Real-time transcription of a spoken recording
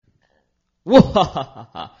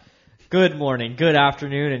Good morning, good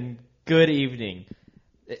afternoon, and good evening.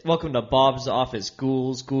 Welcome to Bob's Office.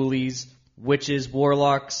 Ghouls, ghoulies, witches,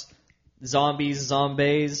 warlocks, zombies,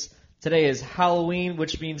 zombies. Today is Halloween,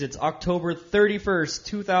 which means it's October 31st,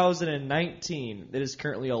 2019. It is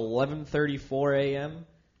currently 11:34 a.m.,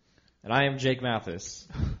 and I am Jake Mathis.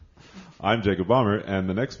 I'm Jacob Bomber, and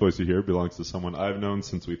the next voice you hear belongs to someone I've known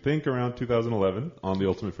since we think around 2011 on the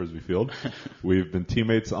Ultimate Frisbee field. We've been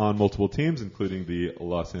teammates on multiple teams, including the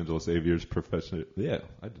Los Angeles Aviators professional. Yeah,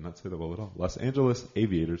 I did not say that well at all. Los Angeles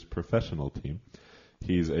Aviators professional team.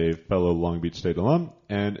 He's a fellow Long Beach State alum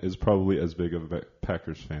and is probably as big of a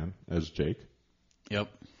Packers fan as Jake. Yep.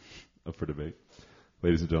 Up for debate.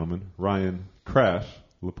 Ladies and gentlemen, Ryan Crash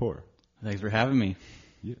Lepore. Thanks for having me.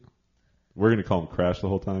 Yeah. We're going to call him Crash the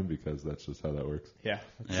whole time because that's just how that works. Yeah.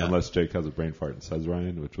 Unless Jake has a brain fart and says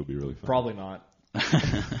Ryan, which will be really fun. Probably not.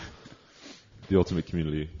 The Ultimate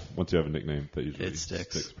community, once you have a nickname, that usually It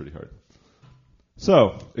sticks pretty hard.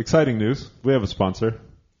 So, exciting news. We have a sponsor.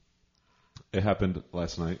 It happened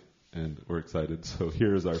last night, and we're excited. So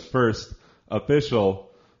here is our first official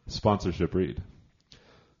sponsorship read.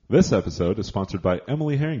 This episode is sponsored by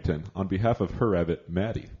Emily Harrington on behalf of her rabbit,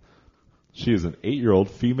 Maddie. She is an 8-year-old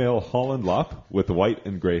female Holland Lop with white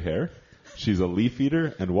and gray hair. She's a leaf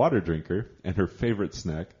eater and water drinker, and her favorite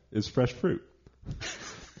snack is fresh fruit.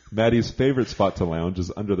 Maddie's favorite spot to lounge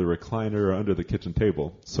is under the recliner or under the kitchen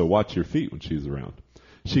table, so watch your feet when she's around.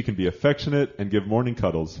 She can be affectionate and give morning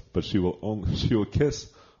cuddles, but she will kiss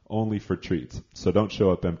only for treats, so don't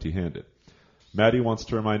show up empty-handed. Maddie wants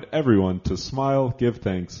to remind everyone to smile, give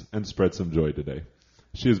thanks, and spread some joy today.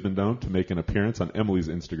 She has been known to make an appearance on Emily's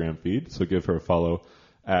Instagram feed, so give her a follow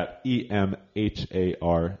at EMHARNGTN.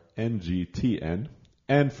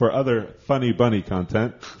 And for other funny bunny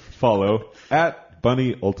content, follow at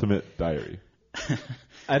Bunny Ultimate Diary.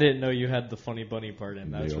 I didn't know you had the funny bunny part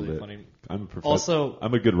in. That's really funny. I'm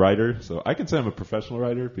a good writer, so I can say I'm a professional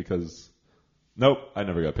writer because... Nope, I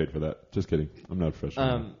never got paid for that. Just kidding. I'm not a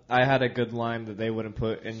professional. I had a good line that they wouldn't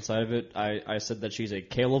put inside of it. I said that she's a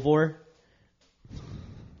calivore.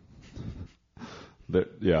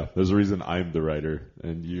 There's a reason I'm the writer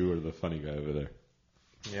and you are the funny guy over there.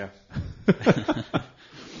 Yeah.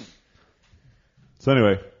 So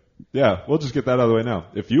anyway, we'll just get that out of the way now.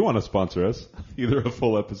 If you want to sponsor us, either a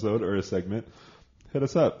full episode or a segment, hit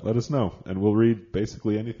us up. Let us know, and we'll read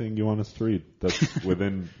basically anything you want us to read that's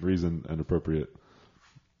within reason and appropriate.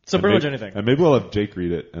 So pretty much anything. And maybe we'll have Jake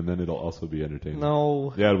read it, and then it'll also be entertaining.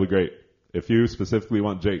 No. Yeah, it'll be great. If you specifically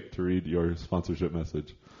want Jake to read your sponsorship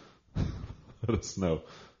message, let us know.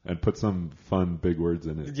 And put some fun big words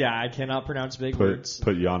in it. Yeah, I cannot pronounce big words.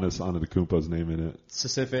 Put Giannis Antetokounmpo's name in it.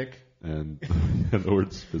 Specific. And the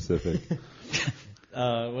word specific.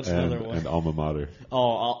 What's another one? And alma mater. Oh,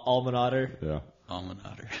 alma mater. Yeah. Alma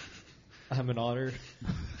mater. I'm an otter.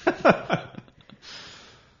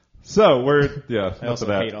 So I also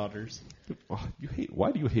hate otters.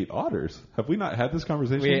 Why do you hate otters? Have we not had this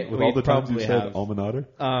conversation with all the times you said alma mater?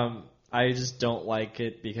 I just don't like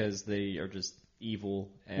it because they are just evil.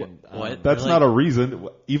 And what? That's not a reason.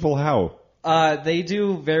 Evil how? They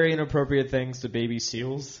do very inappropriate things to baby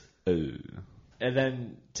seals. And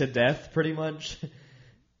then to death, pretty much.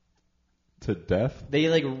 To death?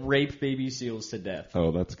 They rape baby seals to death.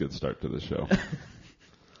 Oh, that's a good start to the show.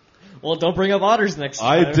 Well, don't bring up otters next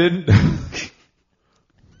time. I didn't.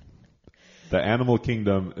 The animal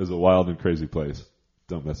kingdom is a wild and crazy place.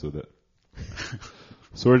 Don't mess with it.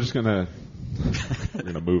 So we're just gonna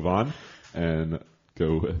move on and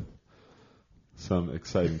go with some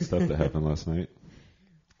exciting stuff that happened last night.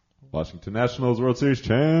 Washington Nationals World Series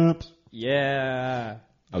champs. Yeah.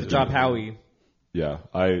 Good job, Howie. Yeah,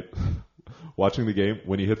 watching the game,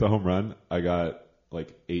 when he hit the home run, I got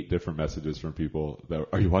 8 different messages from people that,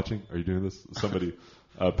 are you watching? Are you doing this? Somebody,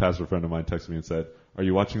 a pastor friend of mine texted me and said, are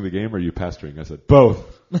you watching the game or are you pastoring? I said, both.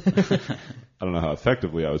 I don't know how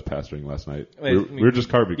effectively I was pastoring last night. We were just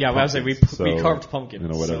carving pumpkins. Yeah, I was like, we carved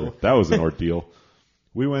pumpkins. Whatever. So. That was an ordeal.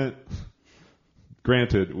 We went,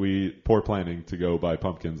 granted, poor planning to go buy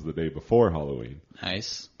pumpkins the day before Halloween.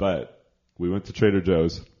 Nice. But we went to Trader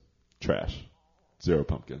Joe's, trash. 0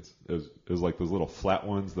 pumpkins. It was like those little flat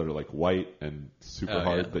ones that are white and super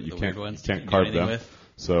hard that you can't carve them. With.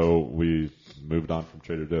 So we moved on from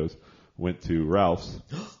Trader Joe's, went to Ralph's.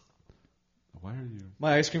 Why are you?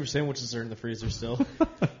 My ice cream sandwiches are in the freezer still.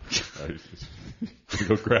 You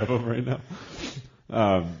go grab them right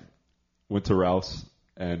now. Went to Ralph's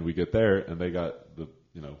and we get there and they got the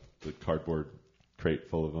cardboard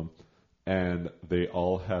crate full of them, and they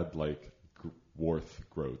all had wart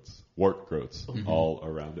growths all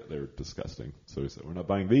around it. They were disgusting. So we said, we're not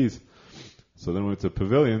buying these. So then we went to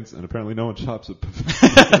Pavilions, and apparently no one shops at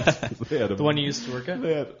Pavilions. They had The one you used to work at?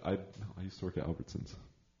 I used to work at Albertsons.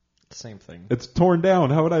 Same thing. It's torn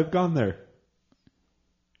down. How would I have gone there?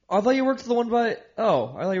 I thought you worked at the one by...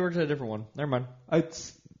 Oh, I thought you worked at a different one. Never mind.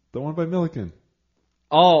 It's the one by Milliken.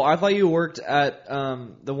 Oh, I thought you worked at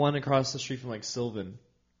the one across the street from, like, Sylvan.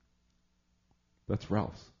 That's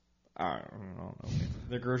Ralph's. I don't know.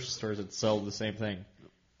 The grocery stores that sell the same thing.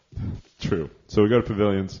 True. So we go to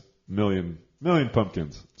Pavilions, million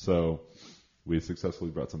pumpkins. So we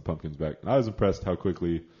successfully brought some pumpkins back. And I was impressed how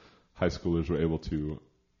quickly high schoolers were able to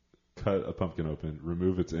cut a pumpkin open,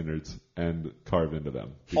 remove its innards, and carve into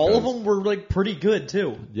them. All of them were, like, pretty good,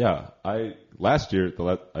 too. Yeah. I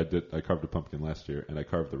carved a pumpkin last year, and I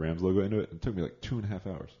carved the Rams logo into it. It took me like 2.5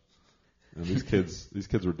 hours. And these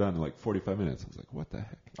kids were done in like 45 minutes. I was like, what the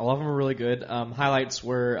heck? All of them were really good. Highlights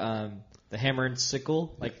were the hammer and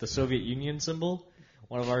sickle, like the Soviet Union symbol.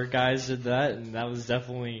 One of our guys did that, and that was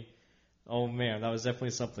definitely, oh man, that was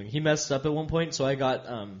definitely something. He messed up at one point, so I got.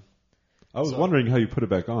 I was wondering how you put it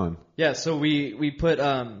back on. Yeah, so we put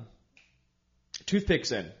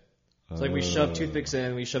toothpicks in. It's like we shoved toothpicks in,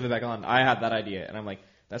 and we shoved it back on. I had that idea, and I'm like,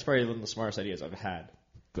 that's probably one of the smartest ideas I've had.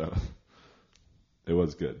 It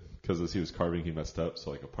was good. Because as he was carving, he messed up,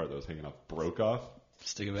 so like a part that was hanging off broke off.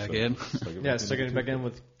 Stick it back in. Sticking it back in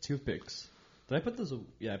with toothpicks. Did I put those?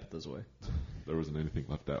 Yeah, I put those away. There wasn't anything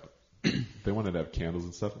left out. They wanted to have candles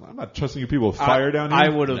and stuff. I'm not trusting you people with fire down here. I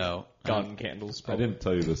would have gotten candles. Probably. I didn't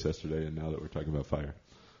tell you this yesterday, and now that we're talking about fire.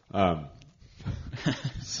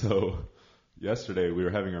 So yesterday we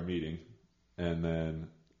were having our meeting, and then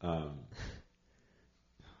did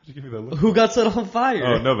you give me that look? Who got set on fire?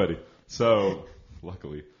 Oh, nobody. So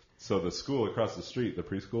luckily. So the school across the street, the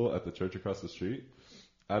preschool at the church across the street,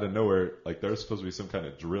 out of nowhere, like there was supposed to be some kind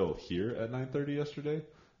of drill here at 9:30 yesterday,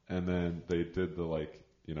 and then they did the when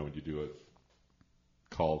you do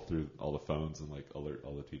a call through all the phones and like alert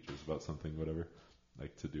all the teachers about something, whatever,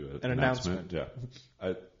 like to do an announcement. Yeah,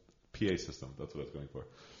 PA system. That's what I was going for.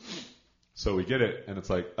 So we get it, and it's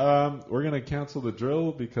like, we're going to cancel the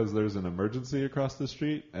drill because there's an emergency across the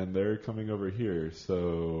street, and they're coming over here,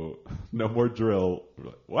 so no more drill. We're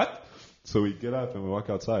like, what? So we get up and we walk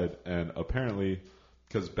outside, and apparently,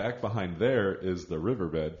 because back behind there is the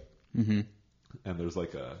riverbed, and there's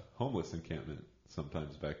like a homeless encampment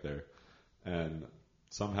sometimes back there, and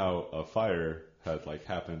somehow a fire had like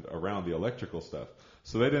happened around the electrical stuff.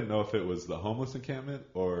 So they didn't know if it was the homeless encampment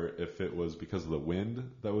or if it was because of the wind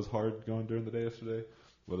that was hard going during the day yesterday,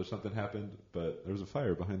 whether something happened. But there was a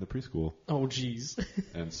fire behind the preschool. Oh, jeez.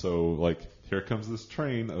 And so, like, here comes this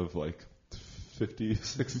train of, like, 50,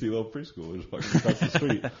 60 little preschoolers walking across the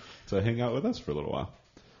street to hang out with us for a little while.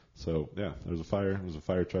 So, yeah, there was a fire. There was a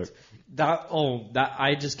fire truck.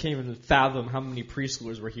 I just can't even fathom how many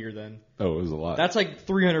preschoolers were here then. Oh, it was a lot. That's like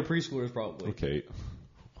 300 preschoolers probably. Okay.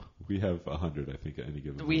 We have 100, I think, at any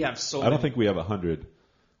given moment. We have so many. I don't think we have 100.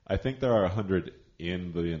 I think there are 100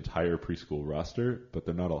 in the entire preschool roster, but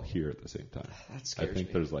they're not all here at the same time. That scares me. I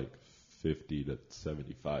think there's like 50 to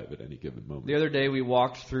 75 at any given moment. The other day we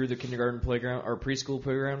walked through the kindergarten playground or preschool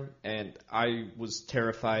playground, and I was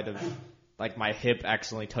terrified of like my hip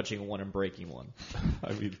accidentally touching one and breaking one.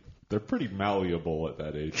 I mean, they're pretty malleable at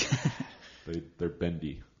that age. They're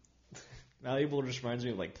bendy. Malleable just reminds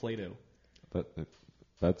me of like Play-Doh.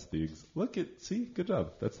 That's see, good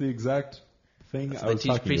job. That's the exact thing I was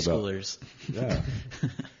talking about. They teach preschoolers.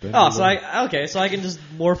 Yeah. So I can just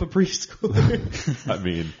morph a preschooler. I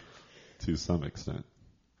mean, to some extent.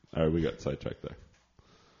 All right, we got sidetracked there.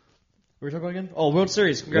 What were we talking about again? Oh, World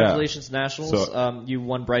Series. Congratulations, Nationals. So, you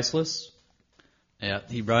won Bryceless. Yeah,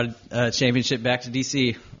 he brought a championship back to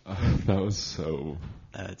D.C. That was so...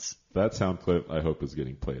 That sound clip, I hope, is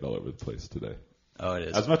getting played all over the place today. Oh, it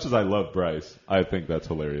is. As much as I love Bryce, I think that's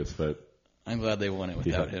hilarious that I'm glad they won it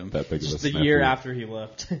without him. That big of a just the snafu. year after he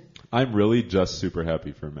left. I'm really just super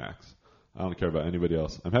happy for Max. I don't care about anybody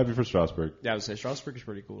else. I'm happy for Strasburg. Yeah, I would say Strasburg is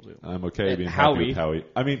pretty cool too. I'm okay and being Howie. happy with Howie.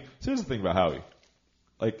 I mean, here's the thing about Howie.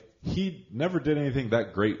 Like, he never did anything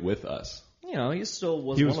that great with us. You know, he still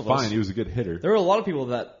was He one was of fine. us. He was a good hitter. There were a lot of people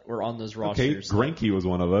that were on those rosters. Okay, Greinke was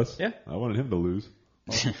one of us. Yeah. I wanted him to lose.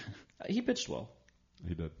 He pitched well.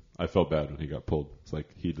 He did. I felt bad when he got pulled. It's like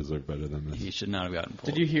he deserved better than this. He should not have gotten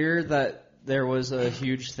pulled. Did you hear that there was a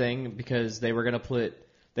huge thing because they were going to put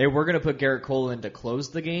Garrett Cole in to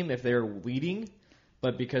close the game if they were leading,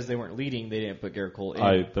 but because they weren't leading, they didn't put Garrett Cole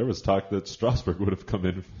in. There was talk that Strasburg would have come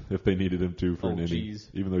in if they needed him to for an inning, geez.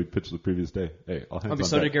 even though he pitched the previous day. Hey, I'll hands on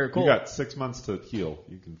so deck. did Garrett Cole. You got 6 months to heal.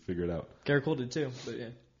 You can figure it out. Garrett Cole did too, but yeah.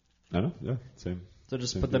 I know. Yeah, same. So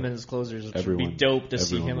just Same put them deal. in as closers. It would Everyone- be dope to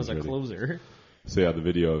see everyone him was as a ready. closer. So yeah, the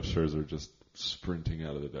video of Scherzer just sprinting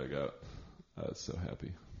out of the dugout. I was so happy.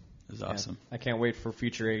 It was awesome. I can't wait for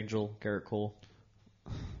future Angel Garrett Cole.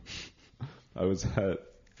 I was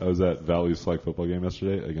at Valley's flag football game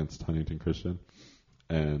yesterday against Huntington Christian,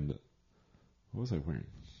 and what was I wearing?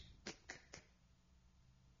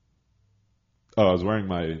 Oh, I was wearing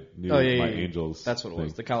my new Angels. That's what it thing.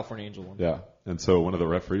 was, the California Angel one. Yeah, and so one of the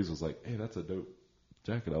referees was like, "Hey, that's a dope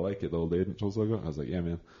jacket. I like it. The old Angels logo." I was like, "Yeah,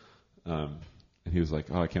 man." And he was like,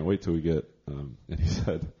 "Oh, I can't wait till we get." And he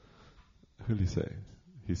said, "Who did he say?"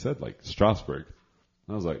 He said like Strasburg.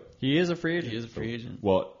 And I was like, He is a free agent. He is a free agent.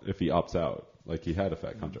 "Well, if he opts out, like he had a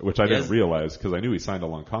fat contract, which I didn't realize because I knew he signed a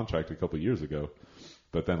long contract a couple of years ago."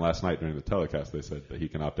 But then last night during the telecast, they said that he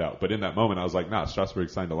can opt out. But in that moment, I was like, "Nah, Strasburg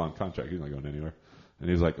signed a long contract. He's not going anywhere." And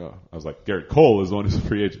he was like, "Oh," I was like, "Garrett Cole is the one who's a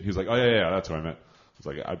free agent." He was like, "Oh yeah, that's what I meant." I was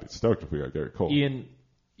like, "I'd be stoked if we got Garrett Cole."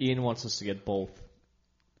 Ian wants us to get both.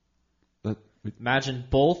 That, Imagine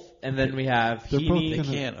both, and then we have They're both Heaney. They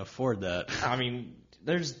can't afford that. I mean,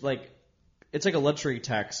 there's like, it's like a luxury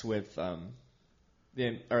tax with or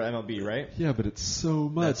MLB, right? yeah, but it's so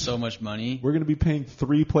much. That's so much money. We're going to be paying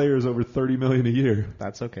 3 players over $30 million a year.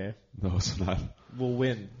 That's okay. No, it's not. We'll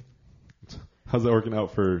win. How's that working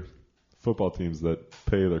out for football teams that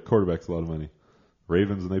pay their quarterbacks a lot of money?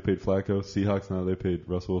 Ravens, and they paid Flacco. Seahawks, now they paid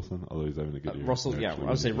Russell Wilson, although he's having a good year. Russell, They're yeah, actually I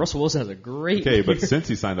would say winning. Russell Wilson has a great Okay, year. but since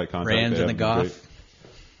he signed that contract, Rams they and the haven't been Goff.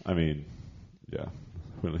 great. I mean, yeah.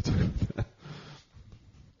 When I talk about that.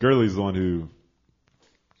 Gurley's the one who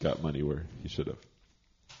got money where he should have.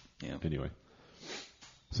 Yeah. Anyway.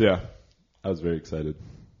 So, yeah, I was very excited.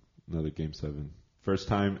 Another Game 7. First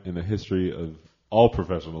time in the history of all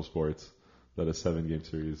professional sports that a 7-game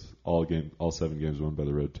series, all 7 games won by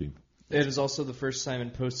the road team. It is also the first time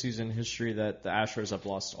in postseason history that the Astros have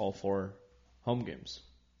lost all 4 home games.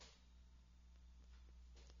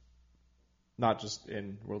 Not just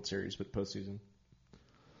in World Series, but postseason.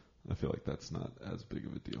 I feel like that's not as big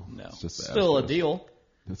of a deal. No. It's just the Still a Astros. deal.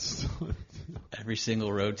 It's still a deal. Every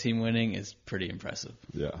single road team winning is pretty impressive.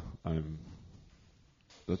 Yeah,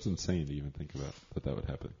 that's insane to even think about that would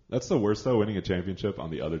happen. That's the worst, though, winning a championship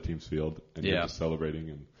on the other team's field and you're Yeah. just celebrating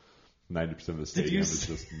and 90% of the stadium is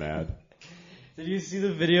just mad. Did you see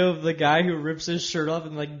the video of the guy who rips his shirt off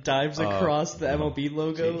and like dives across the MLB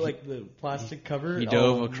logo, like the plastic cover? He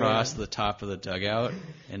dove Oh, across man. the top of the dugout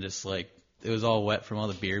and just like it was all wet from all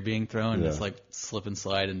the beer being thrown. And Yeah. just like slip and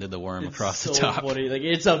slide and did the worm It's across so the top. funny. Like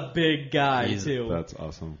it's a big guy He's- too. That's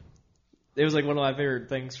awesome. It was like one of my favorite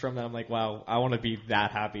things from that. I'm like, wow, I want to be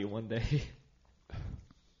that happy one day.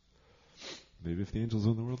 Maybe if the Angels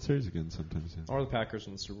win the World Series again sometimes. Yeah. Or the Packers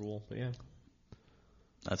win the Super Bowl, but yeah.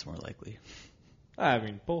 That's more likely. I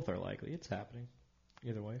mean, both are likely. It's happening.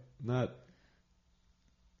 Either way.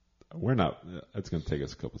 We're not. It's going to take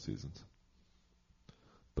us a couple seasons.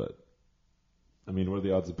 But, I mean, what are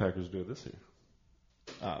the odds the Packers do it this year?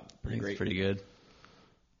 I Pretty think great. it's pretty good.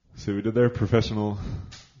 See, we did their professional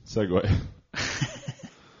segue.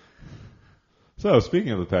 So,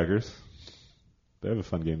 speaking of the Packers, they have a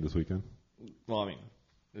fun game this weekend. Well, I mean,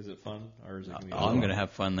 is it fun or is it going to be? I'm going to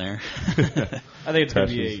have fun there. I think it's going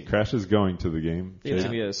to be Crash is going to the game. I think it's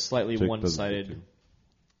going to be a slightly Jake one-sided doesn't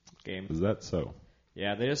game. Is that so?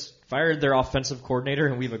 Yeah, they just fired their offensive coordinator,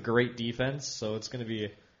 and we have a great defense, so it's going to be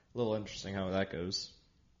a little interesting how that goes.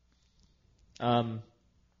 Aaron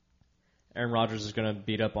Rodgers is going to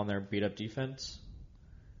beat up on their beat-up defense.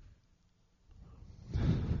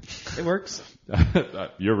 It works.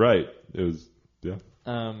 You're right. It was, yeah.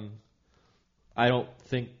 I don't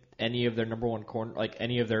think any of their number one corner, like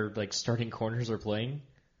any of their like starting corners, are playing.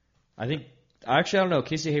 I don't know.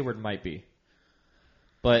 Casey Hayward might be,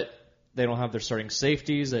 but they don't have their starting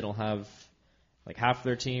safeties. They don't have like half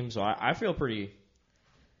their team, so I feel pretty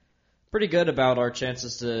good about our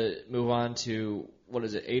chances to move on to what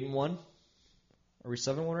is it, 8-1? Are we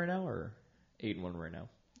 7-1 right now, or 8-1 right now?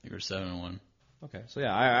 I think we're 7-1. Okay, so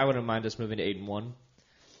yeah, I wouldn't mind us moving to 8-1,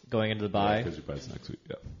 going into the bye. Because your bye's next week,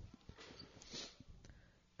 yeah.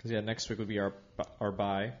 Because next week would be our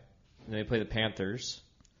bye, and then we play the Panthers.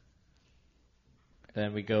 And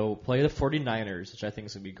then we go play the 49ers, which I think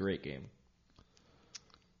is going to be a great game.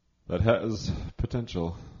 That has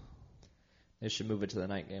potential. They should move it to the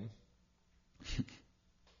night game.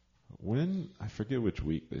 When, I forget which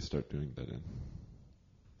week they start doing that in.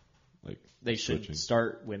 Like They should switching.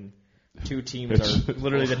 start when two teams are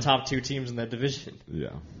literally the top 2 teams in the division. Yeah.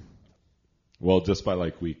 Well, just by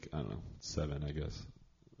like week, I don't know, 7, I guess.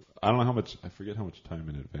 I don't know how much, I forget how much time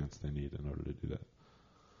in advance they need in order to do that.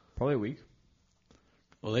 Probably a week.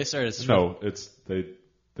 Well, they started. No, it's, they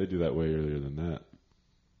do that way earlier than that.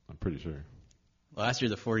 I'm pretty sure. Last year,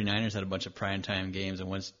 the 49ers had a bunch of primetime games, and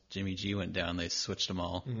once Jimmy G went down, they switched them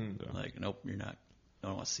all. Mm-hmm. Like, nope, you're not. I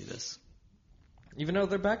don't want to see this. Even though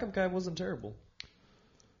their backup guy wasn't terrible.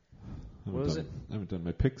 What was it? I haven't done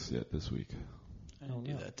my picks yet this week. I didn't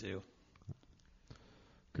do that, too.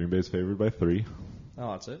 Green Bay's favored by 3.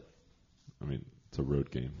 Oh, that's it? I mean, it's a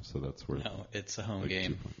road game, so that's worth No, it's a home like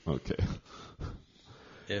game. 2 points. Okay.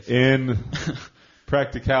 If In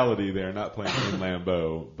practicality, they're not playing in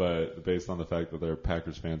Lambeau, but based on the fact that there are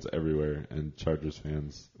Packers fans everywhere and Chargers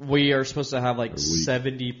fans. We are supposed to have like weak.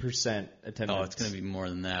 70% attendance. Oh, it's going to be more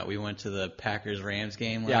than that. We went to the Packers-Rams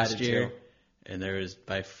game Yeah, I last did year, too. and there was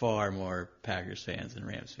by far more Packers fans than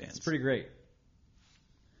Rams fans. It's pretty great.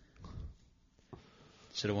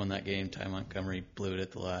 Should have won that game. Ty Montgomery blew it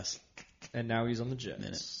at the last. And now he's on the Jets.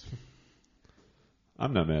 Minutes.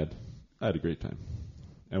 I'm not mad. I had a great time.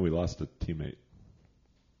 And we lost a teammate.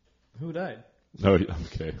 Who died? Oh, yeah,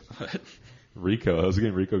 okay. Rico. I was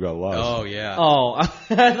getting Rico got lost. Oh, yeah. Oh, I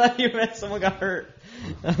thought you meant someone got hurt.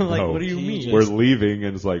 I'm like, No. what do you mean? We're leaving,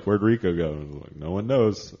 and it's like, where'd Rico go? And we're like, no one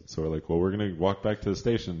knows. So we're like, well, we're going to walk back to the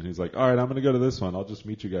station. And he's like, all right, I'm going to go to this one. I'll just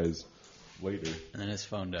meet you guys later. And then his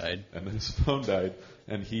phone died. And then his phone died,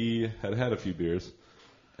 and he had had a few beers.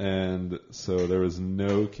 And so there was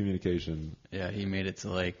no communication. Yeah, he made it to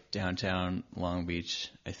like downtown Long Beach,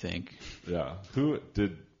 I think. Yeah. Who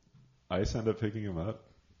did Ice end up picking him up?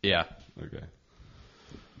 Yeah. Okay.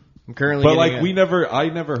 I'm currently But getting like I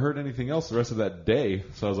never heard anything else the rest of that day.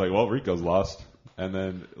 So I was like, well, Rico's lost. And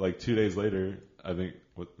then like 2 days later, I think,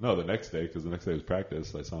 the next day, because the next day was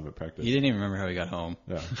practice. I saw him at practice. He didn't even remember how he got home.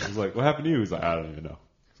 Yeah. I was like, what happened to you? He's like, I don't even know.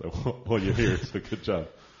 So, well, you're here, so good job.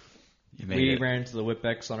 You made we it. ran into the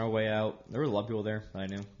Whitbecks on our way out. There were a lot of people there. I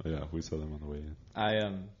knew. Yeah, we saw them on the way in.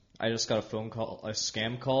 I just got a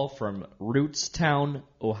scam call from Rootstown,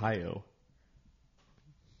 Ohio.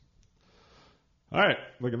 All right,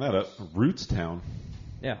 looking that up. Rootstown.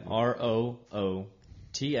 Yeah, ROOTSTOWN.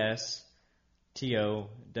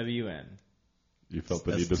 You felt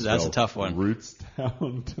the That's- need to spell that's a tough one.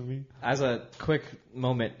 Rootstown to me. As a quick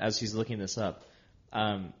moment, as he's looking this up,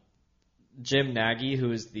 Jim Nagy,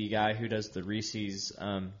 who is the guy who does the Reese's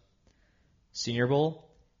Senior Bowl,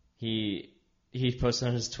 he posted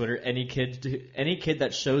on his Twitter, any kid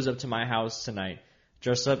that shows up to my house tonight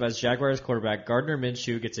dressed up as Jaguars quarterback Gardner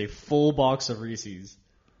Minshew gets a full box of Reese's.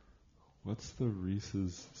 What's the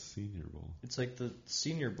Reese's Senior Bowl? It's like the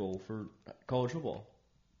Senior Bowl for college football.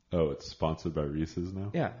 Oh, it's sponsored by Reese's now?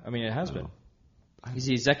 Yeah, I mean, it has been. Oh. He's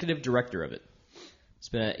the executive director of it. It's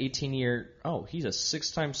been an 18-year... Oh, he's a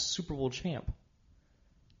 6-time Super Bowl champ.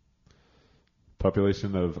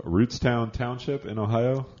 Population of Rootstown Township in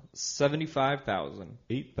Ohio? 75,000.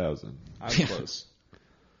 8,000. I was close.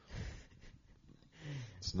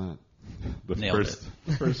 It's not the Nailed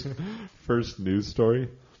first news story.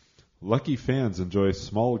 Lucky fans enjoy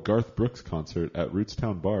small Garth Brooks concert at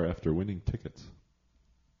Rootstown Bar after winning tickets.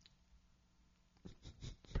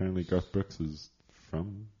 Apparently Garth Brooks is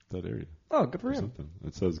from that area. Oh, good for Or him. something.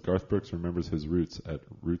 It says Garth Brooks remembers his roots at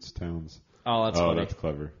Rootstown's. Oh, that's funny. That's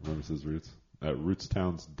clever. Remembers his roots at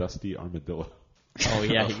Rootstown's Dusty Armadillo. Oh,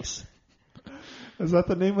 yikes. Is that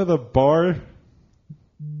the name of the bar?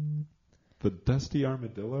 The Dusty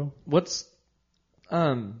Armadillo? What's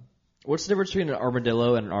the difference between an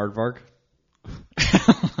armadillo and an aardvark?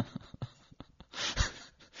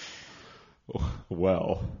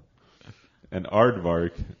 Well, an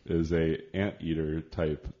aardvark is a anteater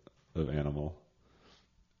type of animal,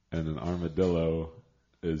 and an armadillo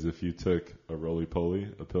is if you took a roly-poly,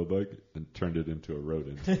 a pill bug, and turned it into a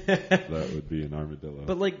rodent. That would be an armadillo.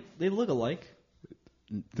 But, like, they look alike.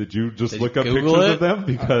 Did you just Did look you up Google pictures it? of them?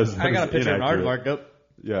 Because I got a that is picture of an inaccurate. aardvark. Nope.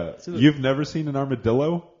 Yeah. See the- You've never seen an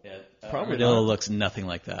armadillo? Yeah, Probably Armadillo not. looks nothing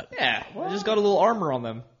like that. Yeah, they just got a little armor on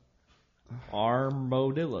them.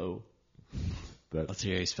 Armadillo. That Let's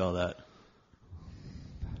hear how you spell that.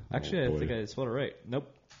 Actually, boy. I think I spelled it right.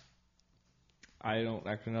 Nope. I don't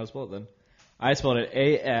actually know how to spell it then. I spelled it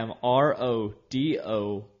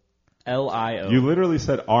AMRODOLIO. You literally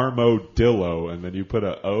said armadillo, and then you put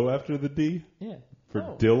a O after the D Yeah. for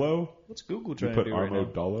Oh. dillo. What's Google You trying put to do right now?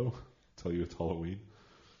 armadillo. Tell you it's Halloween.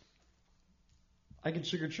 I can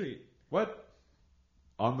trick or treat. What?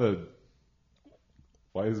 On the...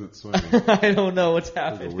 Why is it swimming? I don't know what's There's a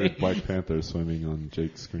happening. weird Black Panther swimming on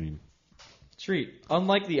Jake's screen. Treat.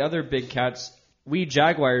 Unlike the other big cats, we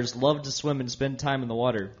Jaguars love to swim and spend time in the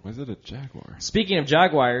water. Why is it a jaguar? Speaking of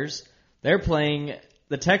Jaguars, they're playing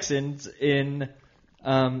the Texans in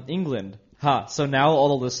England. Ha! So now all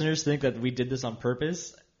the listeners think that we did this on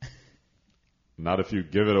purpose. Not if you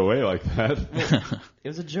give it away like that. It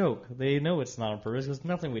was a joke. They know it's not on purpose because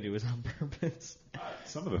nothing we do is on purpose.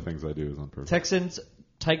 Some of the things I do is on purpose.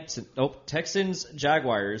 Texans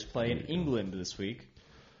Jaguars play in England this week,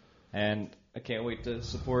 and I can't wait to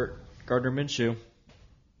support Gardner Minshew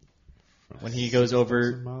when he goes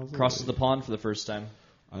 6,000 miles crosses away. the pond for the first time.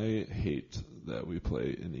 I hate that we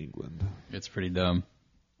play in England. It's pretty dumb.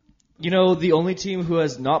 You know, the only team who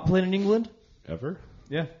has not played in England? Ever?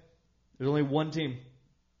 Yeah. There's only one team.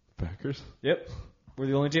 Packers? Yep. We're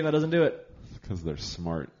the only team that doesn't do it. Because they're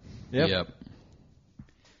smart. Yep.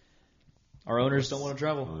 Our owners don't want to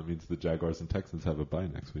travel. Well, that means the Jaguars and Texans have a bye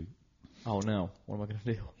next week. Oh, no. What am I going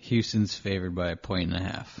to do? Houston's favored by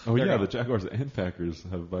 1.5. Oh, They're yeah, gonna- the Jaguars and Packers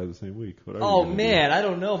have a bye the same week. What are Oh, you gonna man. I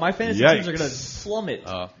don't know. My fantasy Yikes. teams are going to plummet.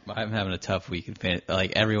 Oh, I'm having a tough week.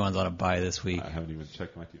 Like, everyone's on a bye this week. do? I haven't even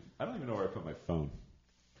checked my team. I don't even know where I put my phone.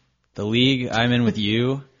 The league I'm in with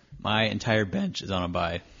you, my entire bench is on a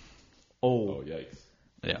bye. Oh, yikes.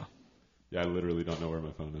 Yeah. Yeah, I literally don't know where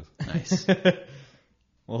my phone is. Nice.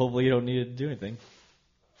 Well, hopefully you don't need to do anything.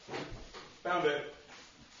 Found it.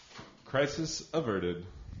 Crisis averted.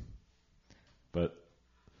 But,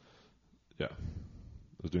 yeah. I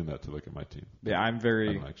was doing that to look at my team. Yeah, I'm I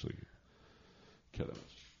very... don't actually care that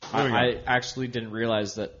much. Moving on. I actually didn't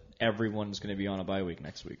realize that everyone's going to be on a bye week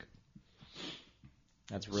next week.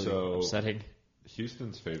 That's really So- upsetting.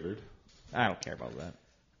 Houston's favored. I don't care about that.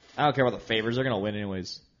 I don't care about the favors. They're going to win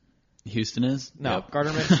anyways. Houston is? No, Yep.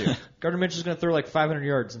 Gardner Minshew. Gardner Minshew's going to throw like 500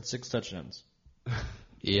 yards and 6 touchdowns.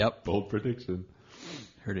 Yep. Bold prediction.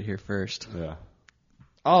 Heard it here first. Yeah.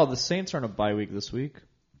 Oh, the Saints are on a bye week this week.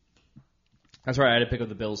 That's right. I had to pick up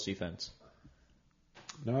the Bills defense.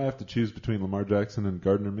 Now I have to choose between Lamar Jackson and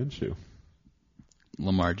Gardner Minshew.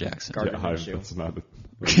 Lamar Jackson. Gardner Yeah, Minshew. that's not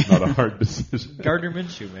a hard decision. Gardner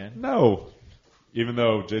Minshew, man. No. Even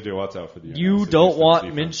though J.J. Watt's out for the year. You now, so don't Houston's want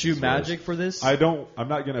defense Minshew is magic worse. for this? I'm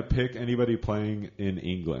not going to pick anybody playing in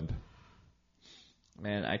England.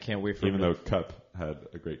 Man, I can't wait for Even him though to, Cup had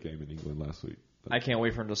a great game in England last week. I can't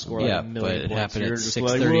wait for him to score Yeah, like a million but it points happened here. at Just 6:30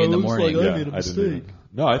 like, in the "Well, morning." looks like I Yeah, made a I didn't mistake. even.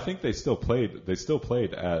 No, I think they still played. They still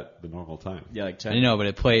played at the normal time. Yeah, like 10. I know, but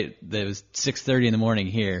it was 6:30 in the morning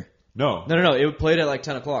here. No. No. It played at like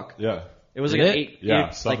 10 o'clock. Yeah. Like Did an it? 8. Yeah. Like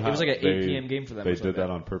it somehow was like an 8 they- p.m. game for them. They or something. did that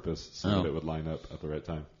on purpose so Oh. that it would line up at the right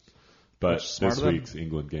time. But Which is smart this of them. week's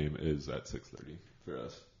England game is at 6:30 for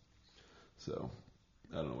us. So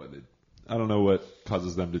I don't know I don't know what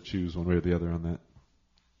causes them to choose one way or the other on that.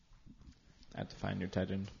 I have to find a new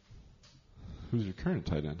tight end. Who's your current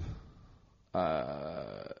tight end?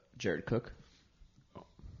 Jared Cook. Oh.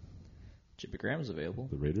 Jimmy Graham's available.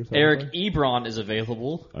 The Raiders? have a Eric guy? Ebron is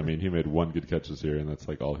available. I mean, he made one good catch this year, and that's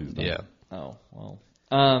like all he's done. Yeah. Oh, well.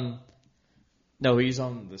 No, he's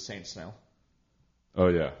on the Saints now. Oh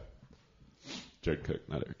yeah. Jared Cook,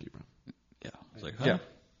 not Eric Ebron. Yeah. I was like, huh?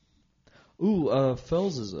 Yeah. Ooh,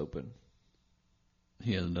 Fells is open.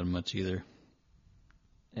 He hasn't done much either.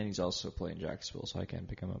 And he's also playing Jacksonville, so I can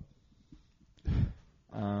pick him up.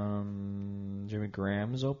 Jimmy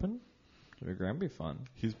Graham is open. Jimmy Graham would be fun.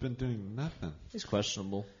 He's been doing nothing. He's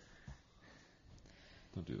questionable.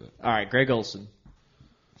 Don't do that. All right, Greg Olson.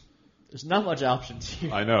 There's not much options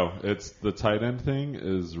here. I know. It's the tight end thing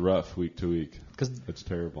is rough week to week. 'Cause It's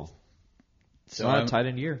terrible. it's So not I'm- a tight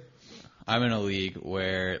end year. I'm in a league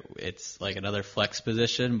where it's like another flex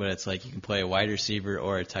position, but it's like you can play a wide receiver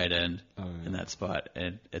or a tight end Oh, yeah. in that spot,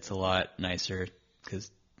 and it's a lot nicer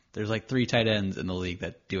because there's like 3 tight ends in the league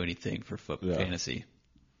that do anything for Yeah. fantasy.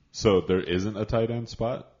 So there isn't a tight end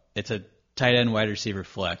spot? It's a tight end wide receiver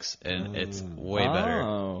flex, and it's way better.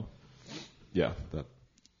 Oh. Yeah, that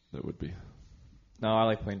would be. No, I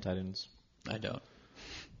like playing tight ends. I don't.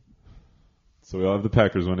 So we all have the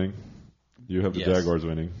Packers winning. You have the Yes. Jaguars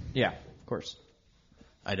winning. Yeah, of course.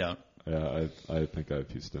 I don't. Yeah, I think I have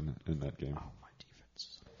Houston in that game. Oh, my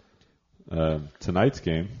defense. Tonight's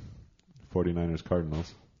game, 49ers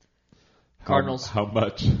Cardinals. Cardinals. How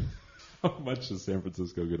much? How much is San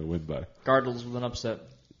Francisco going to win by? Cardinals with an upset.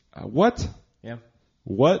 What? Yeah.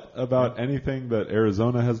 What about anything that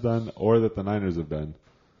Arizona has done or that the Niners have done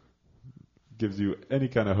gives you any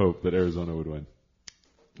kind of hope that Arizona would win?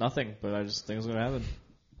 Nothing, but I just think it's going to happen.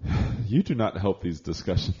 You do not help these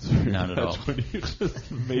discussions very Not at much all. when you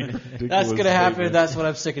just make ridiculous That's gonna happen. statements. That's what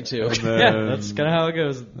I'm sticking to. And Yeah, then- that's kind of how it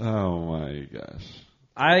goes. Oh my gosh!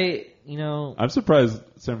 I'm surprised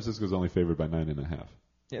San Francisco's only favored by 9.5.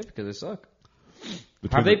 yeah, because they suck.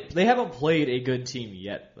 Between They haven't played a good team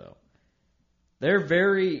yet, though.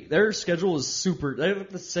 Their schedule is super. They have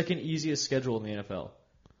the second easiest schedule in the NFL.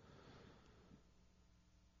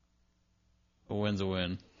 A win's a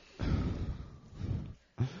win.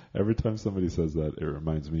 Every time somebody says that, it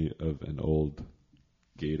reminds me of an old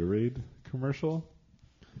Gatorade commercial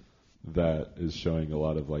that is showing a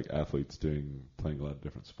lot of like athletes playing a lot of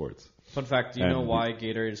different sports. Fun fact, do you know why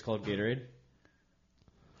Gatorade is called Gatorade?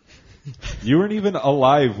 You weren't even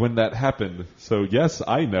alive when that happened, so yes,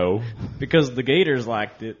 I know. Because the Gators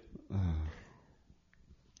liked it.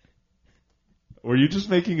 Were you just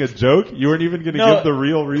making a joke? You weren't even going to give the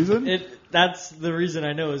real reason? That's the reason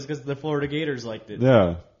I know is because the Florida Gators liked it.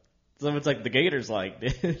 Yeah. So it's like the Gators liked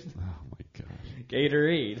it. Oh my gosh.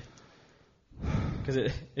 Gatorade.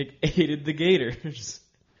 Because it aided the Gators.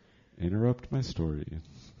 Interrupt my story.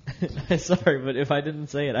 Sorry, but if I didn't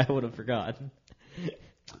say it, I would have forgotten.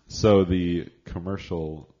 So the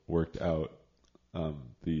commercial worked out.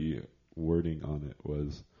 The wording on it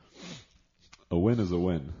was, a win is a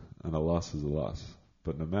win and a loss is a loss.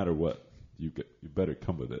 But no matter what, you better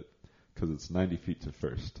come with it because it's 90 feet to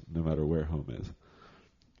first, no matter where home is.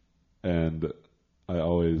 And I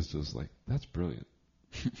always just like, that's brilliant.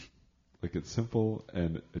 Like it's simple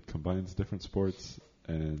and it combines different sports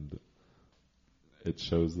and it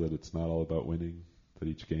shows that it's not all about winning, that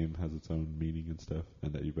each game has its own meaning and stuff,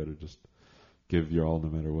 and that you better just give your all no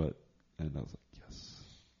matter what. And I was like, yes,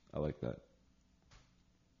 I like that.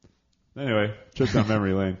 Anyway, trip down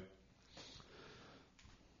memory lane.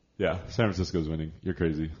 Yeah, San Francisco's winning. You're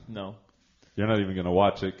crazy. No. You're not even going to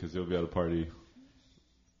watch it because you'll be at a party.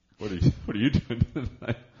 What are you doing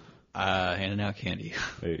tonight? Handing out candy.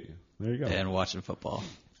 Hey, there you go. And watching football.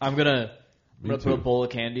 I'm gonna Me put a too. bowl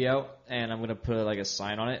of candy out, and I'm gonna put like a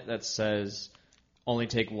sign on it that says, "Only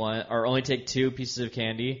take one or only take 2 pieces of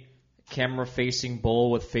candy." Camera facing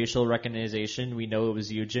bowl with facial recognition. We know it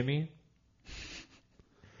was you, Jimmy.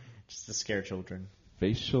 Just to scare children.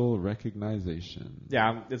 Facial recognition.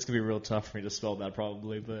 Yeah, it's gonna be real tough for me to spell that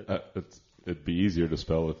probably, but It'd be easier to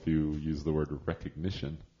spell if you use the word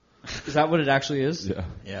recognition. is that what it actually is? Yeah.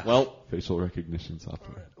 Yeah. Well, Facial recognition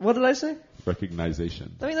software. what did I say?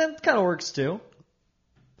 Recognition. I mean, that kind of works too.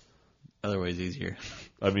 Other ways easier.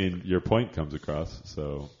 I mean, your point comes across,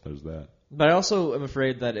 so there's that. But I also am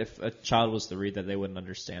afraid that if a child was to read that, they wouldn't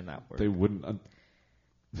understand that word. They wouldn't.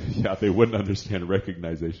 They wouldn't understand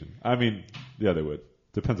recognition. I mean, yeah, they would.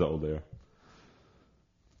 Depends how old they are.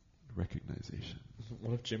 Recognition.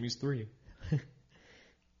 What if Jimmy's 3?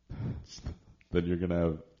 Then you're gonna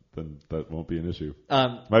have. Then that won't be an issue.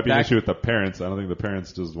 Might be an back- issue with the parents. I don't think the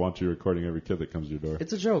parents just want you recording every kid that comes to your door.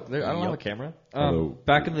 It's a joke. I don't have a camera. Although-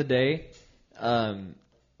 Back in the day, when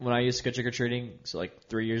I used to go trick or treating, so like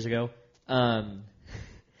 3 years ago.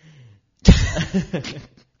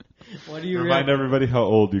 What do you Remind everybody how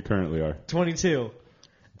old you currently are. 22.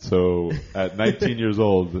 So at 19 years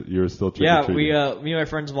old, you were still trick or Yeah, treating. me and my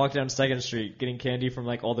friends walked down 2nd Street getting candy from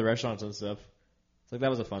like all the restaurants and stuff. It's like that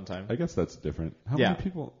was a fun time. I guess that's different. How Yeah. many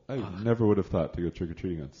people? I never would have thought to go trick or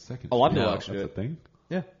treating on Second. A lot of Street. people actually That's do a thing.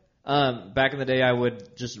 Yeah. Back in the day, I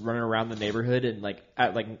would just run around the neighborhood and like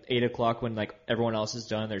at like 8 o'clock when like everyone else is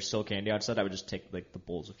done, there's still candy outside. I would just take like the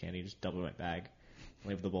bowls of candy, just double my bag,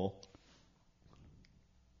 leave the bowl.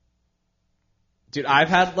 Dude, I've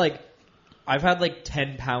had like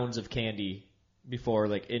 10 pounds of candy before,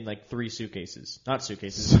 like in like 3 suitcases, not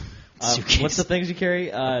suitcases. Suitcase. What's the things you carry?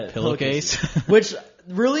 Pillowcase. Which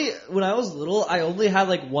really, when I was little, I only had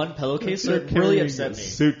like 1 pillowcase, so You're it really carrying upset me.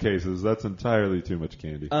 Suitcases. That's entirely too much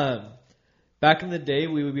candy. Back in the day,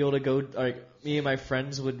 we would be able to go, like, me and my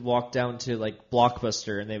friends would walk down to, like,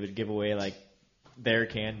 Blockbuster, and they would give away, like, their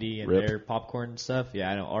candy and Rip. their popcorn and stuff.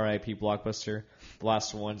 Yeah, I know, R.I.P. Blockbuster. The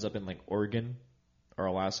last one's up in, like, Oregon or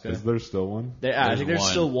Alaska. Is there still one? I think there's one.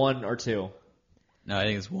 still 1 or 2. No, I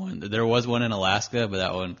think it's 1. There was one in Alaska, but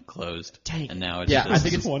that one closed. Dang. And now it's Yeah, just, I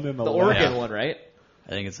think it's one in the Alaska. Oregon Yeah. one, right? I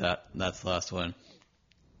think it's that's the last one.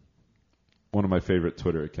 One of my favorite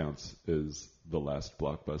Twitter accounts is The Last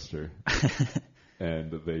Blockbuster.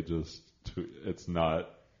 And they just, it's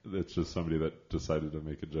just somebody that decided to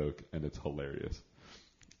make a joke, and it's hilarious.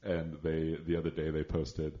 And the other day they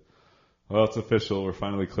posted, well, it's official, we're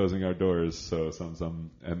finally closing our doors, so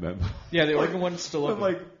some, and then Yeah, the Oregon one's still then open.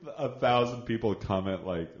 like 1,000 people comment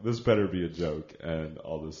like, this better be a joke, and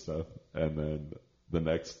all this stuff. And then the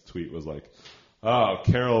next tweet was like, oh,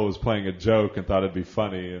 Carol was playing a joke and thought it'd be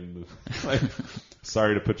funny, and like,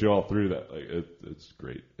 sorry to put you all through that. Like, it's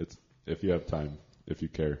great. It's, if you have time, if you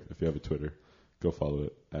care, if you have a Twitter, go follow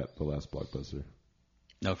it at The Last Blockbuster.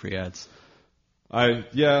 No free ads. I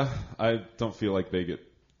don't feel like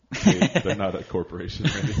they're not a corporation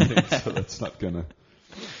or anything, so that's not gonna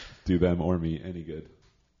do them or me any good.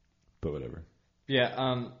 But whatever.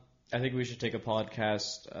 Yeah, I think we should take a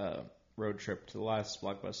podcast road trip to the last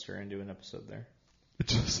Blockbuster and do an episode there.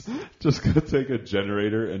 Just go take a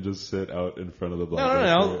generator and just sit out in front of the blackboard.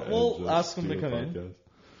 No. We'll ask them to come in.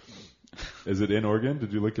 Is it in Oregon?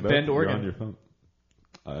 Did you look it up? Bend, You're Oregon. on your phone.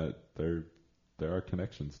 There are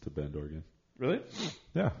connections to Bend, Oregon. Really?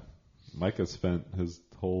 Yeah. Micah spent his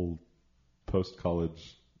whole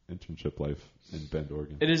post-college internship life in Bend,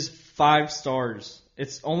 Oregon. It is 5 stars.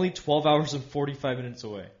 It's only 12 hours and 45 minutes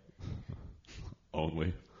away.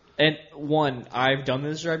 Only. And I've done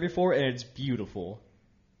this drive before, and it's beautiful.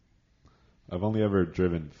 I've only ever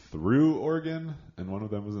driven through Oregon, and one of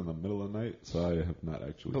them was in the middle of the night, so I have not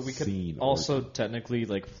actually But we could seen also Oregon. technically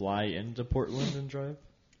fly into Portland and drive.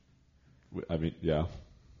 I mean, yeah.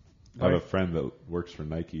 I have a friend that works for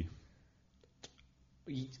Nike.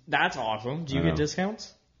 That's awesome. Do you I get know.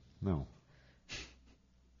 discounts? No.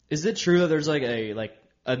 Is it true that there's a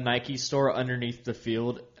Nike store underneath the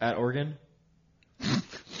field at Oregon?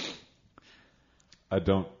 I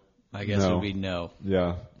don't. My guess No. would be no.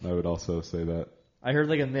 Yeah, I would also say that. I heard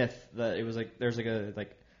a myth that it was there's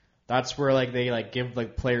that's where they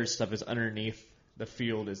give players stuff is underneath the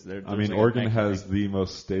field is there. I mean, Oregon has the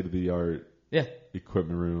most state-of-the-art yeah.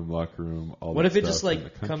 equipment room, locker room, all What that if it stuff just in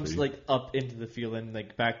the comes country. up into the field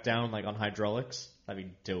and back down on hydraulics? That'd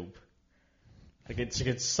be dope. It's a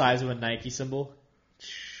good size of a Nike symbol.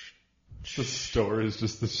 The store is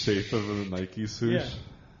just the shape of a Nike swoosh. Yeah.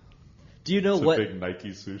 Do you know It's what? a big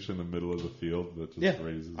Nike swoosh in the middle of the field that just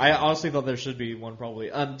raises. I honestly thought there should be one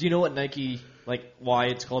probably. Do you know what Nike why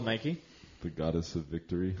it's called Nike? The goddess of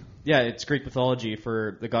victory. Yeah, it's Greek mythology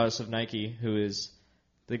for the goddess of Nike, who is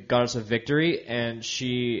the goddess of victory, and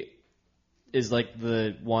she is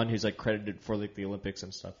the one who's credited for the Olympics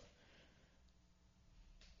and stuff.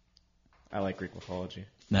 I like Greek mythology.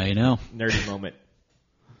 Now you know. Nerdy moment.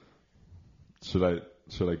 Should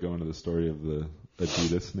I go into the story of the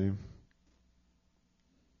Adidas name?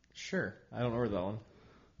 Sure, I don't remember that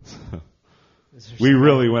one. We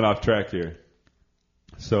really went off track here.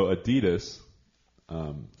 So Adidas,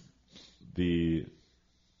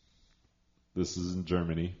 this is in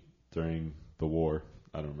Germany during the war.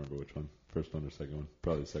 I don't remember which one, first one or second one,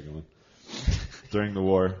 probably the second one. During the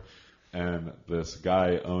war, and this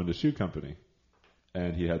guy owned a shoe company,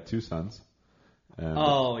 and he had 2 sons. And,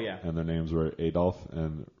 Oh yeah. And their names were Adolf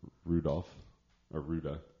and Rudolf, or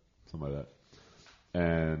Ruda, something like that.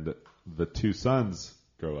 And the 2 sons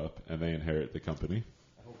grow up, and they inherit the company.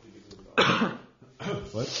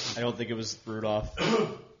 What? I don't think it was Rudolph.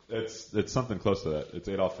 It's something close to that. It's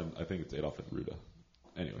Adolf and I think it's Adolf and Ruda.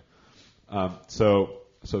 Anyway, so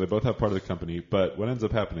they both have part of the company, but what ends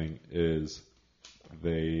up happening is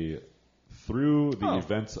through the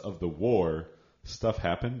events of the war, stuff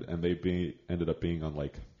happened, and they ended up being on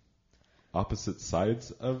opposite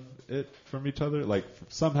sides of it from each other.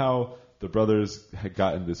 Somehow the brothers had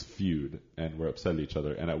gotten this feud and were upset at each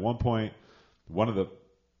other. And at one point,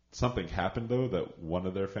 something happened though that one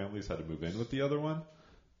of their families had to move in with the other one.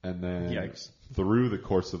 And then Yikes. through the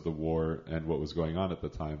course of the war and what was going on at the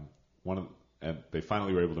time, and they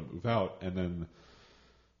finally were able to move out. And then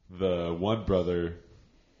the one brother,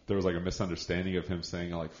 there was a misunderstanding of him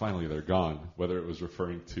saying finally they're gone, whether it was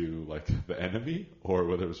referring to the enemy or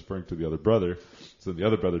whether it was referring to the other brother. So the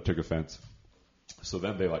other brother took offense. So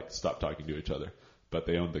then they stopped talking to each other, but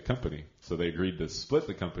they owned the company. So they agreed to split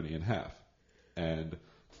the company in half. And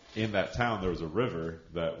in that town, there was a river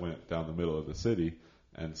that went down the middle of the city.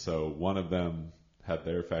 And so one of them had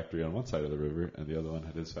their factory on one side of the river and the other one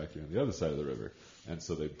had his factory on the other side of the river. And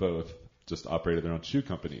so they both just operated their own shoe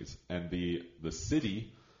companies. And the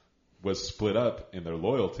city was split up in their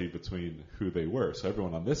loyalty between who they were. So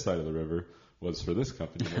everyone on this side of the river was for this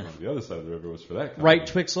company, and everyone on the other side of the river was for that company. Right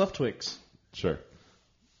Twix, left Twix. Sure.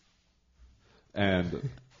 And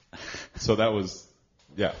so that was,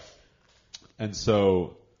 yeah. And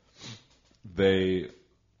so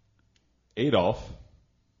Adolf,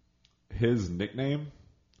 his nickname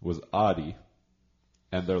was Adi,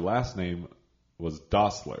 and their last name was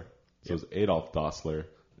Dossler. So it was Adolf Dossler.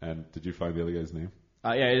 And did you find the other guy's name?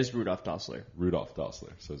 Yeah, it is Rudolph Dossler. Rudolf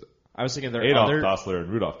Dossler. So it's I was thinking their Adolf other. Dossler and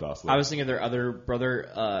Rudolf Dossler. I was thinking their other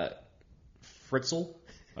brother, Fritzl.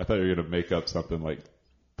 I thought you were going to make up something like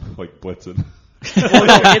Blitzen. Well,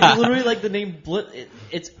 no, it's literally the name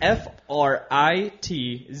it's Fritz.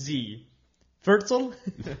 Fritzl?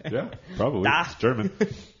 Yeah, probably. Da. It's German.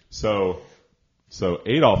 So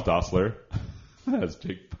Adolf Dossler, as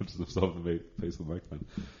Jake punches himself in the face with the microphone.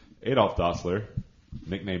 Adolf Dossler,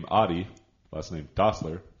 nickname Adi, last name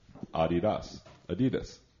Dossler, Adidas.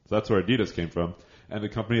 So that's where Adidas came from. And the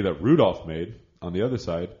company that Rudolph made on the other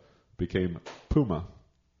side became Puma.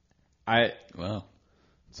 Wow.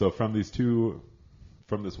 So from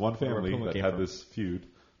from this one family Puma that came had from. this feud.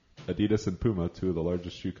 Adidas and Puma, two of the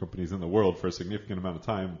largest shoe companies in the world for a significant amount of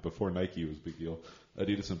time before Nike was a big deal.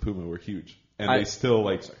 Adidas and Puma were huge. And they still,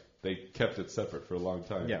 they kept it separate for a long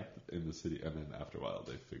time in the city. And then after a while,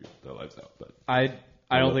 they figured their lives out. But I don't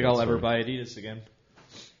love think that I'll ever story. buy Adidas again.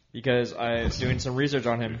 Because I was doing some research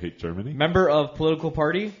on You him. hate Germany? Member of political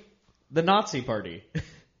party? The Nazi party.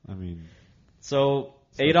 I mean, So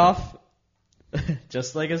Adolf,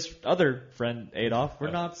 just like his other friend Adolf, were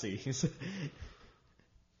Nazis.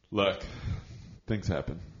 look, things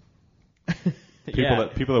happen. Yeah.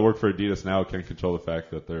 People that work for Adidas now can't control the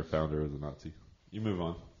fact that their founder was a Nazi. You move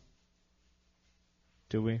on.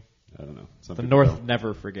 Do we? I don't know. Some The people North don't.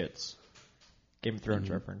 never forgets. Game of Thrones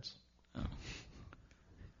reference.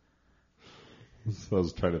 So I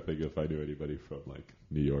was trying to think if I knew anybody from like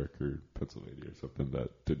New York or Pennsylvania or something that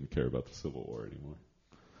didn't care about the Civil War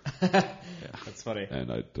anymore. That's funny.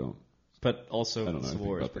 And I don't. But also, I don't know the Civil anything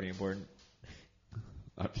War is about pretty important.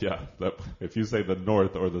 If you say the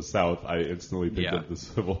North or the South, I instantly think Yeah. of the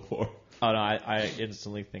Civil War. Oh, no, I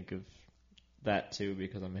instantly think of that too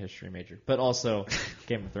because I'm a history major. But also,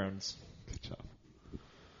 Game of Thrones. Good job.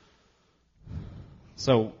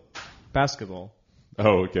 So, basketball.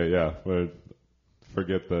 Oh, okay, yeah. But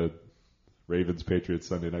forget the Ravens Patriots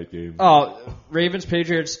Sunday night game. Oh, Ravens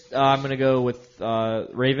Patriots. I'm going to go with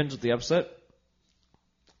Ravens with the upset.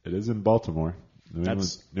 It is in Baltimore. New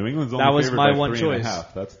England's only that was favored my by one 3.5. choice.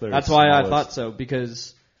 That's why I smallest. thought so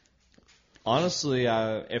because honestly,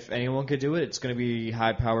 if anyone could do it, it's going to be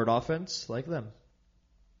high-powered offense like them.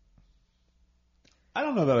 I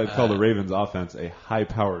don't know that I'd call the Ravens offense a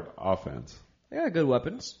high-powered offense. They got good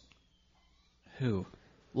weapons. Who?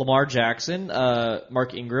 Lamar Jackson,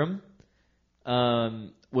 Mark Ingram,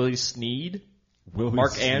 Willie Snead. Willie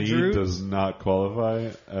Mark Snead Andrews? does not qualify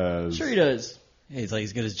as. Sure he does. Yeah, he's like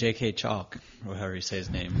as good as J.K. Chalk, or however you say his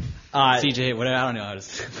name. CJ. CJ, whatever. I don't know how to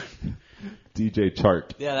say. DJ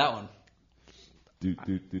Chark. Yeah, that one.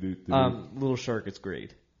 Little Shark is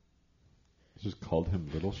great. You just called him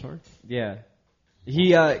Little Shark? Yeah.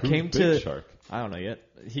 He Who's came Big to. Shark? I don't know yet.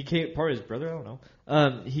 He came, part of his brother, I don't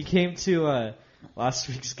know. He came to last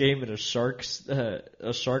week's game in a shark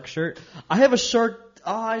shirt. I have a shark.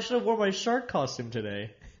 Oh, I should have worn my shark costume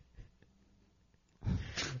today.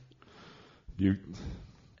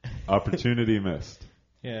 Opportunity missed.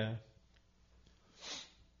 Yeah.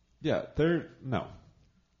 Yeah, no.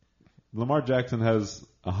 Lamar Jackson has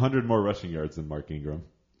 100 more rushing yards than Mark Ingram.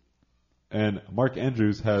 And Mark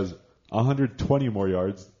Andrews has 120 more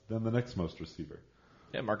yards than the next most receiver.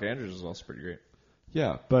 Yeah, Mark Andrews is also pretty great.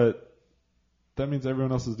 Yeah, but that means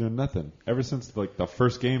everyone else is doing nothing. Ever since the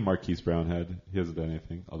first game Marquise Brown had, he hasn't done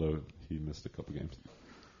anything, although he missed a couple games.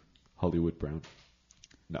 Hollywood Brown.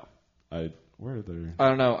 No. Where are they? I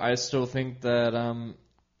don't know. I still think that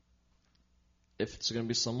if it's going to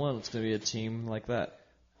be someone, it's going to be a team like that.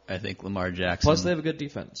 I think Lamar Jackson. Plus, they have a good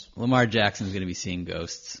defense. Lamar Jackson's going to be seeing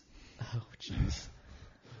ghosts. Oh, jeez.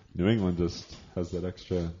 New England just has that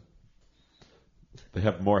extra. They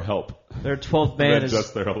have more help Their 12th man than is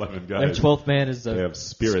just their 11 guys. their 12th man is the They have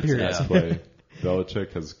spirits Spirits. at play.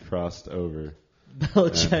 Belichick has crossed over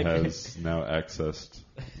Belichick. and has now accessed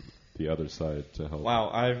the other side to help. Wow,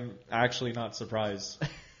 I'm actually not surprised.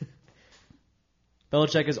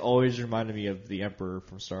 Belichick has always reminded me of the Emperor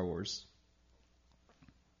from Star Wars.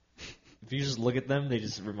 If you just look at them, they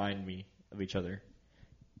just remind me of each other.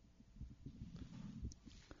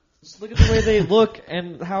 Just look at the way they look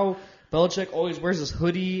and how Belichick always wears his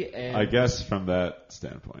hoodie. And I guess from that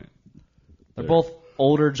standpoint. they're both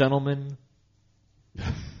older gentlemen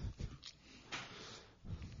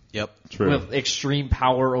Yep. True. with extreme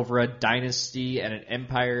power over a dynasty and an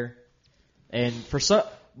empire. And for some,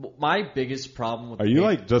 my biggest problem with Are the you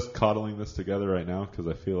game- just coddling this together right now? Because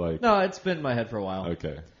I feel like. No, it's been in my head for a while.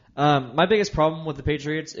 Okay. My biggest problem with the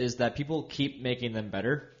Patriots is that people keep making them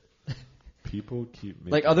better. People keep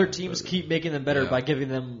making Like other them teams better. keep making them better Yeah. by giving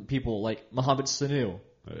them people like Mohamed Sanu.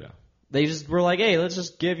 Oh, yeah. They just were like, hey, let's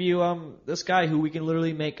just give you this guy who we can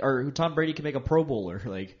literally make, or who Tom Brady can make a Pro Bowler.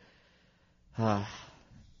 Like, it's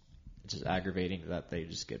just aggravating that they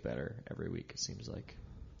just get better every week. It seems like.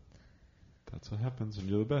 That's what happens when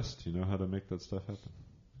you're the best. You know how to make that stuff happen.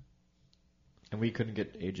 And we couldn't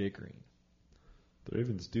get AJ Green The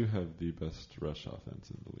Ravens do have the best rush offense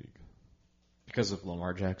in the league. because of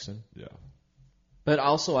Lamar Jackson. Yeah. But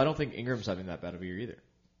also, I don't think Ingram's having that bad of a year either.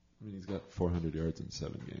 I mean, he's got 400 yards in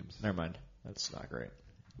 7 games. Never mind. That's not great.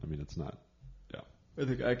 I mean, it's not. Yeah. I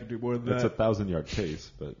think I could do more than It's a 1,000-yard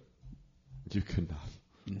pace, but you could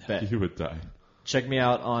not. Bet. You would die. Check me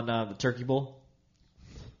out on the Turkey Bowl.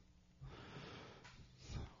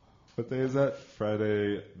 What day is that?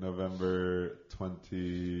 Friday, November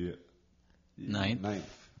 29th.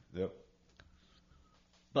 Yep.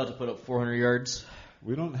 About to put up 400 yards.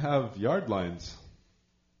 We don't have yard lines.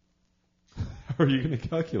 How are you going to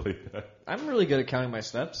calculate that? I'm really good at counting my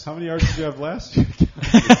steps. How many yards did you have last year?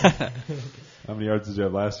 How many yards did you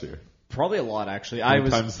have last year? Probably a lot, actually.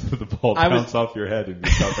 Sometimes the ball bounces off your head and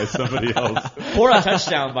gets out by somebody else. For a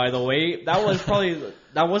touchdown, by the way. That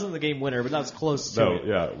wasn't the game winner, but that was close to it.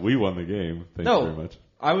 Yeah, we won the game. Thank you very much.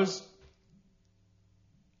 I was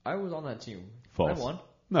on that team. False. I won.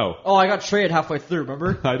 No. Oh, I got traded halfway through,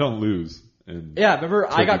 remember? I don't lose. Yeah,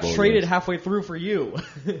 remember? I got Bowl traded games. halfway through for you.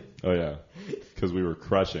 Oh, yeah. Because we were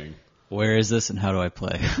crushing. Where is this and how do I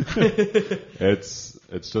play?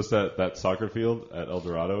 It's just that soccer field at El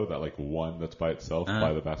Dorado, that like one that's by itself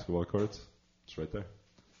by the basketball courts. It's right there.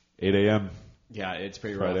 8 a.m. Yeah, it's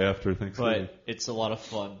pretty Friday rough. after Thanksgiving. But it's a lot of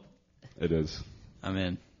fun. It is. I'm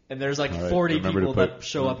in. And there's like All right, 40 remember to people put- that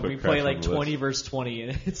show up, and we put play Crash like on the 20 list. versus 20.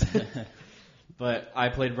 And it's but I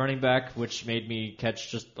played running back, which made me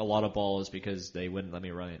catch just a lot of balls because they wouldn't let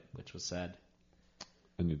me run it, which was sad.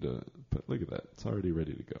 I need to put, look at that. It's already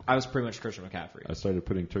ready to go. I was pretty much Christian McCaffrey. I started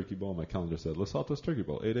putting Turkey Bowl. My calendar said, Los Altos Turkey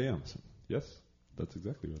Bowl, 8 a.m. So, yes, that's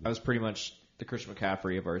exactly what it I is. was pretty much the Christian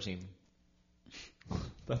McCaffrey of our team.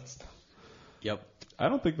 That's, Yep. I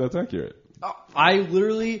don't think that's accurate. I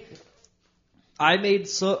made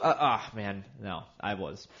man, no, I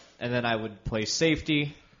was. And then I would play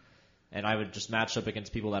safety, and I would just match up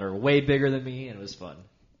against people that are way bigger than me, and it was fun.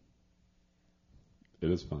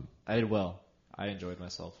 It is fun. I did well. I enjoyed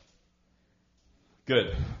myself.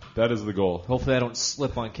 Good. That is the goal. Hopefully I don't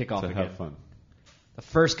slip on kickoff To again. have fun. The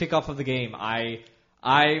first kickoff of the game,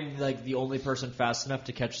 I'm like the only person fast enough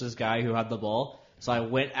to catch this guy who had the ball. So I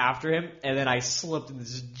went after him, and then I slipped in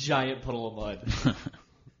this giant puddle of mud.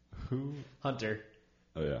 Who? Hunter.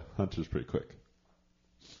 Oh, yeah. Hunter's pretty quick.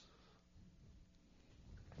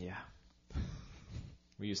 Yeah.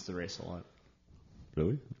 We used to race a lot.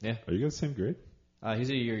 Really? Yeah. Are you guys the same grade? He's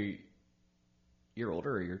a year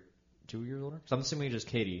older, or you're 2 years older? So I'm assuming just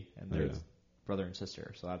Katie, and they're Yeah. brother and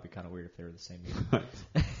sister. So that'd be kind of weird if they were the same year.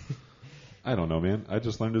 I don't know, man. I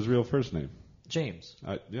just learned his real first name. James.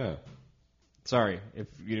 Yeah. Sorry if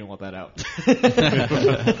you didn't want that out.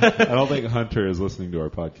 I don't think Hunter is listening to our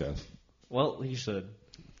podcast. Well, he should.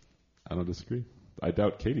 I don't disagree. I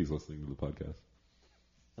doubt Katie's listening to the podcast.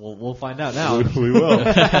 Well, we'll find out now. We will.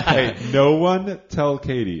 Hey, no one tell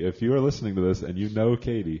Katie. If you are listening to this and you know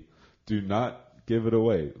Katie, do not give it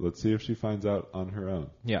away. Let's see if she finds out on her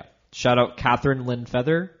own. Yeah. Shout out Catherine Lynn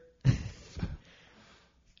Feather.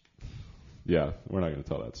 Yeah, we're not going to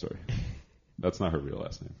tell that story. That's not her real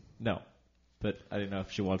last name. No. But I didn't know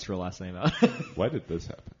if she wants her last name out. Why did this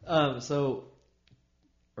happen? So,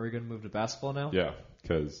 are we going to move to basketball now? Yeah,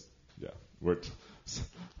 because,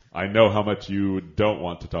 I know how much you don't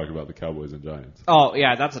want to talk about the Cowboys and Giants. Oh,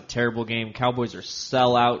 yeah, that's a terrible game. Cowboys are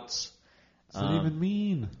sellouts. What does that even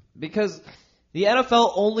mean? Because the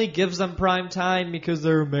NFL only gives them prime time because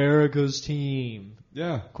they're America's team.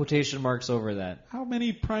 Yeah. Quotation marks over that. How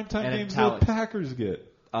many primetime And games do the italics. Packers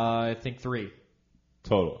get? I think 3.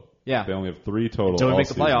 Total. Yeah. They only have 3 total. Until we all make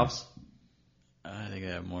the season. playoffs. I think I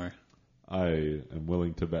have more. I am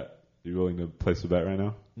willing to bet. You willing to place a bet right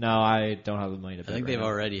now? No, I don't have the money to I bet think right they've now.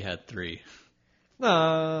 already had 3.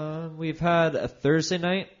 We've had a Thursday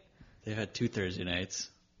night. They've had 2 Thursday nights.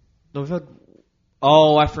 No, we've had.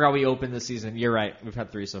 Oh, I forgot we opened the season. You're right. We've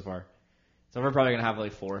had 3 so far. So we're probably gonna have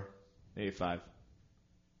like 4, maybe 5.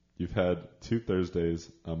 You've had 2 Thursdays,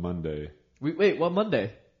 a Monday Wait, what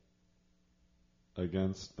Monday?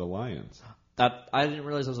 against the Lions That I didn't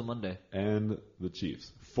realize it was a Monday. and the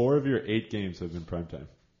Chiefs. 4 of your 8 games have been primetime.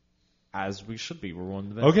 As we should be. We're one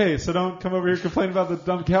of the best. Okay, so don't come over here and complain about the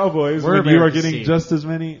dumb Cowboys We're when you are America's getting team. just as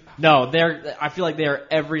many. No, I feel like they are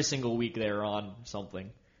every single week they are on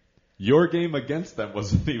something. Your game against them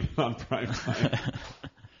wasn't even on primetime.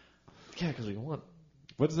 Yeah, because we want.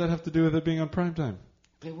 What does that have to do with it being on primetime?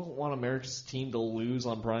 They won't want America's team to lose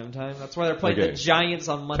on prime time. That's why they're playing Okay. the Giants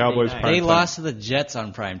on Monday Cowboys night. prime They time. lost to the Jets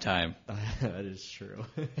on prime time. That is true.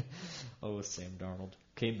 Oh, Sam Darnold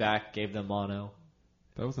came back, gave them mono.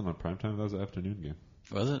 That wasn't on primetime. That was an afternoon game.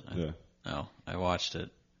 Was it? Yeah. No, I watched it.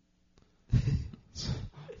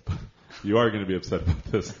 You are going to be upset about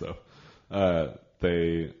this, though.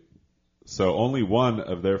 So only one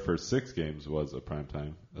of their first 6 games was a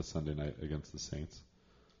primetime, a Sunday night against the Saints.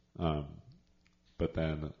 But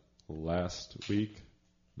then last week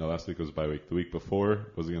was a bye week. The week before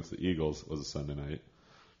was against the Eagles, was a Sunday night.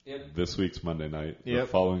 Yep. This week's Monday night. The Yep.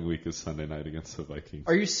 following week is Sunday night against the Vikings.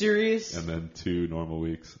 Are you serious? And then 2 normal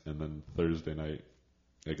weeks, and then Thursday night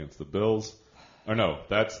against the Bills. Or no,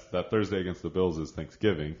 that Thursday against the Bills is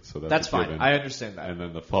Thanksgiving, so That's a fine. given. I understand that. And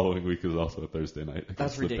then the following week is also a Thursday night against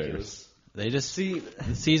That's the ridiculous. They just the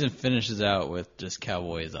season finishes out with just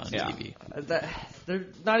Cowboys on TV. They're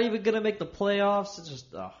not even going to make the playoffs. It's just,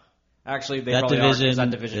 actually, they That probably division aren't, 'cause that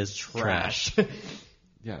division is trash.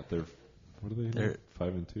 Yeah, what are they? They're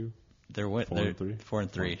 5-2. They're 4-3?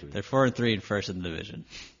 4-3. They're 4-3 and first in the division.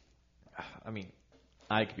 I mean,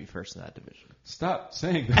 I could be first in that division. Stop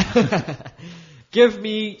saying that. Give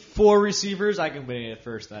me 4 receivers, I can win it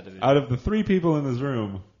first in that division. Out of the 3 people in this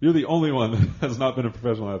room, you're the only one that has not been a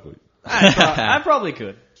professional athlete. I probably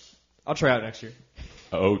could. I'll try out next year.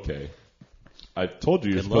 Okay. I told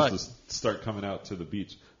you you're Good supposed luck. to start coming out to the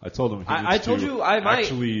beach. I told him he I needs told to you I might.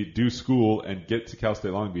 actually do school and get to Cal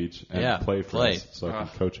State Long Beach and play for us so I can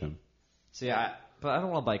coach him. See, but I don't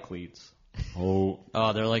want to buy cleats. Oh,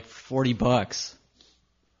 Oh, they're like $40.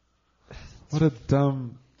 what a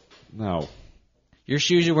dumb... No. Your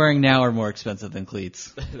shoes you're wearing now are more expensive than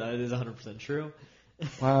cleats. That is 100% true.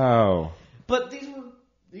 Wow. But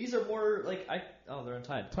these are more like they're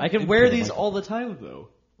untied. I into can wear the these mic. all the time though.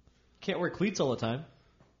 Can't wear cleats all the time.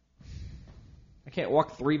 I can't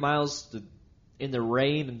walk 3 miles in the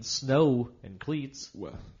rain and snow in cleats.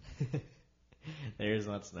 Well, There's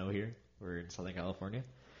not snow here. We're in Southern California.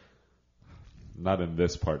 not in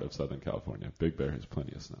this part of Southern California. Big Bear has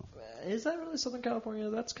plenty of snow. Is that really Southern California?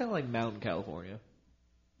 That's kind of like Mountain California.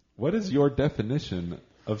 What is your definition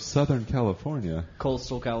of Southern California?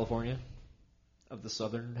 Coastal California of the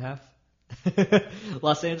southern half.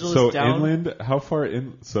 Los Angeles So down. inland, how far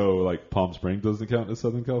in? So like Palm Springs doesn't count as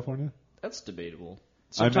Southern California? That's debatable.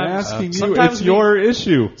 I'm asking you. sometimes It's your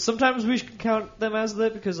issue. Sometimes we should count them as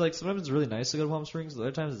that because like sometimes it's really nice to go to Palm Springs.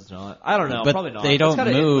 Other times it's not. I don't know. But Probably not. they That's don't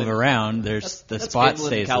kinda move inland. around. There's the That's spot inland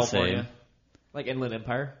stays the California. same. Like Inland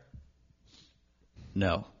Empire.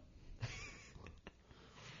 No.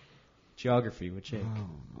 Geography with Jake. Oh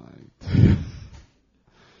my.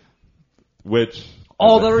 Which,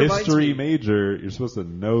 Oh, as that a reminds history me. major, you're supposed to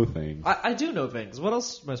know things. I do know things. What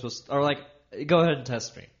else am I supposed to... Or like, go ahead and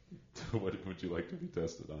test me. What would you like to be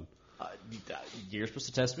tested on? You're supposed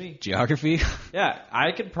to test me? Geography? Yeah,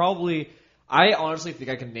 I could probably... I honestly think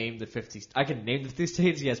I can name the 50... I can name the 50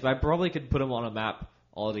 states, yes, but I probably could put them on a map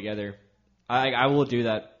all together. I will do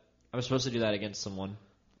that. I'm supposed to do that against someone.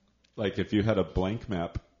 Like if you had a blank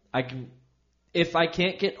map, I can... If I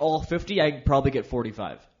can't get all 50, I can probably get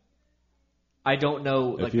 45. I don't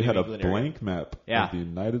know... if like you New had a England area. blank map Yeah. of the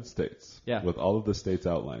United States Yeah. with all of the states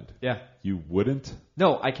outlined, Yeah. you wouldn't.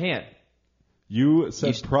 No, I can't. You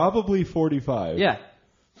said probably 45. Yeah.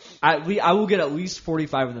 I will get at least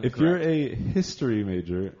 45 of them If correct. you're a history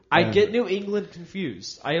major, I and get New England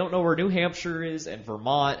confused. I don't know where New Hampshire is and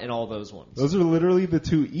Vermont and all those ones. those are literally the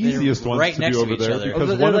two easiest ones right to next do to over each there other. because Oh,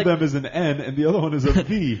 they're one like- of them is an N and the other one is a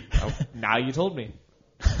V. Now you told me.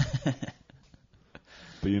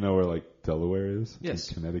 But you know where like Delaware is? Yes.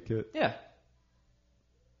 And Connecticut. Yeah,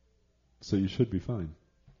 So you should be fine.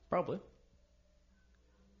 probably.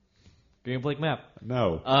 Give me a blank map.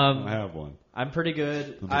 No, I don't have one. I'm pretty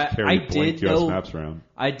good. I'll just I carry blank did US know. maps around.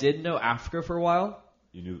 I did know Africa for a while.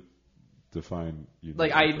 You knew define. You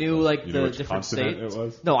Like knew I Africa. knew like You knew the which different continent states. It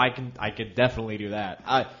was. No, I could definitely do that.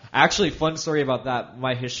 Actually, fun story about that.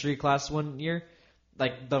 My history class one year,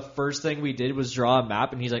 like the first thing we did was draw a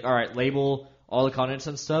map, and he's like, "All right, label all the continents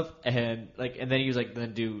and stuff," and then he was like,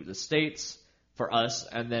 "Then do the states for us,"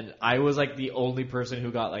 and then I was like the only person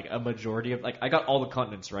who got like a majority of I got all the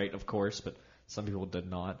continents right, of course, but some people did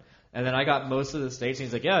not. And then I got most of the states, and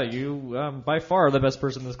he's like, "Yeah, you by far are the best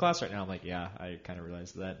person in this class right now." I'm like, "Yeah, I kind of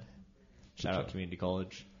realized that." Shout out community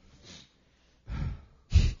college.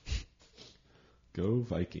 Go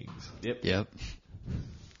Vikings. Yep.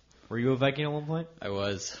 Were you a Viking at one point? I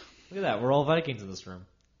was. Look at that. We're all Vikings in this room.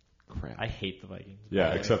 Crap. I hate the Vikings. Yeah, by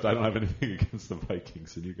the way. except I don't have anything against the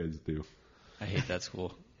Vikings, and you guys do. I hate that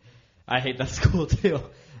school. I hate that school too.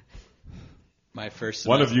 My first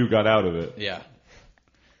One semester, of you got out of it. Yeah.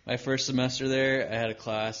 My first semester there, I had a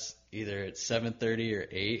class either at 7:30 or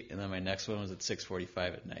 8, and then my next one was at 6:45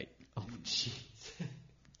 at night. Oh, jeez.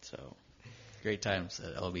 So, great times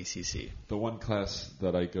at LBCC. The one class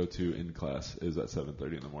that I go to in class is at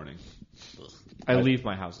 7:30 in the morning. I leave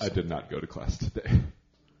my house. I did not go to class today.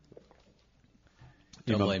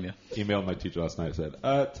 Don't blame you. Emailed my teacher last night. Said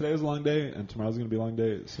today was a long day and tomorrow's going to be a long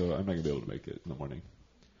day, so I'm not going to be able to make it in the morning.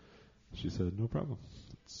 She said, "No problem.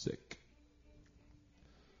 Sick."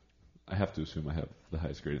 I have to assume I have the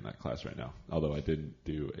highest grade in that class right now. Although I didn't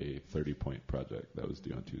do a 30-point project that was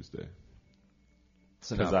due on Tuesday.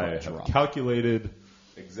 So Because now I I'll have drop. calculated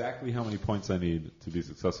exactly how many points I need to be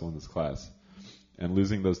successful in this class. and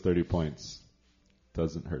losing those 30 points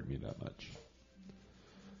doesn't hurt me that much.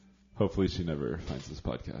 Hopefully she never finds this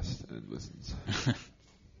podcast and listens.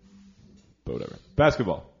 But whatever.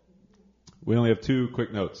 Basketball. We only have 2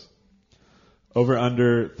 quick notes. Over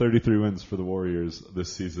under 33 wins for the Warriors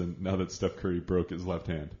this season now that Steph Curry broke his left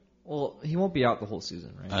hand. Well, he won't be out the whole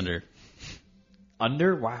season, right? Under.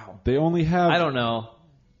 Under? Wow. They only have... I don't know.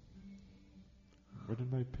 Where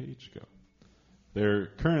did my page go? They're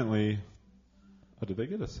currently... Oh, did they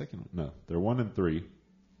get a second one? No. They're 1-3.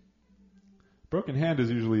 Broken hand is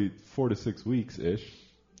usually 4 to 6 weeks-ish.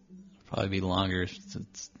 Probably be longer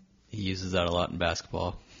since he uses that a lot in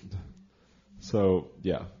basketball. So,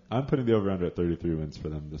 yeah. I'm putting the over-under at 33 wins for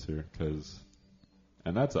them this year.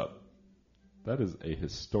 And that's up. That is a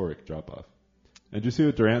historic drop-off. And did you see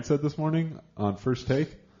what Durant said this morning on First Take?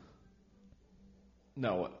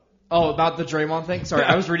 No. Oh, about the Draymond thing? Sorry,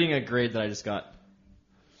 I was reading a grade that I just got.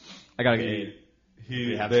 I got a grade.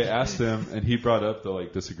 They asked him, and he brought up the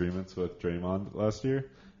disagreements with Draymond last year.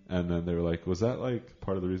 And then they were like, was that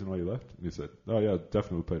part of the reason why you left? And he said, oh yeah,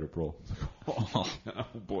 definitely played a role. Oh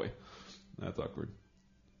boy. That's awkward.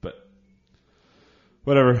 But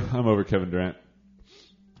whatever, I'm over Kevin Durant.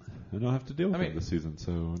 I don't have to deal with him this season,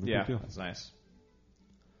 so no big deal. That's nice.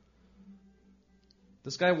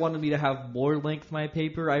 This guy wanted me to have more length my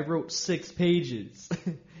paper. I wrote 6 pages.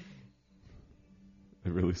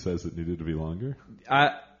 It really says it needed to be longer?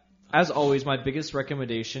 As always, my biggest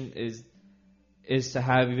recommendation is to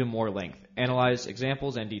have even more length. Analyze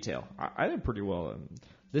examples and detail. I did pretty well.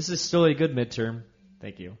 This is still a good midterm.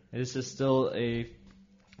 Thank you. This is still a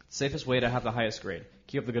safest way to have the highest grade.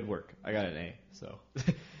 Keep up the good work. I got an A, so...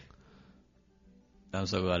 I'm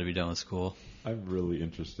so glad to be done with school. I'm really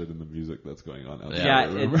interested in the music that's going on out Yeah.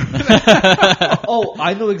 there. Oh,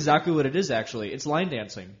 I know exactly what it is, actually. It's line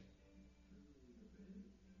dancing.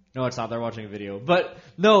 No, it's not. They're watching a video. But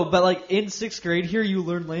in 6th grade here, you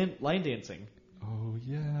learn line dancing. Oh,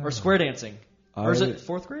 yeah. Or square dancing. Or is it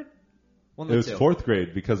 4th grade? It was 4th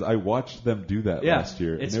grade because I watched them do that last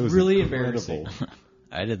year. It's and it was really incredible. embarrassing.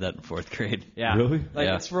 I did that in 4th grade. Yeah. Really?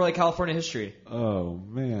 Yeah. It's for California history. Oh,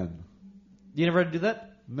 man. You never had to do that?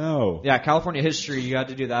 No. Yeah, California history, you had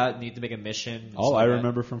to do that. You need to make a mission. and All stuff I like that.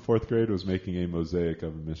 remember from 4th grade was making a mosaic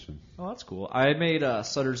of a mission. Oh, that's cool. I made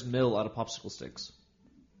Sutter's Mill out of popsicle sticks.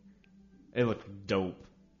 It looked dope.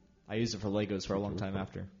 I used it for Legos for a long time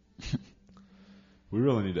after. We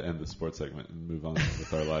really need to end the sports segment and move on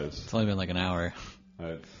with our lives. It's only been an hour.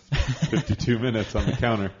 52 minutes on the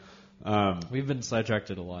counter. We've been sidetracked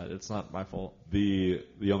a lot. It's not my fault. The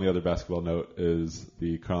only other basketball note is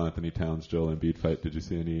the Karl Anthony Towns Joel Embiid fight. Did you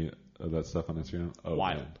see any of that stuff on Instagram? Oh,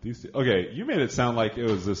 Wild. Man. Okay, you made it sound like it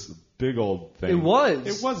was this big old thing. It was.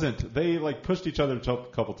 It wasn't. They pushed each other a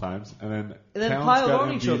couple times, and then Towns piled got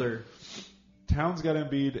on each Embiid. other. Towns got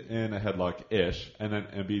Embiid in a headlock-ish, and then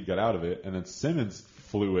Embiid got out of it, and then Simmons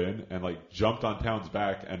flew in and jumped on Towns'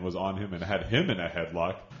 back and was on him and had him in a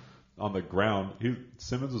headlock on the ground.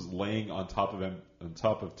 Simmons was laying on top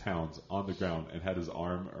of Towns on the ground and had his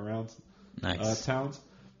arm around Towns.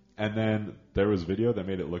 And then there was video that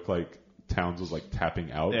made it look like Towns was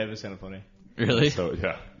tapping out. Yeah, it was kind of funny. Really? So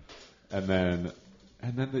yeah, and then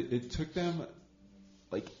it took them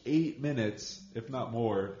 8 minutes, if not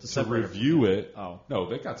more, to separate review it. Oh. No,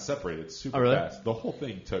 they got separated super really? fast. The whole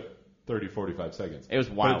thing took 30, 45 seconds. It was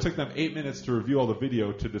wild. But it took them 8 minutes to review all the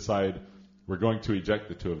video to decide we're going to eject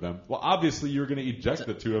the 2 of them. Well, obviously you were going to eject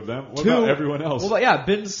the 2 of them. What about everyone else? Well,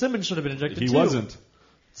 Ben Simmons should have been ejected He too. wasn't.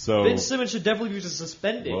 So Ben Simmons should definitely be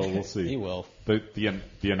suspended. well, we'll see. He will. The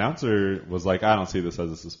announcer was like, I don't see this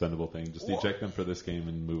as a suspendable thing. Just eject them for this game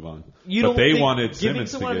and move on. You but don't they think wanted giving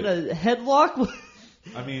Simmons to someone get. a headlock?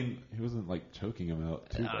 I mean, he wasn't choking him out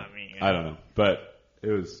too bad. mean, I don't know, but it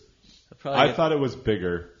was. I thought it was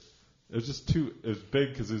bigger. It was just too. It was big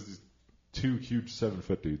because it was these 2 huge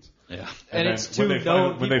 7-foot dudes. Yeah. And then it's 2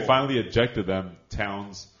 known when they people. finally ejected them,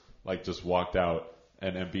 Towns just walked out,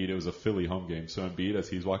 and Embiid. It was a Philly home game, so Embiid, as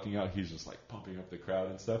he's walking out, he's just pumping up the crowd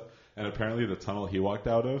and stuff. And apparently, the tunnel he walked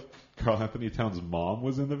out of, Karl Anthony Towns' mom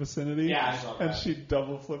was in the vicinity. Yeah, I saw that. And she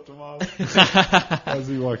double flipped him off as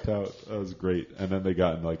he walked out. That was great. And then they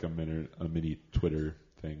got in a mini Twitter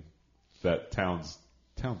thing that Towns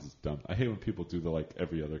is dumb. I hate when people do the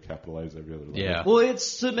every other capitalize every other letter. Yeah. Well,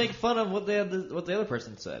 it's to make fun of what the other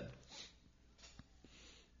person said.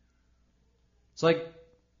 It's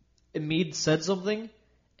Embiid said something,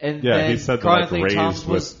 and Yeah, then he said Karl that, Anthony raised Towns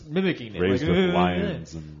was with- mimicking it. raised with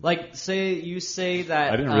lions and- say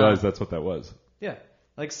that. I didn't realize that's what that was. Yeah.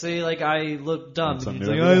 Say I look dumb. That's And he's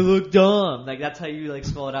something like, new. I look dumb. That's how you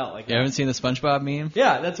spell it out. You haven't seen the SpongeBob meme?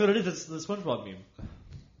 Yeah, that's what it is. It's the SpongeBob meme.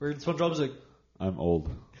 Where SpongeBob's like, I'm old.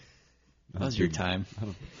 That was your time.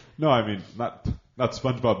 No, I mean not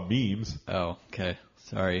SpongeBob memes. Oh, okay.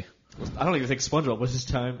 Sorry. I don't even think SpongeBob was his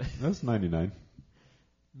time. That's 99.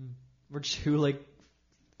 Weren't you like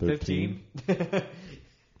 15?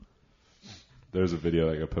 There's a video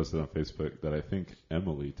that got posted on Facebook that I think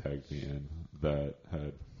Emily tagged me in that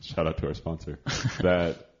had, shout out to our sponsor,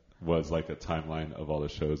 that was like a timeline of all the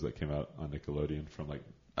shows that came out on Nickelodeon from like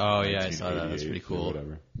Oh, yeah, I saw that. That's 1988 pretty or cool.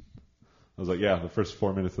 Whatever. I was like, yeah, the first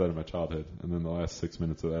 4 minutes of that are my childhood, and then the last 6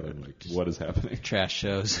 minutes of that, I'm like, what is happening? Trash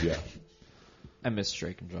shows. Yeah, I miss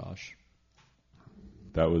Drake and Josh.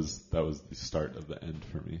 that was the start of the end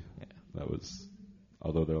for me. Yeah. That was,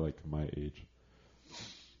 although they're like my age.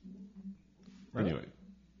 Anyway,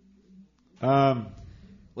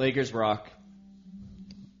 Lakers rock.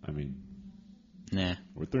 I mean, Nah.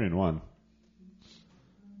 we're 3-1.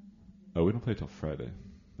 Oh, we don't play till Friday.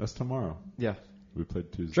 That's tomorrow. Yeah. We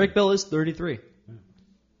played Tuesday. Drake Bell is 33.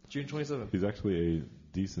 June 27th. He's actually a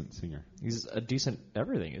decent singer. He's a decent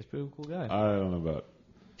everything. He's a pretty cool guy. I don't know about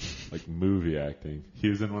like movie acting. He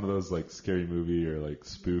was in one of those like scary movie or like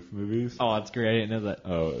spoof movies. Oh, that's great. I didn't know that.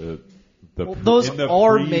 Oh, Those in the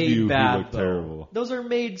are preview, made he bad, looked though. terrible. Those are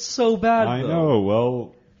made so bad, I though. know.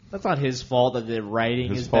 Well, That's not his fault that the writing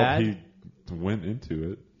his is fault. bad. He went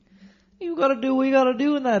into it. You gotta do what you gotta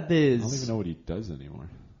do in that biz. I don't even know what he does anymore.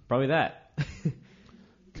 Probably that.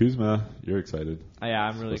 Kuzma, you're excited. Yeah,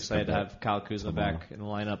 I'm really Supposed to excited to come have Kyle Kuzma tomorrow. back in the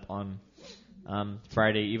lineup on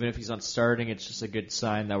Friday. Even if he's not starting, it's just a good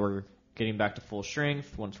sign that we're getting back to full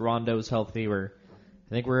strength. Once Rondo's healthy, I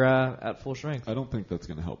think we're at full strength. I don't think that's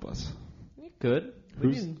going to help us. Good.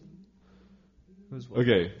 Who's Who's what?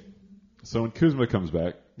 okay? So when Kuzma comes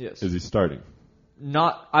back, Yes. is he starting?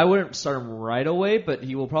 I wouldn't start him right away, but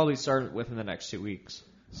he will probably start within the next 2 weeks.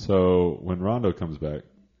 So when Rondo comes back,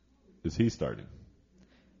 is he starting?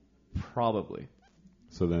 Probably.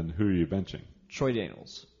 So then who are you benching? Troy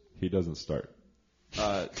Daniels. He doesn't start.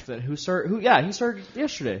 Then who started? He started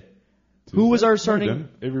yesterday. Who was our starting? No, he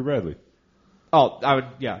didn't. Avery Bradley. Oh, I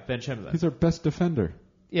would bench him then. He's our best defender.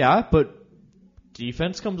 Yeah, but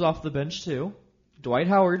defense comes off the bench too. Dwight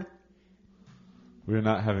Howard. We're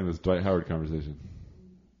not having this Dwight Howard conversation.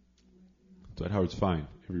 Dwight Howard's fine.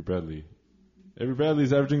 Avery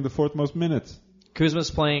Bradley's averaging the fourth most minutes.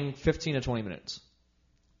 Kuzma's playing 15 to 20 minutes.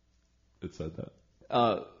 It said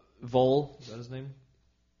that. Vol, is that his name?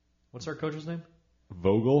 What's our coach's name?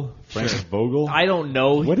 Vogel? Frank Vogel? I don't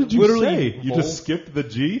know. What did you Literally say? You Vol? just skipped the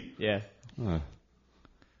G? Yeah. Ah.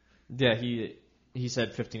 Yeah, he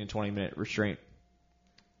said 15 to 20 minute restraint.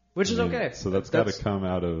 Which is I mean, okay. So that's got to come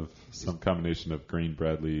out of some combination of Green,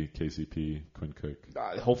 Bradley, KCP, Quinn Cook,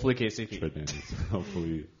 Hopefully KCP. Troy Daniels.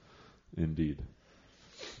 Hopefully, indeed.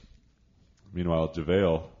 Meanwhile,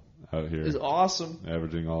 JaVale out here Is awesome.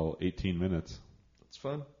 averaging all 18 minutes. That's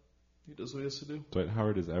fun. He does what he has to do. Dwight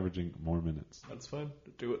Howard is averaging more minutes. That's fun.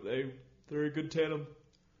 Do it. They're a good tandem.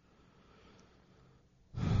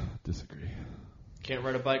 Disagree. Can't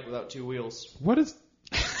ride a bike without two wheels. What is...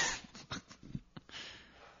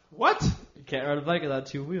 What? You can't ride a bike without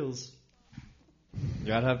two wheels. You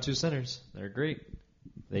gotta have two centers. They're great.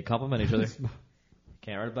 They complement each other.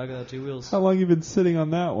 Can't ride a bike without two wheels. How long you been sitting on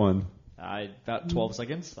that one? About 12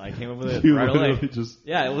 seconds. I came up with it You right literally away. just...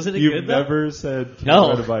 Yeah, wasn't it You've good though? never said can't No.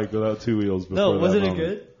 ride a bike without two wheels before No, that wasn't it moment.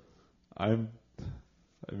 good? I'm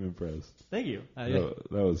impressed. Thank you. That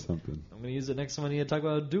was something. I'm gonna use it next time I need to talk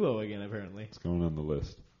about a duo again. Apparently. It's going on the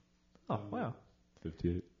list. Oh wow.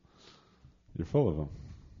 58. You're full of them.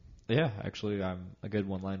 Yeah, actually, I'm a good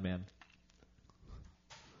one-line man.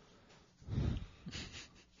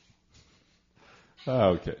 Oh,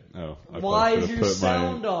 okay. No. I Why probably is should've your put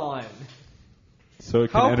sound on? So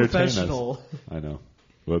it can How entertain professional. us. I know.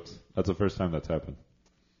 Whoops. That's the first time that's happened.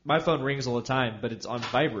 My phone rings all the time, but it's on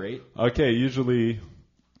vibrate. Okay, usually...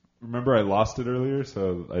 Remember I lost it earlier,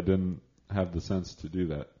 so I didn't have the sense to do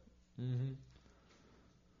that. Mm-hmm.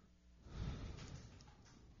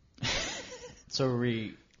 So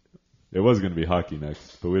It was going to be hockey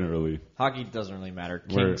next, but we didn't really... hockey doesn't really matter.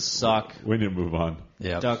 We're- Kings suck. We need to move on.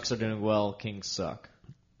 Yeah. Ducks are doing well. Kings suck.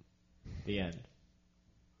 The end.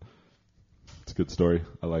 It's a good story.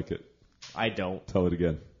 I like it. I don't. Tell it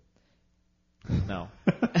again. No.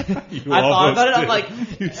 You I thought almost about it. I'm did. like,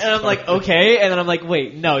 You and I'm like, started. okay, and then I'm like,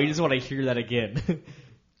 wait, no, you just want to hear that again.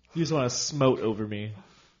 You just want to smote over me.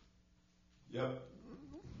 Yep.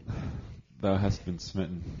 Thou hast been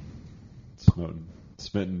smitten. Smoten.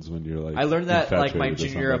 Smitten's when you're like... I learned that like my infatuated with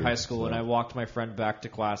junior year of somebody, high school, and so. I walked my friend back to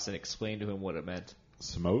class and explained to him what it meant.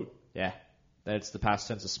 Smote? Yeah, that it's the past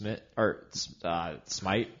tense of smite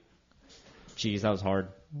smite. Jeez, that was hard.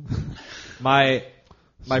 My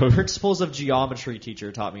My So- principles of geometry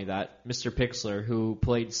teacher taught me that. Mr. Pixler, who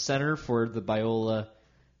played center for the Biola,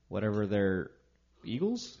 whatever their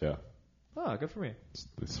Eagles. Yeah. Oh, good for me.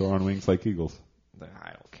 They soar on wings like eagles. I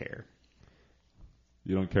don't care.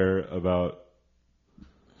 You don't care about.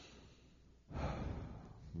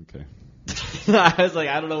 Okay. I was like,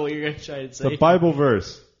 I don't know what you're gonna try to It's say. a Bible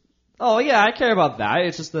verse. Oh yeah, I care about that.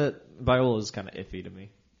 It's just that Biola is kind of iffy to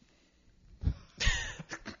me.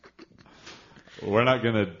 We're not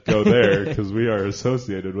going to go there because we are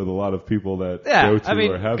associated with a lot of people that Yeah, go to I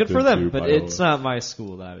mean, or have good been for them, to but Biola. it's not my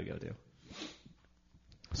school that I would go to.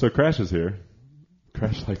 So Crash is here.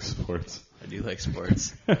 Crash likes sports. I do like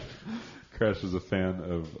sports. Crash is a fan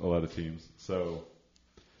of a lot of teams. So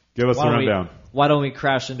give us a Why don't we- rundown Why don't we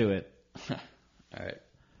crash into it? All right.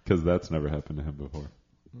 because that's never happened to him before.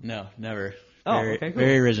 No, never. Oh, very, okay, cool.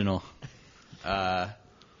 very original.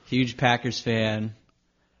 Huge Packers fan.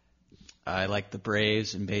 I like the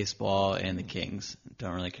Braves in baseball and the Kings.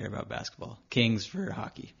 Don't really care about basketball. Kings for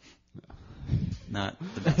hockey. Not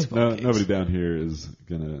the basketball Kings. Nobody down here is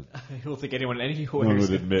gonna. I don't think anyone anywhere. No one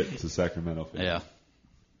would admit to Sacramento fans. Yeah.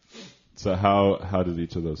 So how did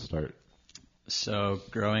each of those start? So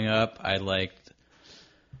growing up, I liked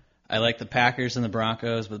the Packers and the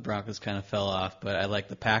Broncos, but the Broncos kind of fell off. But I liked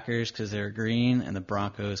the Packers because they were green and the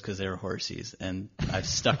Broncos because they were horsies, and I've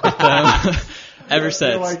stuck with them ever I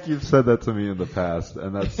since. feel like you've said that to me in the past,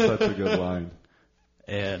 and that's such a good line.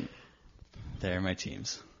 And they're my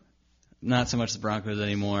teams. Not so much the Broncos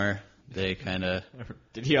anymore. They kind of,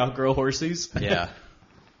 Did he outgrow horses? yeah.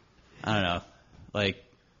 I don't know. Like,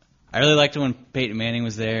 I really liked it when Peyton Manning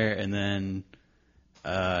was there, and then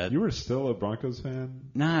You were still a Broncos fan?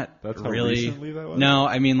 not That's how really. recently that was? No,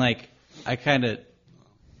 I mean, like, I kind of.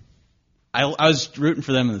 I was rooting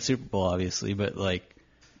for them in the Super Bowl, obviously, but like,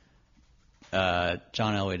 John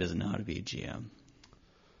Elway doesn't know how to be a GM.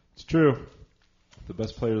 It's true. The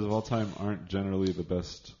best players of all time aren't generally the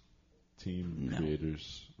best team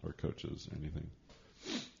creators or coaches or anything.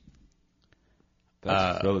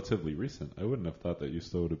 That's relatively recent. I wouldn't have thought that you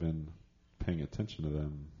still would have been paying attention to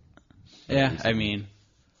them. Yeah, recently. I mean,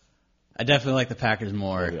 I definitely like the Packers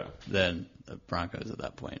more Oh, yeah. than the Broncos at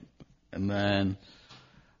that point. And then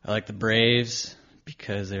I like the Braves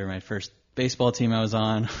because they were my first baseball team I was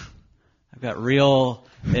on. I've got real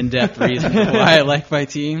in-depth reasons why I like my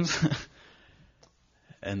teams.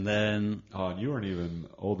 And then, Oh, and you weren't even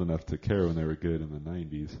old enough to care when they were good in the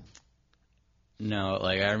 90s. no,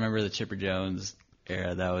 like I remember the Chipper Jones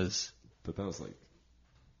era. That was But that was like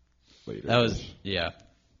later. yeah.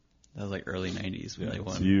 That was like early 90s when they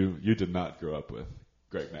won. So you did not grow up with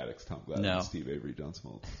Greg Maddux, Tom Glavine, No. Steve Avery, John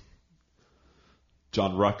Smoltz.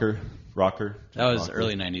 John Rocker. John That was Rocker.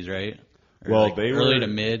 early 90s, right? Or Well, like they early were- to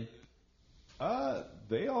mid.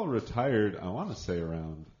 They all retired, I want to say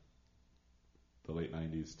around the late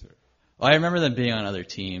 90s too. Well, I remember them being on other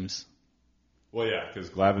teams. Well, yeah, because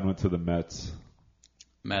Glavine went to the Mets.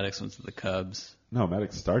 Maddox went to the Cubs. No,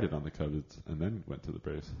 Maddux started on the Cubs and then went to the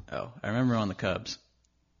Braves. Oh, I remember on the Cubs.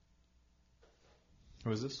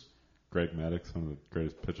 Who is this? Greg Maddux, one of the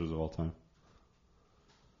greatest pitchers of all time.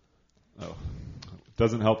 Oh.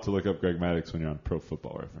 Doesn't help to look up Greg Maddux when you're on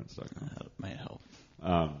ProFootballReference.com. That might help.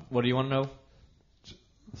 What do you want to know?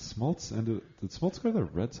 Smoltz did Smoltz go to the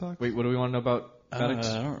Red Sox? Wait, what do we want to know about Maddox?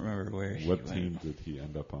 I don't remember where he What went. team did he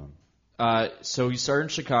end up on? So he started in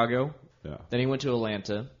Chicago, Yeah. then he went to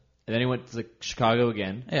Atlanta, and then he went to Chicago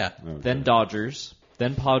again, Yeah. Okay. then Dodgers,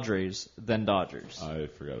 then Padres, then Dodgers. I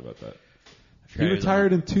forgot about that. I He forgot was on-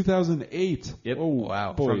 retired in 2008. Yep. Oh,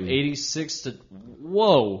 Wow. boy. From 86 to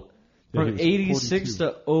whoa, Yeah, he from was 86 42.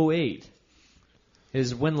 to 08.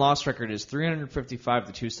 His win-loss record is 355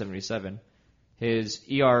 to 277. His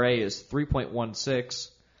ERA is 3.16,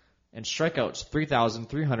 and strikeouts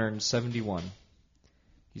 3,371.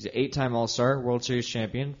 He's an 8-time All-Star, World Series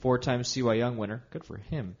champion, 4-time CY Young winner. Good for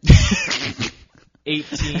him.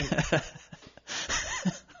 18.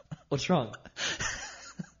 What's wrong?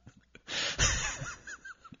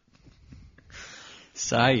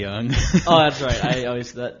 Cy Young. Oh, that's right. I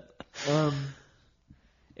always said that.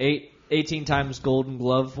 18 times Golden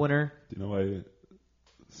Glove winner. Do you know why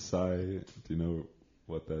do you know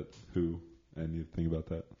what that, who, anything about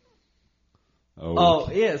that? Oh,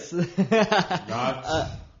 yes. Not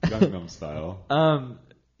Gangnam Style.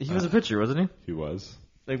 He was a pitcher, wasn't he? He was.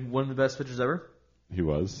 Like one of the best pitchers ever. He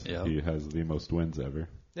was. Yeah. He has the most wins ever.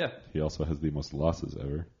 Yeah. He also has the most losses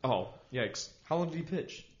ever. Oh, yikes. How long did he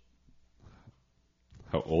pitch?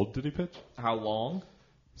 How old did he pitch? How long?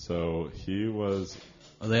 So he was.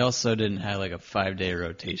 Well, they also didn't have like a 5-day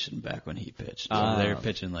rotation back when he pitched. So they were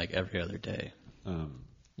pitching like every other day.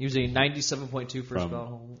 He was a 97.2 first From- ballot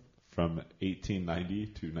home. From 1890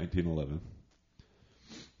 to 1911.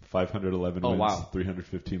 511 wins, wow.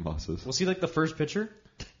 315 losses. Was he like the first pitcher?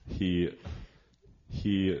 He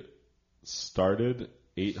started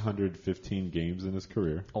 815 games in his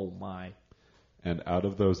career, Oh my. and out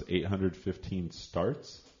of those 815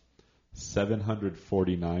 starts,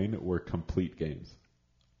 749 were complete games.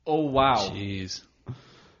 Oh wow. Jeez.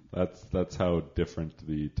 That's how different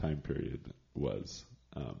the time period was.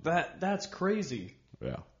 That's crazy.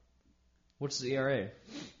 Yeah, What's the ERA?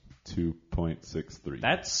 2.63.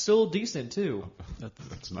 That's still decent too.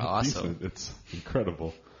 That's not awesome. decent. It's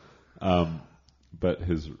incredible. But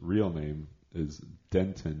his real name is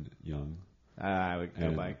Denton Young, I would go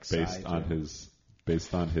and by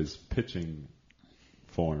based on his pitching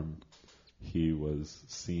form, he was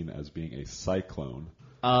seen as being a cyclone.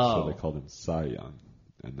 So they called him Cy Young,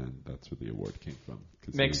 and then that's where the award came from.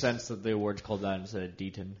 'Cause Makes he sense that the award's called that instead of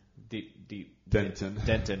Deaton. Denton.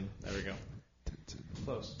 Denton. There we go. Denton.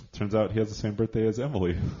 Close. Turns out he has the same birthday as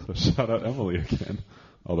Emily. So shout out Emily again,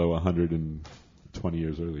 although 120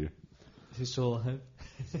 years earlier. Is he still alive?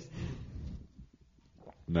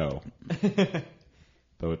 No.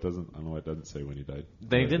 Though it doesn't, I don't know, it doesn't say when he died. They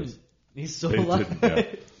But it didn't. just- He's still They alive. didn't, yeah.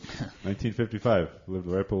 1955. Lived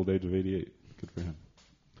the ripe old age of 88. Good for him.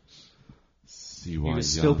 CY He was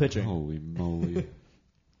still Young. pitching. Holy moly.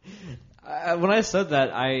 When I said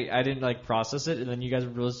that, I didn't like process it, and then you guys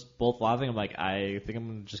were just both laughing. I'm like, I think I'm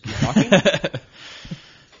gonna just keep talking.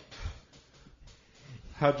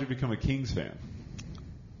 How'd you become a Kings fan?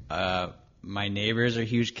 My neighbors are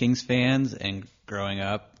huge Kings fans, and growing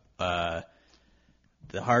up, the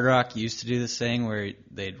Hard Rock used to do this thing where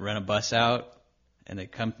they'd run a bus out, and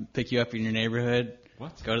they'd come pick you up in your neighborhood,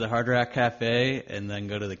 What? go to the Hard Rock Cafe, and then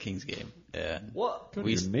go to the Kings game. And What? Go to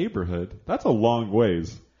we- your neighborhood? That's a long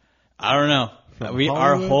ways. I don't know. From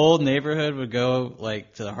Our Hollywood? whole neighborhood would go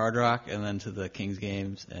like to the Hard Rock and then to the Kings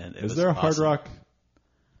games, and it Is was there a Hard awesome. Rock?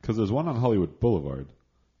 Because there's one on Hollywood Boulevard.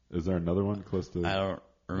 Is there another one close to? I don't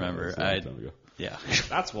remember. That's a long time ago. Yeah,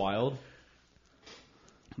 That's wild.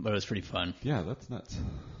 but it was pretty fun. Yeah, that's nuts.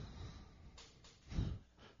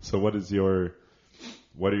 So what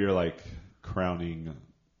are your like crowning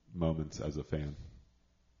moments as a fan?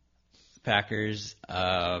 Packers.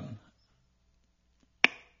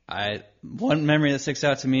 One memory that sticks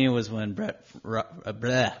out to me was when Brett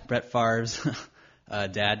Favre's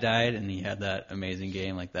dad died, and he had that amazing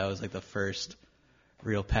game. Like that was like the first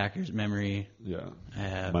real Packers memory Yeah. I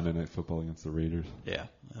have. Monday Night Football against the Raiders. Yeah,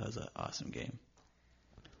 that was an awesome game.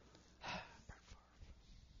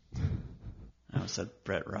 I almost said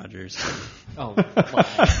Brett Rogers. Oh, my.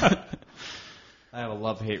 I have a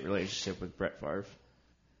love-hate relationship with Brett Favre.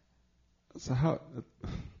 So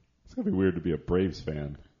it's gonna be weird to be a Braves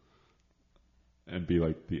fan and be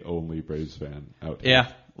like the only Braves fan out here.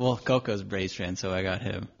 Yeah, well, Coco's a Braves fan, so I got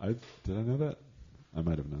him. Did I know that? I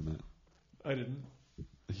might have known that. I didn't.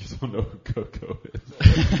 You don't know who Coco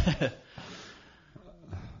is.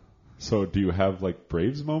 So do you have like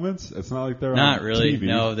Braves moments? It's not like they're Not on really. TV.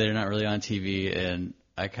 No, they're not really on TV, and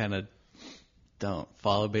I kind of don't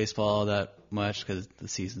follow baseball that much because the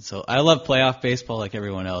season's so. I love playoff baseball like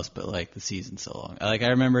everyone else, but like the season's so long. I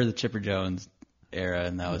remember the Chipper Jones era,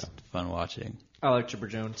 and that was fun watching. I like Chipper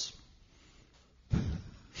Jones.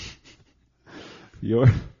 You're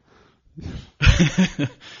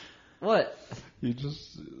What? you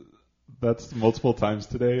just that's multiple times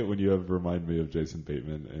today when you have remind me of Jason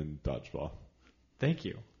Bateman in Dodgeball. Thank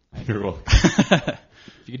you. You're welcome. If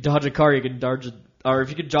you could dodge a car, you could dodge or if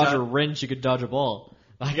you could dodge a wrench, you could dodge a ball.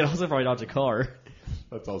 I could also probably dodge a car.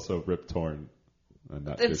 That's also Rip Torn. And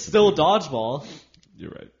not It's Jason still Bateman. dodgeball.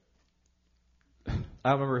 You're right. I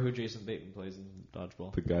don't remember who Jason Bateman plays in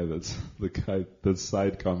dodgeball. The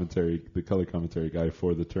side commentary, the color commentary guy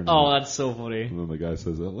for the tournament. Oh, that's so funny. And then the guy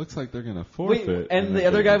says, "It looks like they're gonna Wait, forfeit." and then the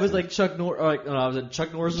other guy was says- like Chuck Norris.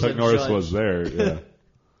 Chuck Norris was Chuck a Norris judge. was there. Yeah,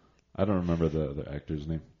 I don't remember the actor's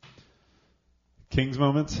name. Kings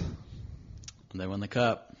moments. And they won the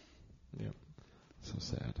cup. So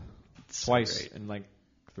sad. It's Twice great. in like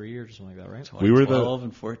 3 years or something like that, right? We were the- 2012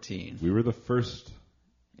 and 14. We were the first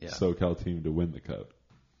Yeah. SoCal team to win the cup.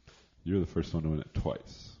 You were the first one to win it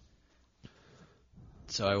twice.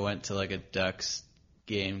 So I went to like a Ducks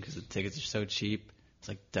game because the tickets are so cheap. It's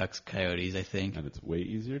like Ducks Coyotes, I think. And it's way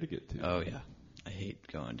easier to get to. Oh yeah, I hate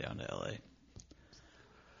going down to LA.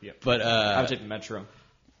 Yep. But I would take the Metro.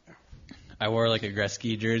 I wore like a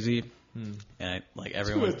Gretzky jersey, and I like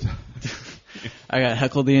everyone. Good. I got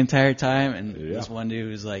heckled the entire time, and Yeah. this one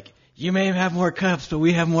dude was like, "You may have more cups, but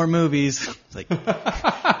we have more movies." It's like,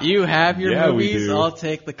 you have your Yeah, we movies, do. I'll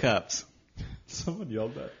take the cups. Someone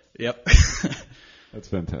yelled that. Yep. That's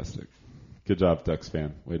fantastic. Good job, Ducks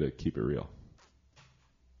fan. Way to keep it real.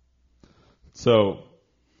 So,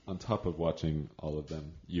 on top of watching all of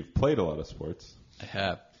them, you've played a lot of sports. I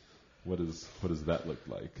have. What does that look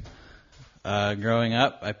like? Growing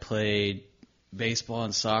up, I played baseball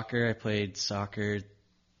and soccer. I played soccer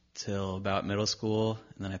till about middle school,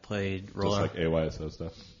 and then I played roller. Just like AYSO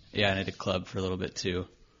stuff? Yeah, and I did club for a little bit too.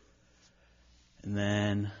 And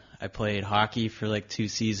then I played hockey for like 2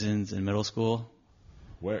 seasons in middle school.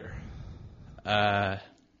 Where?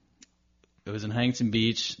 It was in Huntington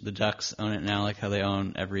Beach. The Ducks own it now, like how they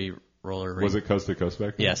own every roller rink. Was it coast to coast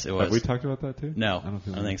back then? Yes, it was. Have we talked about that too? No, I don't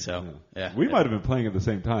think so. Yeah. We might have been playing at the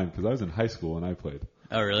same time because I was in high school when I played.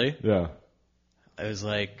 Oh, really? Yeah. It was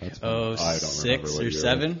like That's fine. I don't remember 06 what or year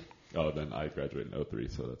 7. Oh, then I graduated in 03,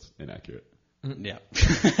 so that's inaccurate. Yeah.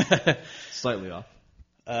 Slightly off.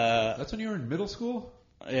 That's when you were in middle school?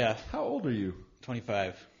 Yeah, How old are you?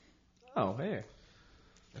 25. Oh, hey.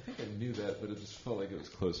 I think I knew that, but it just felt like it was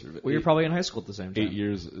closer. But Well, you're probably in high school at the same time. 8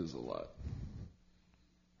 years is a lot.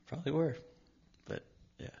 Probably were. But,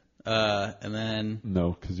 yeah. And then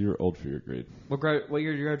No, because you were old for your grade. What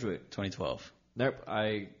year did you graduate? 2012. Nope.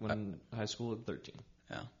 I went in high school at 13.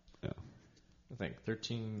 Yeah. Yeah. I think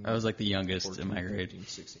 13. I was like the youngest 14, in my grade. 15,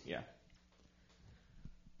 16. Yeah.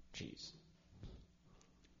 Jeez.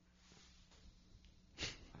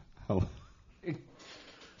 Hello.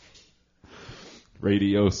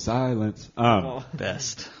 Radio silence. Well,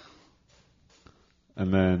 Best.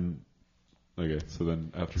 And then, okay, so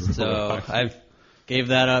then after So I gave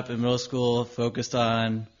that up in middle school, focused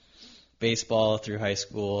on baseball through high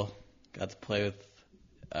school. Got to play with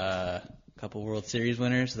a couple World Series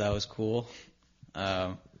winners. That was cool.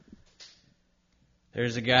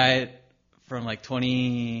 There's a guy from like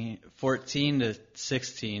 2014 to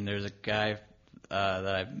 16. There's a guy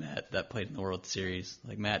that I've met that played in the World Series.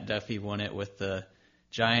 Like Matt Duffy won it with the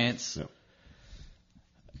Giants. Yep.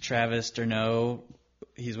 Travis D'Arnaud,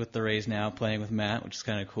 he's with the Rays now, playing with Matt, which is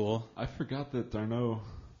kind of cool. I forgot that D'Arnaud.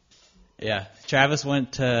 Yeah, Travis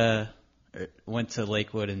went to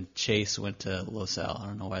Lakewood and Chase went to LaSalle. I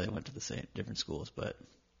don't know why they went to the same different schools, but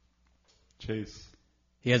Chase.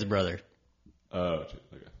 he has a brother, Oh, okay.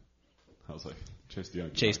 I was like, Chase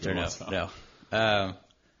DeYoung. Chase D'Arnaud. No,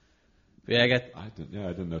 but yeah, I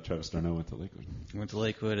didn't know Travis D'Arnaud went to Lakewood. went to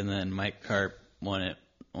Lakewood, and then Mike Karp won it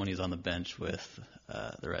when he was on the bench with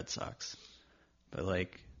the Red Sox. But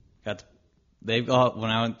like, when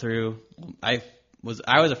I went through, I was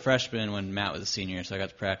a freshman when Matt was a senior, so I got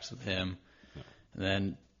to practice with him. Yeah.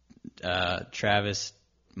 And then Travis,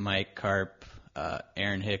 Mike Karp,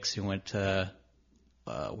 Aaron Hicks, who went to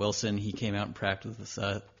Wilson, he came out and practiced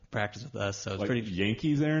with us. So it was Like pretty.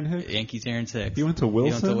 Yankees Aaron Hicks? Yankees, Aaron Hicks. He went to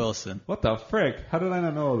Wilson? He went to Wilson. What the frick? How did I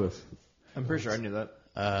not know all this? I'm pretty sure I knew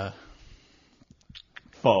that.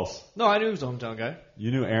 False. No, I knew he was a hometown guy.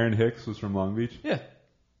 You knew Aaron Hicks was from Long Beach? Yeah.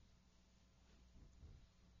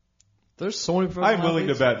 There's so many. I'm willing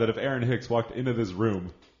to bet that if Aaron Hicks walked into this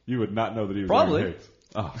room, you would not know that he was Probably. Aaron Hicks.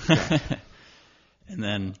 Oh, God. And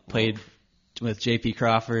then played with J.P.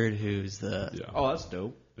 Crawford, who's the Yeah. Oh, that's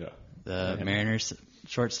dope. Yeah. Mariners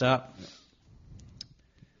shortstop.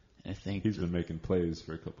 I think He's been making plays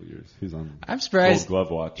for a couple years. He's on I'm surprised Gold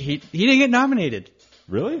Glove watch. he didn't get nominated.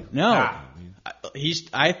 Really? No, Ah,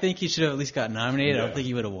 I think he should have at least got nominated. I Yeah. don't think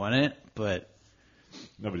he would have won it, but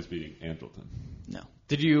nobody's beating Andrelton. no.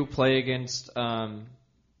 Did you play against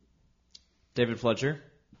David Fletcher?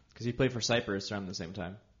 Because he played for Cyprus around the same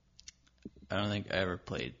time. I don't think I ever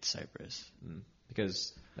played Cyprus.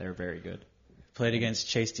 Because they were very good. Played against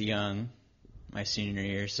Chase DeYoung my senior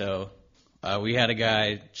year. So we had a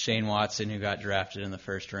guy, Shane Watson, who got drafted in the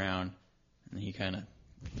first round, and he kind of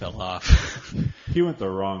fell off. He went the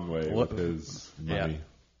wrong way What- with his money.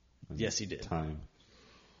 and Yes, he did. Time.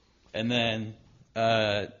 And then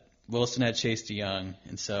Wilson had Chase DeYoung,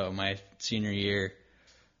 and so my senior year,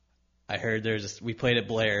 I heard we played at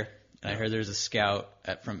Blair, and I heard there's a scout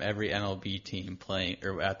from every MLB team playing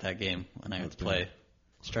or at that game when I went to play.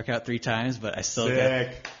 Struck out 3 times, but I still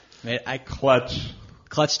Sick. I Clutch.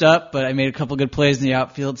 clutched up, but I made a couple good plays in the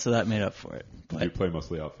outfield, so that made up for it. Did you But play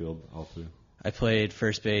mostly outfield also? I played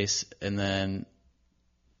first base and then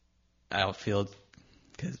outfield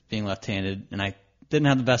because being left-handed, and I didn't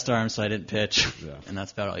have the best arm, so I didn't pitch, Yeah. and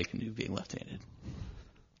that's about all you can do being left-handed.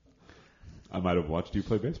 I might have watched you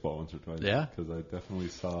play baseball once or twice. Yeah. Because I definitely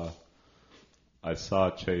saw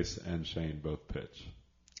Chase and Shane both pitch.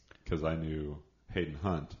 Because I knew Hayden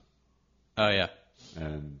Hunt Oh yeah,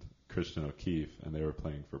 and Christian O'Keefe, and they were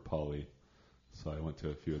playing for Pauley. So I went to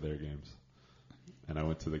a few of their games. And I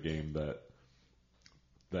went to the game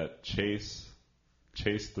that Chase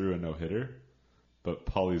Chase threw a no-hitter, but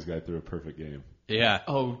Paulie's guy threw a perfect game. Yeah.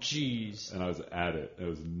 Oh, jeez. And I was at it. It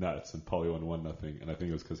was nuts. And Paulie won 1-0. And I think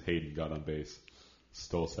it was because Hayden got on base,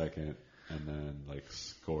 stole second, and then like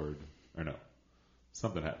scored. Or no,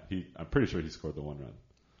 something happened. I'm pretty sure he scored the one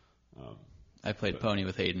run. I played pony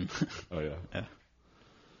with Hayden. Oh yeah. Yeah.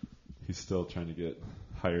 He's still trying to get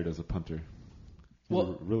hired as a punter. He's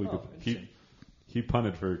Well, really good. He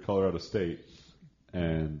punted for Colorado State,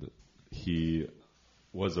 and he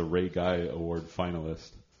was a Ray Guy Award finalist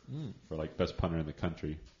for like best punter in the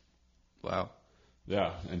country. Wow.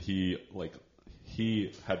 Yeah, and he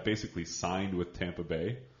had basically signed with Tampa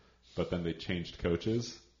Bay, but then they changed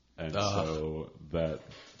coaches, and so that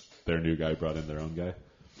their new guy brought in their own guy.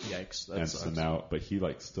 Yikes. That And sucks. so now, but he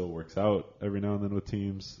like still works out every now and then with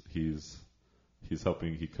teams. He's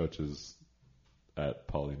helping. He coaches at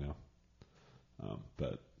Poly now.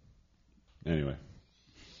 But anyway,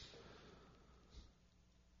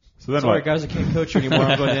 so then Sorry, what? guys, I can't coach you anymore.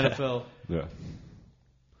 I'm going to the NFL. Yeah.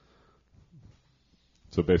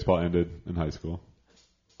 So baseball ended in high school.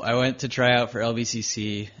 I went to try out for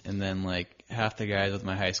LBCC, and then like half the guys with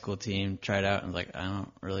my high school team tried out, and was like, I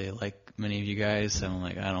don't really like many of you guys, so I'm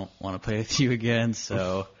like, I don't want to play with you again.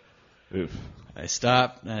 So Oof. I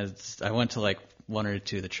stopped. And I went to like one or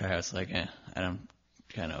two of the tryouts. Like, I'm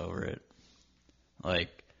kind of over it.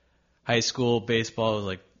 Like high school baseball,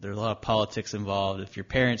 like there's a lot of politics involved. If your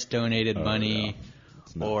parents donated money, yeah.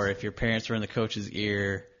 It's nuts. or if your parents were in the coach's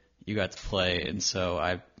ear, you got to play. And so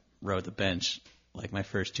I rode the bench like my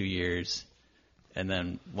first 2 years, and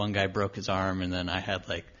then one guy broke his arm, and then I had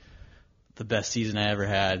like the best season I ever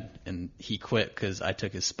had, and he quit because I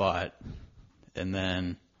took his spot. And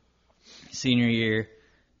then senior year,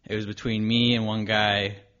 it was between me and one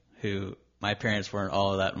guy who my parents weren't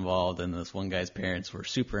all that involved, and this one guy's parents were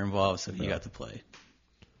super involved, so he got to play.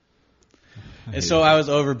 And so I was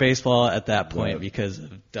over baseball at that point Yeah. because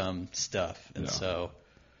of dumb stuff. And Yeah. so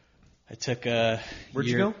I took a Where'd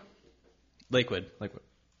year, you go? Lakewood. Like what?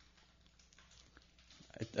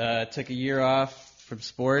 I took a year off from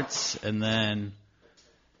sports, and then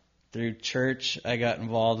through church I got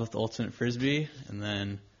involved with Ultimate Frisbee, and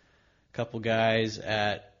then a couple guys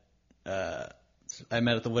I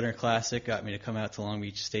met at the Winter Classic got me to come out to Long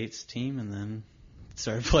Beach State's team, and then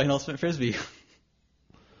started playing Ultimate Frisbee.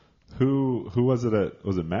 Who was it?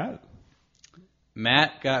 Was it Matt?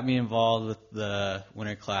 Matt got me involved with the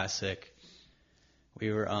Winter Classic.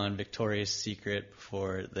 We were on Victoria's Secret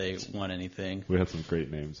before they won anything. We had some great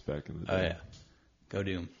names back in the day. Oh yeah, go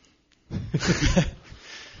Doom.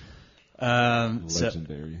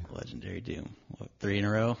 Legendary. Legendary Doom. What, 3 in a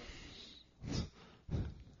row?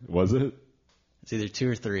 Was it? It's either 2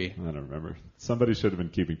 or 3. I don't remember. Somebody should have been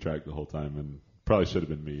keeping track the whole time, and probably should have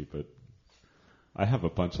been me, but I have a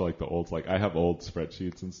bunch of like the old, like I have old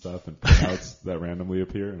spreadsheets and stuff and printouts that randomly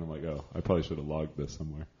appear, and I'm like, oh, I probably should have logged this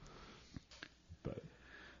somewhere. But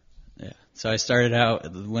Yeah. So I started out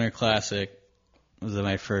at the Winter Classic. It was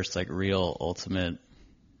my first like real Ultimate,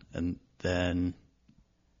 and then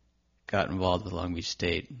got involved with Long Beach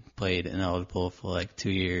State. Played ineligible for like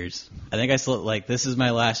 2 years. I think I still this is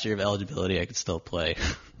my last year of eligibility. I could still play.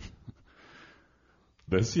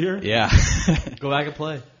 this year? Yeah. Go back and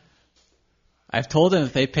play. I've told them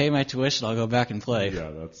if they pay my tuition, I'll go back and play.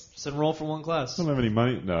 Yeah, that's. Just enroll for one class. I don't have any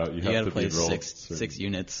money. No, you You have got to to play be enrolled. six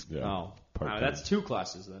units Yeah. Oh, part-time. that's 2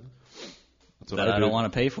 classes then. That's what that I did. don't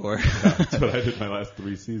want to pay for. That's what I did my last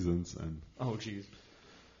 3 seasons, and Oh, jeez.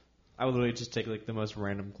 I would literally just take like the most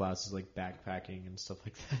random classes, like backpacking and stuff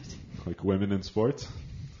like that. like women in sports,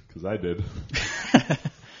 because I did. It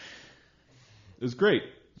was great.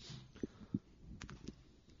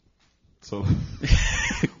 So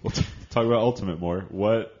we'll talk about Ultimate more.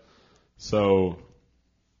 What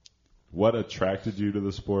attracted you to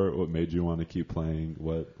the sport? What made you want to keep playing?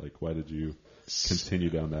 Why did you continue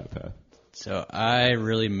down that path? So I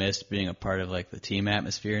really missed being a part of like the team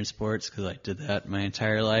atmosphere in sports because I did that my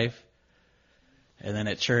entire life. And then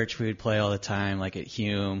at church we would play all the time, like at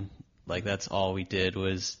Hume. Like that's all we did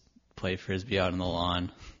was play Frisbee out on the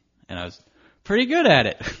lawn. And I was pretty good at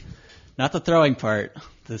it. Not the throwing part,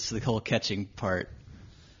 this the whole catching part.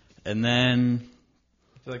 And then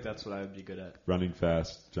I feel like that's what I would be good at. Running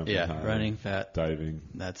fast, jumping high, running fat. diving.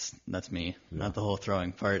 That's me. Yeah. Not the whole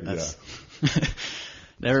throwing part. That's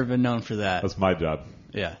never been known for that. That's my job.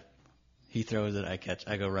 Yeah. He throws it, I catch.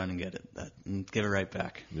 I go run and get it. And give it right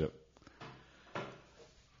back. Yep.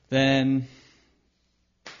 Then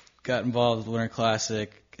got involved with Winter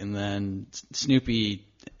Classic, and then Snoopy,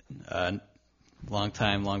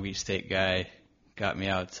 longtime Long Beach State guy, got me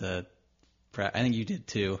out to I think you did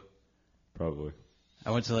too. Probably.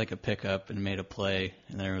 I went to like a pickup and made a play,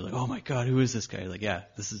 and they were like, "Oh my God, who is this guy?" Like, yeah,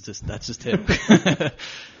 that's just him.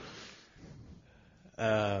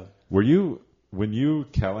 Were you, when you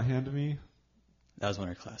Callahan'd me, That was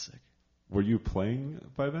Winter Classic. were you playing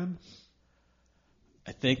by then?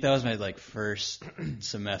 I think that was my like first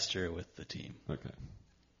semester with the team. Okay.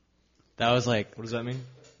 That was like, What does that mean?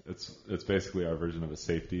 It's basically our version of a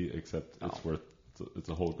safety, except it's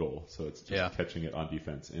a whole goal. So it's just catching it on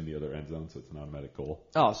defense in the other end zone, so it's an automatic goal.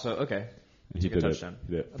 Oh, so okay. And he Take a did touchdown. it.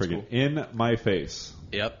 He did it That's friggin' cool. in my face.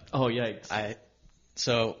 yep. Oh, yikes.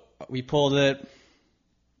 So we pulled it.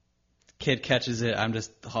 Kid catches it. I'm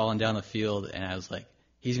just hauling down the field, and I was like,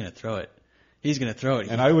 he's gonna throw it. He's gonna throw it.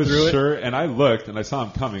 And I was sure, and I looked, and I saw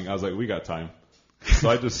him coming. I was like, we got time. So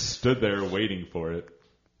I just stood there waiting for it.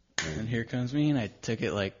 And here comes me, and I took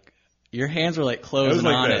it like, your hands were like It was closing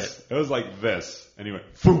like on this. it. It was like this. And he went,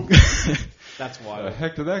 boom. That's Where the wild.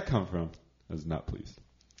 heck did that come from? I was not pleased.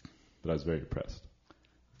 But I was very impressed.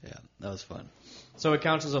 Yeah, that was fun. So it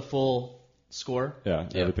counts as a full score? Yeah,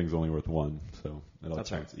 Yeah. everything's only worth one, so it all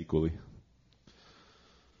That's counts equally.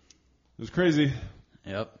 It was crazy.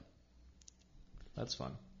 Yep. That's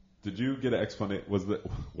fun. Did you get an explanation?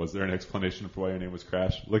 Was there an explanation for why your name was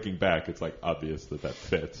Crash? Looking back, it's like obvious that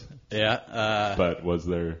fits. Yeah. But was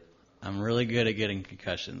there? I'm really good at getting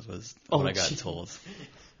concussions, was Oh, what I got gee. told.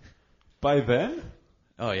 By then?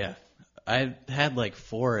 Oh, yeah. I had like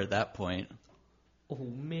 4 at that point. Oh,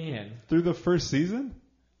 man. Through the first season?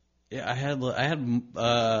 Yeah, I had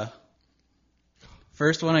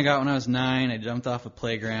first one I got when I was 9. I jumped off a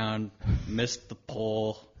playground, missed the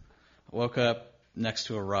pole, woke up next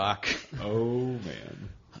to a rock. Oh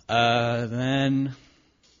man. Then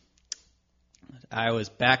I was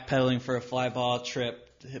backpedaling for a fly ball trip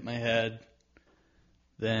to hit my head.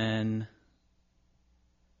 Then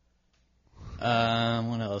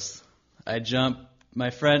what else? I jumped. My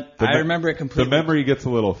friend, I remember it completely. The memory gets a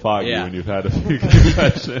little foggy Yeah. when you've had a few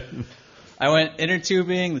concussions. I went inner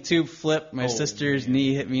tubing. The tube flipped. My Oh, sister's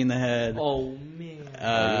knee hit me in the head. Oh, man. You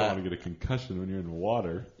don't want to get a concussion when you're in the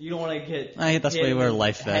water. You don't want to get That's why you wear a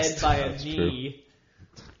life vest. head by a That's knee.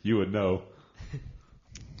 You would know.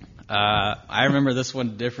 I remember this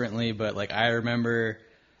one differently, but like I remember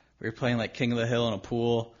we were playing like King of the Hill in a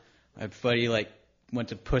pool. My buddy like went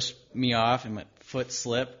to push me off, and my foot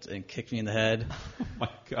slipped and kicked me in the head. Oh my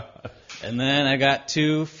god. And then I got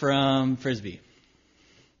 2 from Frisbee.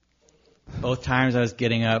 Both times I was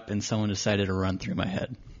getting up, and someone decided to run through my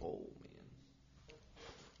head. Oh, man.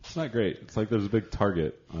 It's not great. It's like there's a big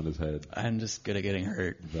target on his head I'm just good at getting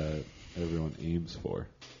hurt. that everyone aims for.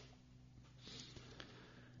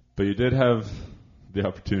 But you did have the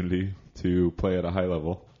opportunity to play at a high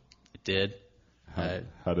level. It did.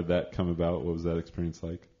 How did that come about? What was that experience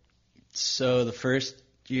like? So the first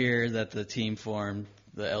year that the team formed,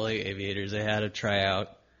 the LA Aviators, they had a tryout.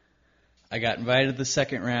 I got invited to the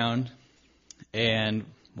second round, and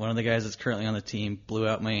one of the guys that's currently on the team blew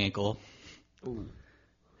out my ankle. Ooh.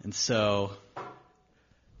 And so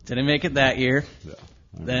didn't make it that year. Yeah.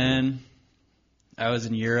 Then I was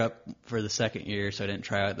in Europe for the second year, so I didn't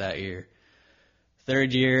try out that year.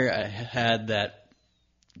 Third year, I had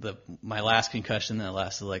my last concussion that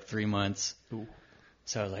lasted like 3 months. Ooh.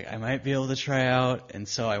 So I was like, I might be able to try out. And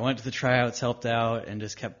so I went to the tryouts, helped out, and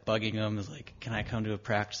just kept bugging them. I was like, can I come to a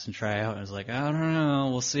practice and try out? And I was like, I don't know,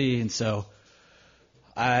 we'll see. And so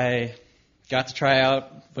I got to try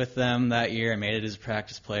out with them that year. I made it as a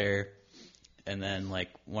practice player. And then like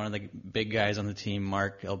one of the big guys on the team,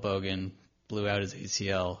 Mark Elbogan, blew out his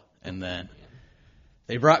ACL. And then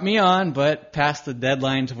they brought me on, but passed the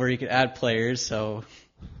deadline to where you could add players. So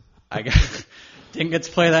I didn't get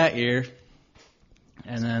to play that year.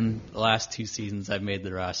 And then the last 2 seasons I've made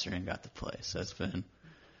the roster and got to play. So it's been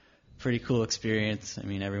a pretty cool experience. I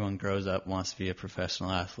mean, everyone grows up, wants to be a professional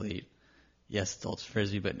athlete. Yes, it's ultra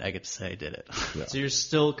frisbee, but I get to say I did it. Yeah. So you're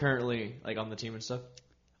still currently like on the team and stuff?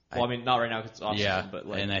 Well, I mean, not right now because it's off Yeah, season, but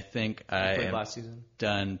like and I think you I played am last season.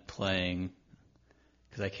 done playing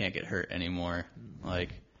because I can't get hurt anymore. Like,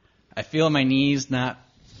 I feel my knees not,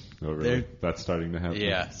 Oh, really? That's starting to happen.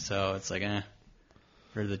 yeah, so it's like,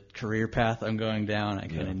 for the career path I'm going down, I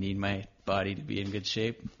kind of need my body to be in good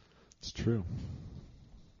shape. It's true.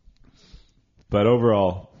 But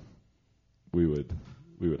overall, we would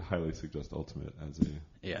highly suggest Ultimate as a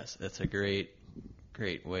Yes, that's a great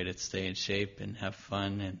way to stay in shape and have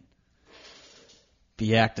fun and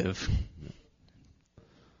be active.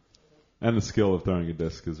 and the skill of throwing a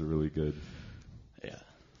disc is a really good. Yeah,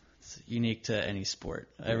 it's unique to any sport.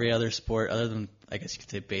 Every other sport, other than I guess you could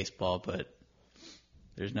say baseball, but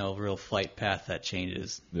there's no real flight path that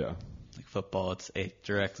changes. Yeah. Like football, it's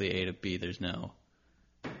directly A to B. There's no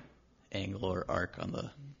angle or arc on the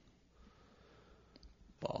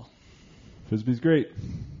ball. Frisbee's great.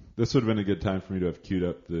 This would have been a good time for me to have queued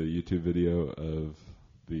up the YouTube video of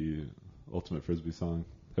the Ultimate Frisbee song.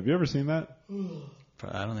 Have you ever seen that?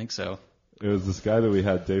 I don't think so. It was this guy that we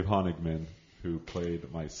had, Dave Honigman, who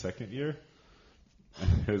played my second year.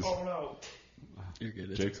 His, no. You're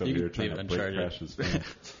good. Jake's over here trying to break Crash's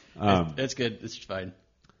phone. It's good. It's fine.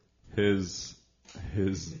 His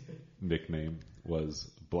nickname was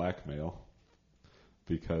Blackmail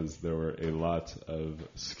because there were a lot of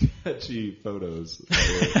sketchy photos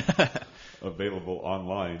that were available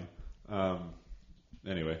online.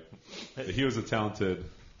 Anyway, he was a talented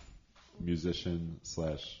musician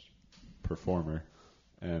 / performer,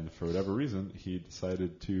 and for whatever reason, he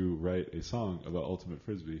decided to write a song about Ultimate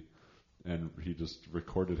Frisbee, and he just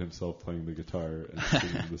recorded himself playing the guitar and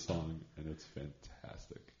singing the song, and it's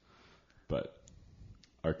fantastic. But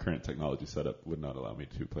our current technology setup would not allow me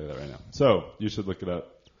to play that right now. So you should look it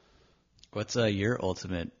up. What's your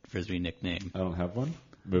Ultimate Frisbee nickname? I don't have one.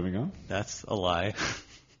 Moving on. That's a lie.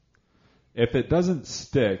 If it doesn't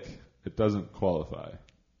stick, it doesn't qualify.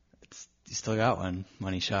 You still got one.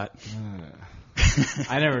 Money shot.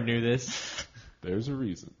 I never knew this. There's a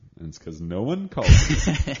reason, and it's because no one calls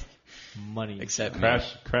it. Money. Except me.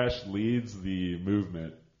 Crash leads the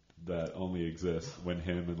movement that only exists when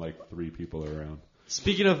him and like 3 people are around.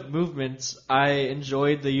 Speaking of movements, I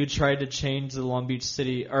enjoyed that you tried to change the Long Beach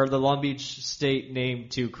City or the Long Beach State name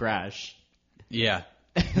to Crash. Yeah.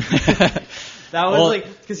 That was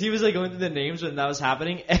like because he was like going through the names when that was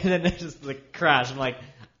happening, and then there's just like Crash. I'm like,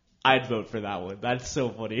 I'd vote for that one. That's so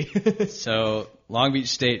funny. So Long Beach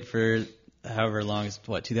State for however long,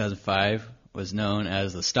 2005, was known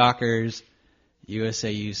as the Stalkers.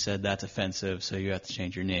 USAU said that's offensive, so you have to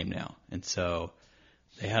change your name now. And so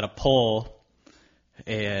they had a poll,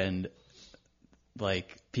 and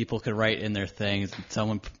like people could write in their things. And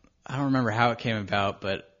someone, I don't remember how it came about,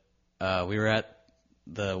 but we were at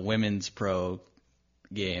the women's pro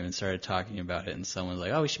game and started talking about it, and someone was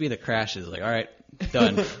like, "Oh, we should be the Crashes." Like, all right,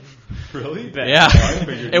 done. Really? Yeah.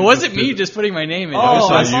 It wasn't me just putting my name in. Oh, I I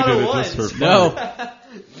thought thought you it did it was. just for fun. No.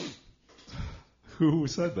 Who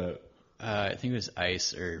said that? I think it was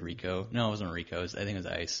Ice or Rico. No, it wasn't Rico. I think it was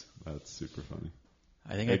Ice. That's super funny.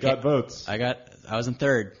 I think They got votes. I was in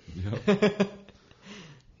third. Yep. That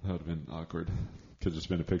would have been awkward. Could have just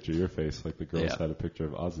been a picture of your face, like the girls Yeah. had a picture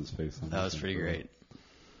of Oz's face. On That the was thing pretty for great.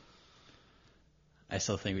 I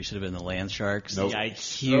still think we should have been the Land Sharks. Nope.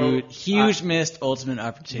 Yikes. Huge missed ultimate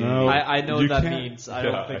opportunity. No. I know You what that can't- means. I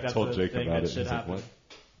Yeah, don't think I that's told the Jake thing about that it. should He's like, happen. "What?"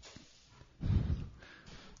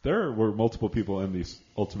 There were multiple people in the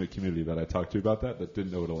ultimate community that I talked to about that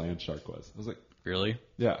didn't know what a land shark was. I was like, Really?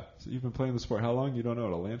 yeah, so you've been playing the sport how long? You don't know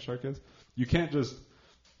what a land shark is? You can't just...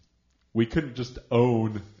 We couldn't just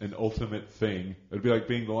own an ultimate thing. It would be like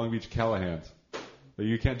being the Long Beach Callahans. But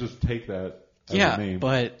you can't just take that as a name.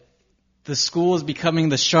 But the school is becoming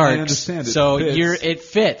the Sharks. I understand. It so fits. it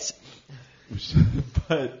fits.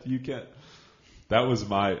 But you can't... That was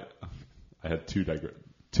my... I had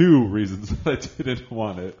two reasons that I didn't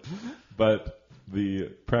want it. But the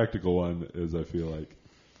practical one is I feel like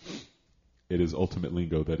it is ultimate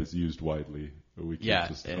lingo that is used widely. But we can't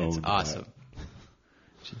just and own it's that. awesome.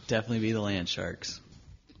 Should definitely be the Land Sharks.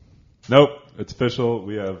 Nope, it's official.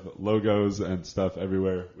 We have logos and stuff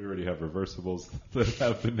everywhere. We already have reversibles that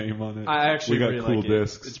have the name on it. I actually we got really cool like it.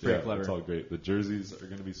 discs. It's pretty yeah, clever. It's all great. The jerseys are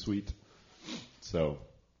going to be sweet. So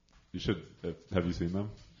you should have you seen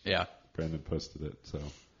them? Yeah. Brandon posted it, so you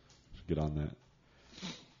should get on that.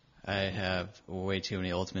 I have way too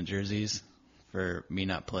many ultimate jerseys for me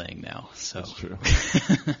not playing now. So. That's true.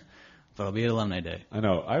 But I'll be at Alumni Day. I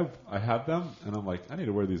know. I have them, and I'm like, I need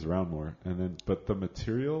to wear these around more. And then, but the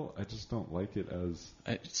material, I just don't like it as.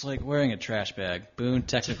 It's like wearing a trash bag. Boone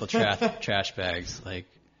Technical trash bags. Like,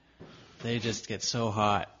 they just get so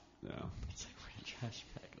hot. Yeah. It's like wearing a trash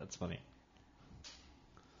bag. That's funny.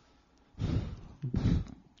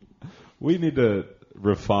 We need to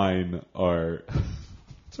refine our.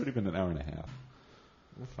 It's already been an hour and a half.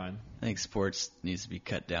 We're fine. I think sports needs to be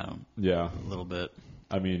cut down Yeah. a little bit.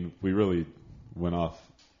 I mean, we really went off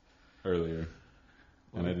earlier,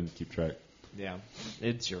 and I didn't keep track. Yeah,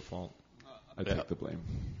 it's your fault. I Yeah. take the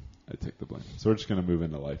blame. So we're just going to move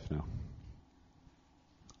into life now.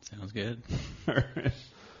 Sounds good.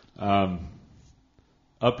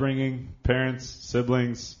 Upbringing, parents,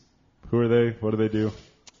 siblings, who are they? What do they do?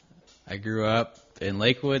 I grew up in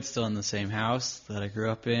Lakewood, still in the same house that I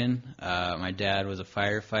grew up in. My dad was a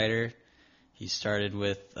firefighter. He started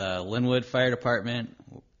with Linwood Fire Department,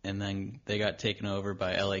 and then they got taken over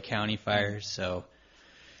by LA County Fire. So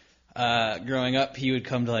Growing up, he would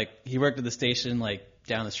come to he worked at the station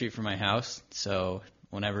down the street from my house. So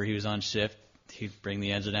whenever he was on shift, he'd bring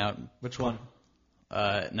the engine out. Which one?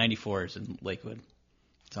 94s in Lakewood.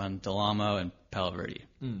 It's on Del Amo and Palo Verde.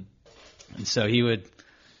 Mm. And so he would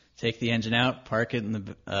take the engine out, park it in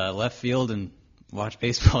the left field, and watch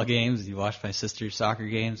baseball games. He watched my sister's soccer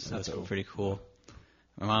games. So That's that was cool. pretty cool.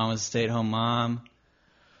 My mom was a stay-at-home mom.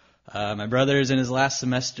 My brother's in his last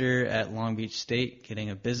semester at Long Beach State getting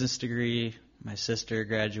a business degree. My sister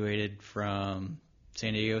graduated from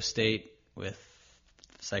San Diego State with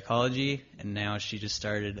psychology, and now she just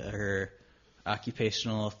started her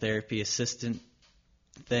occupational therapy assistant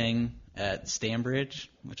thing at Stanbridge,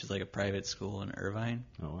 which is a private school in Irvine.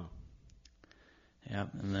 Oh, wow. Yep,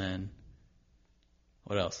 and then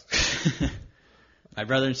what else? My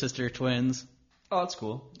brother and sister are twins. Oh, that's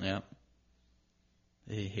cool. Yep.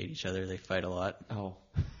 They hate each other. They fight a lot. Oh.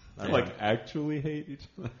 Actually hate each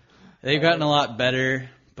other? They've gotten a lot better,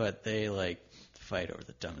 but they fight over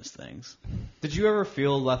the dumbest things. Did you ever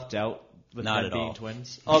feel left out with Not them at being all.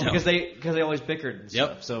 twins? Oh, No. because they always bickered and Yep.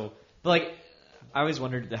 stuff. So, but I always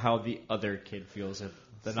wondered how the other kid feels if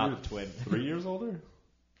they're not the twin. 3 years older?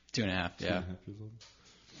 2.5, yeah. 2.5 years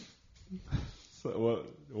older. So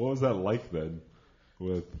what was that like then?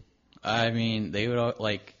 With I mean, they would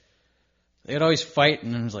they would always fight,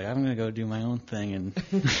 and I was like, I'm gonna go do my own thing, and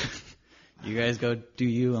you guys go do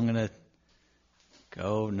you. I'm gonna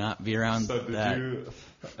go not be around so did that. you?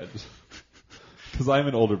 Because I'm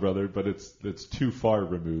an older brother, but it's too far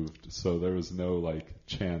removed, so there was no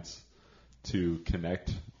chance to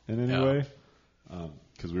connect in any No. way.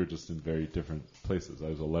 Because we were just in very different places. I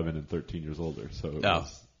was 11 and 13 years older, so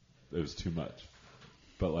it was too much.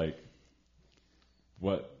 But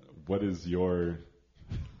what is your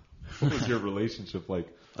what was your relationship like?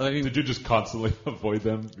 I mean, Did you just constantly avoid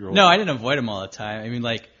them? No, I didn't avoid them all the time. I mean,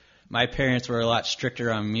 my parents were a lot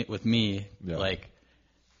stricter on me with me, Yeah.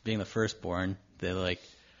 being the firstborn.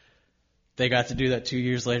 They got to do that 2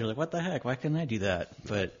 years later. What the heck? Why couldn't I do that?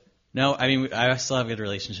 But no, I mean, I still have a good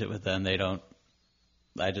relationship with them. They don't.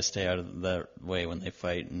 I just stay out of the way when they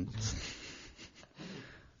fight, and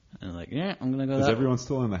yeah, I'm gonna go. Is that everyone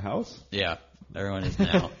still in the house? Yeah, everyone is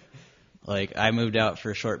now. I moved out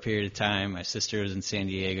for a short period of time. My sister was in San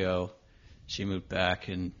Diego. She moved back,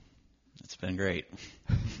 and it's been great.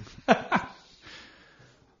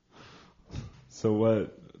 So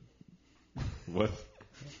what?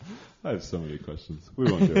 I have so many questions.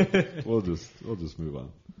 We won't do it. We'll just move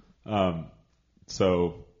on.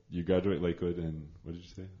 So you graduate Lakewood in, what did you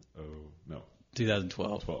say? Oh, no.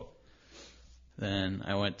 2012. 12. Then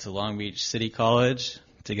I went to Long Beach City College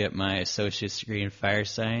to get my associate's degree in fire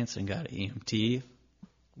science and got an EMT.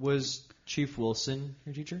 Was Chief Wilson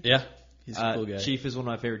your teacher? Yeah, he's a cool guy. Chief is one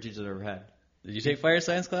of my favorite teachers I've ever had. Did you take fire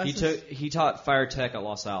science classes? He taught fire tech at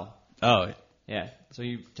Los Al. Oh, Yeah, so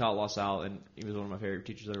he taught Los Al, and he was one of my favorite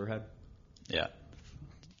teachers I've ever had. yeah.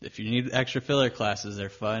 If you need extra filler classes, they're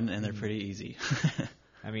fun and they're pretty easy.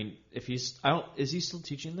 I mean, is he still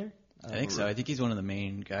teaching there? I think so. I think he's one of the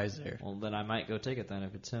main guys there. Well, then I might go take it then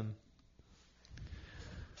if it's him.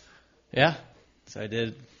 Yeah. So I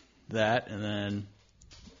did that, and then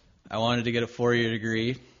I wanted to get a 4-year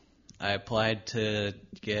degree. I applied to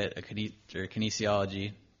get a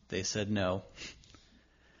kinesiology. They said no.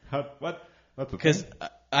 What? That's the Because thing?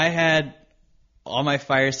 I had all my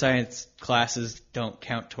fire science classes don't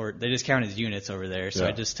count toward, they just count as units over there. So Yeah.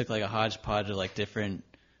 I just took a hodgepodge of different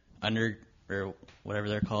or whatever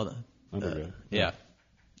they're called. Undergrad. Yeah.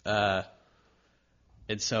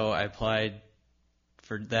 And so I applied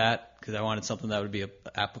for that because I wanted something that would be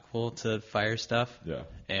applicable to fire stuff. Yeah.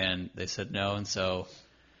 And they said no. And so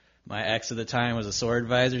my ex at the time was a SOAR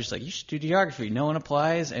advisor. She's like, you should do geography. No one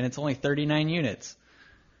applies, and it's only 39 units.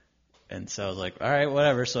 And so I was like, all right,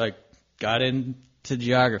 whatever. So I got into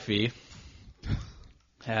geography.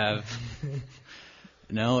 Have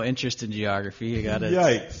no interest in geography. I got a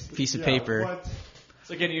Yikes. piece of Yeah, paper. What?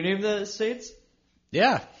 So can you name the states?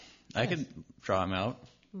 Yeah, I could draw them out.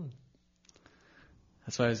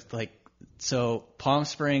 That's why I was like, so Palm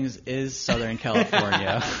Springs is Southern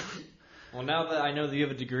California. Well, now that I know that you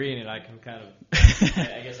have a degree in it, I can kind of,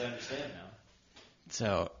 I guess I understand now.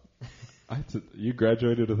 So, You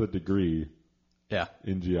graduated with a degree yeah,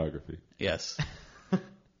 in geography. yes.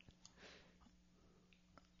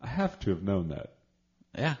 I have to have known that.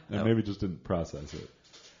 Yeah. And no. maybe just didn't process it.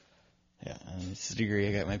 Yeah, it's a degree.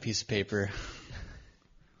 I got my piece of paper.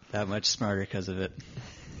 That much smarter because of it.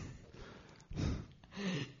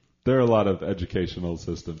 There are a lot of educational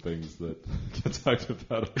system things that get talked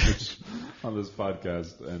about on this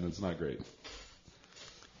podcast, and it's not great.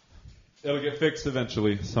 It'll get fixed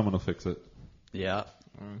eventually. Someone will fix it. Yeah.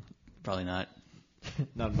 Probably not.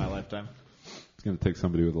 Not in my lifetime. It's going to take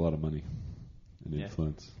somebody with a lot of money and Yeah.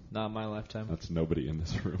 influence. Not in my lifetime. That's nobody in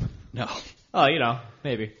this room. No. Oh,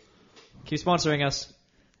 maybe. Keep sponsoring us.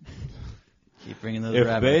 Keep bringing those If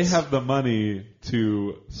rabbits. they have the money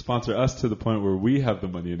to sponsor us to the point where we have the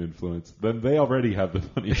money and influence, then they already have the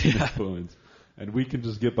money and influence, and we can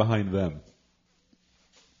just get behind them.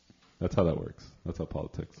 That's how that works. That's how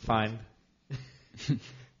politics. Fine.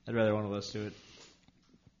 I'd rather one of us do it.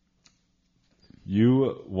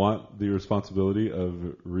 You want the responsibility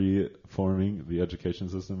of reforming the education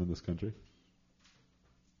system in this country?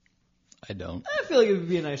 I don't. I feel like it would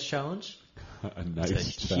be a nice challenge. A nice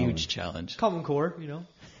It's a challenge. huge challenge. Common Core,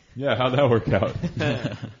 Yeah, how'd that work out?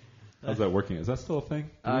 How's that working? Is that still a thing?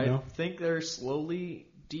 Do you I know? think they're slowly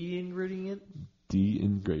de-ingrading it.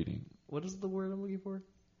 De-ingrading. What is the word I'm looking for?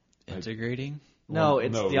 Integrating? No, Well,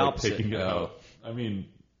 it's no, the like opposite. taking it Oh. out. I mean,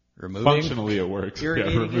 Removing? functionally it works.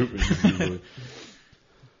 Irrigating yeah, it? removing is usually.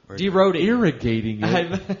 Or- Deroading. Irrigating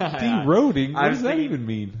it. Deroading? What I'm does that thinking- even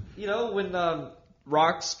mean? When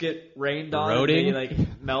rocks get rained on Eroding? and they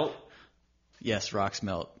melt? Yes, rocks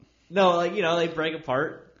melt. No, they break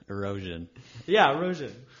apart. Erosion. Yeah,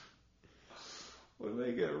 erosion. When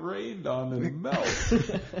they get rained on and melt.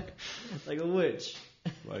 Like a witch.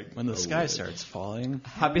 Like When the a sky witch. starts falling,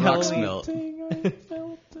 Happy rocks Halloween.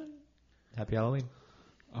 melt. Happy Halloween.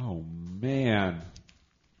 Oh, man.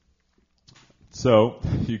 So,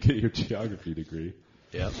 you get your geography degree.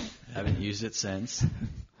 Yep. Haven't used it since.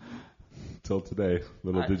 Till today.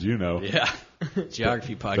 Little did you know. Yeah.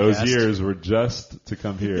 Geography podcast. Those years were just to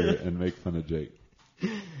come here and make fun of Jake.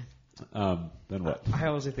 Then what? I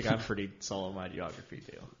honestly think I'm pretty solid on my geography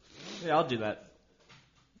deal. Yeah, I'll do that.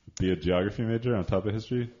 Be a geography major on top of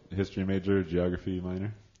history? History major, geography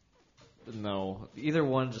minor? No, either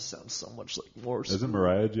one just sounds so much like more. Isn't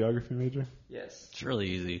Mariah a geography major? Yes. It's really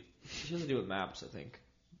easy. She has to do with maps, I think.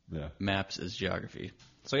 Yeah. Maps is geography.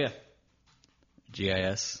 So yeah.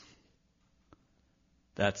 GIS.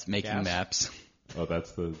 That's making Gas? maps. Oh,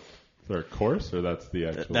 that's the third course, or that's the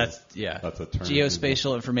actual? That's That's a term.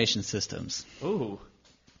 Geospatial information systems. Ooh.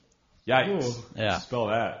 Yikes. Ooh. Yeah. Spell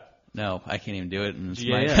that. No, I can't even do it. And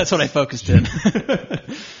GIS. that's what I focused in.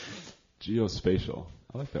 Geospatial.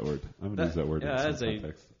 I like that word. I'm gonna use that word yeah, in some that's a-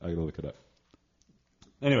 context. I gotta look it up.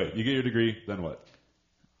 Anyway, you get your degree, then what?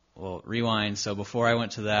 Well, rewind. So before I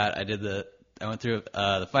went to that, I went through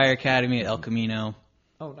the fire academy at El Camino.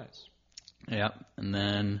 Oh, nice. Yeah, and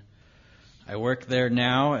then I work there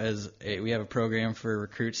now we have a program for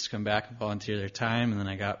recruits to come back and volunteer their time, and then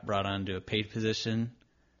I got brought on to a paid position.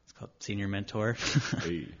 It's called senior mentor.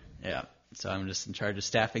 Hey. Yeah, so I'm just in charge of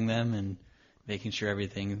staffing them and making sure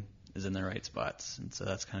everything is in the right spots, and so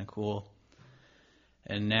that's kind of cool.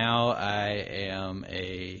 And now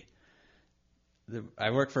I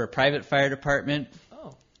work for a private fire department,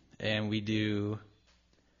 Oh. and we do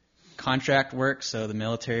contract work. So the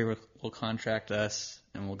military will contract us,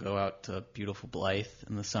 and we'll go out to beautiful Blythe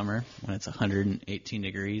in the summer when it's 118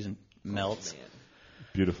 degrees and melts. Man.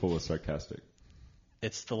 Beautiful was sarcastic.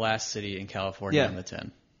 It's the last city in California Yeah. on the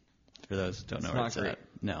 10. For those who don't know It's where not it's great. at.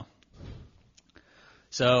 No.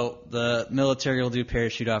 So the military will do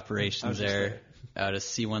parachute operations just there out of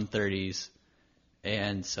C-130s,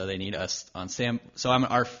 and so they need us on SAM. So I'm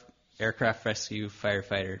an aircraft rescue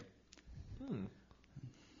firefighter.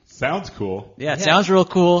 Sounds cool. Yeah, it Yeah. sounds real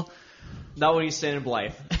cool. Not when you stand in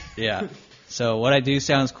Blythe. Yeah. So what I do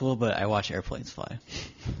sounds cool, but I watch airplanes fly.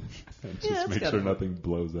 Just that's make gotta sure work. nothing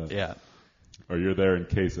blows up. Yeah. Or you're there in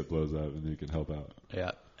case it blows up and you can help out.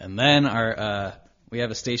 Yeah. And then we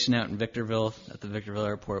have a station out in Victorville at the Victorville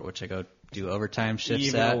Airport, which I go do overtime shifts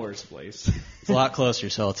Even at. a worse place. It's a lot closer,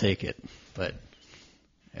 so I'll take it. But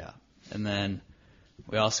yeah. And then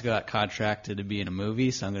we also got contracted to be in a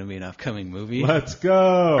movie, so I'm going to be in an upcoming movie. Let's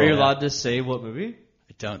go. Are you allowed to say what movie?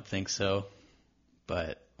 I don't think so,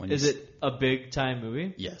 but when Is you it a big time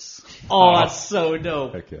movie? Yes. Oh, that's so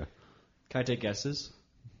dope. Heck yeah. Can I take guesses?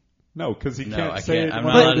 No, because he No, can't I say can't. it. I'm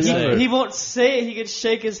one not or allowed to the say other. it. He won't say it. He can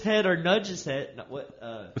shake his head or nudge his head. No,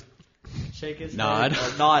 what? Shake his Nod.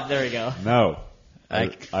 head. Or nod. There we go. No.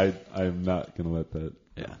 I- I'm not going to let that.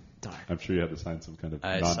 Yeah. Darn. I'm sure you had to sign some kind of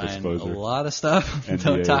I signed a non-disclosure. lot of stuff. Don't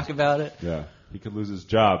NDAs. talk about it. Yeah. He could lose his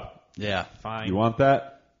job. Yeah. Fine. You want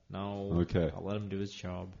that? No. Okay. I'll let him do his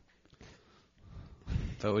job.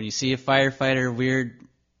 But when you see a firefighter, weird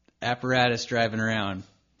apparatus driving around,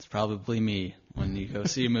 it's probably me when you go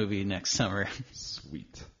see a movie next summer.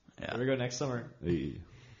 Sweet. There we go next summer. Hey.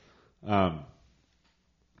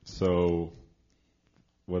 So,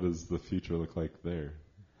 what does the future look like there?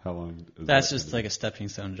 How long? Is That's that just gonna like a stepping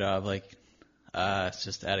stone job. Like, it's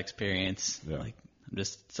just add experience. Yeah. Like, I'm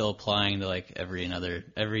just still applying to like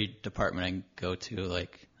every department I can go to.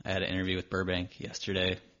 Like, I had an interview with Burbank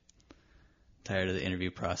yesterday. Tired of the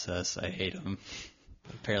interview process. I hate them.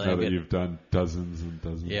 Apparently, Now I'm that good. you've done dozens and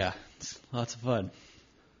dozens. Yeah, it's lots of fun.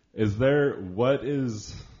 Is there what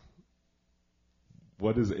is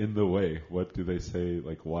in the way? What do they say?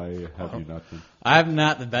 Like, why have you not been? I'm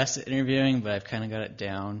not the best at interviewing, but I've kind of got it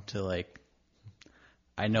down to like,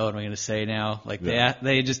 I know what I'm going to say now. Like Yeah.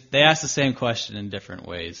 they ask the same question in different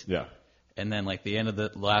ways, Yeah. and then like the end of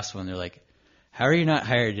the last one, they're like, "How are you not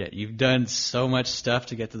hired yet? You've done so much stuff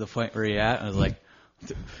to get to the point where you're at." And I was like,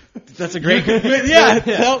 "That's a great, yeah,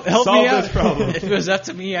 help Solve me out." this problem. If it was up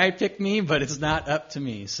to me, I'd pick me, but it's not up to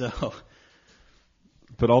me, so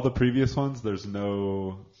But all the previous ones, there's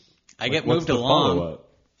no. I like, get what's moved the along. follow-up?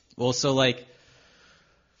 Well, so like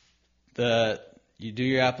you do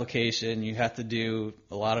your application, you have to do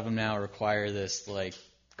a lot of them now require this like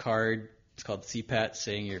card. It's called CPAT,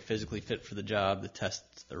 saying you're physically fit for the job. The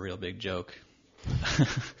test's a real big joke.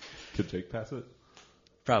 Could Jake pass it?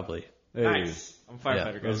 Probably. Hey, Nice. I'm a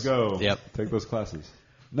firefighter, Yeah. let's guys. go. Yep. Take those classes.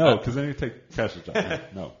 No, because then you take Cash's job.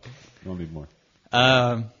 No, you'll need more.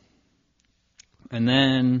 And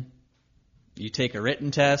then you take a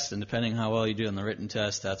written test, and depending how well you do on the written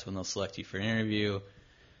test, that's when they'll select you for an interview.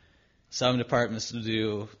 Some departments will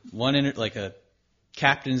do like a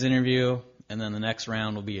captain's interview, and then the next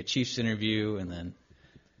round will be a chief's interview, and then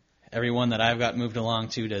everyone that I've got moved along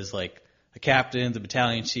to does like the captain, the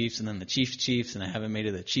battalion chiefs, and then the chiefs, and I haven't made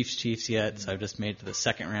it to the chiefs yet, so I've just made it to the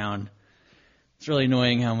second round. It's really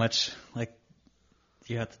annoying how much like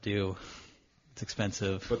you have to do. It's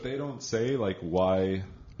expensive. But they don't say like why.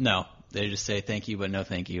 No, they just say thank you, but no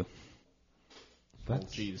thank you,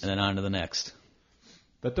 That, and then on to the next.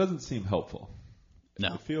 that doesn't seem helpful.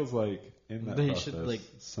 No. It feels like in that They process, should, like-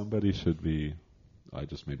 somebody should be. I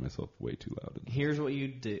just made myself way too loud. Here's what you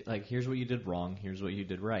did. Like, here's what you did wrong. Here's what you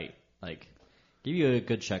did right. Like, give you a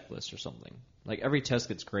good checklist or something. Like, every test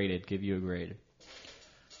gets graded. Give you a grade.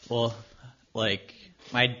 Well, like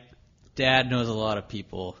my dad knows a lot of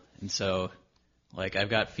people, and so like I've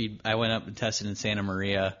got I went up and tested in Santa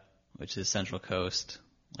Maria, which is Central Coast,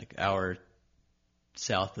 like hour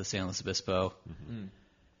south of San Luis Obispo,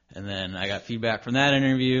 and then I got feedback from that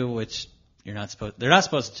interview, which they're not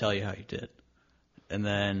supposed to tell you how you did, and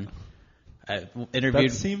then I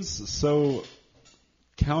interviewed. That seems so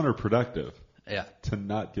counterproductive Yeah, to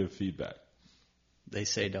not give feedback. they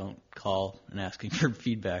say don't call and asking for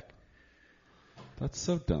feedback. That's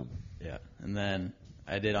so dumb. Yeah, and then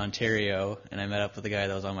I did Ontario, and I met up with the guy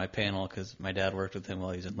that was on my panel because my dad worked with him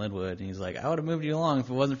while he was in Linwood, and he's like, I would have moved you along if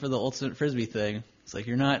it wasn't for the ultimate frisbee thing. It's like,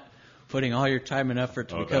 you're not putting all your time and effort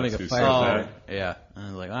to becoming a that's who said firefighter. that. Yeah, and I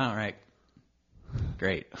was like, all right,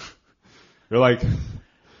 great. You're like,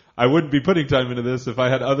 I wouldn't be putting time into this if I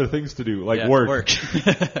had other things to do, like Yeah, work.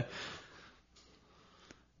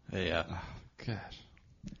 Yeah, Gosh.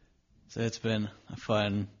 so it's been a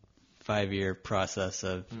fun 5-year process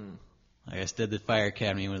of, I guess, did the fire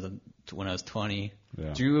academy when I was 20.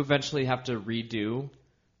 Yeah. Do you eventually have to redo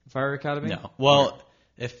Fire Academy? No. Well,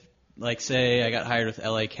 if, like, say I got hired with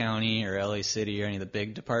LA County or LA City or any of the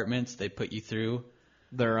big departments, they put you through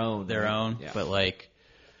Their own. their right? own. Yeah. But, like,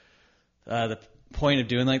 the point of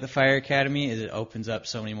doing, like, the fire academy is it opens up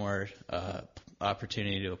so many more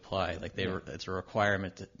opportunity to apply. Like, it's a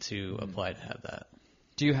requirement to apply to have that.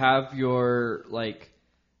 Do you have your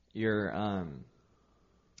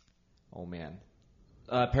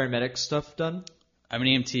paramedic stuff done? I'm an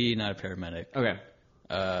EMT, not a paramedic. Okay.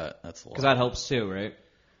 That's a lot. Because that helps too, right?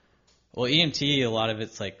 Well, EMT, a lot of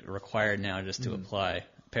it's, like, required now just to apply.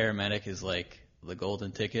 Paramedic is, like, the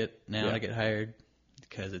golden ticket now Yeah. to get hired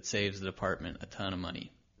because it saves the department a ton of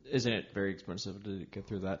money. Isn't it very expensive to get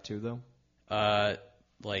through that too, though?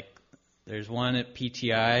 Like, there's one at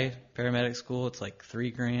PTI paramedic school. It's like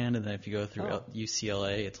 $3,000, and then if you go through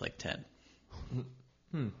UCLA, it's like 10.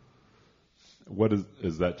 What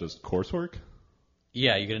is that? Just coursework?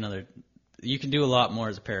 Yeah, you get another. You can do a lot more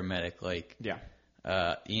as a paramedic. Like, Yeah.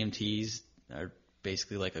 EMTs are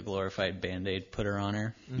basically like a glorified Band-Aid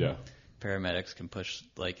putter-oner. Yeah. Paramedics can push,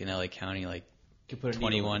 like in LA County, like You can put a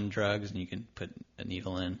 21 drugs, and you can put a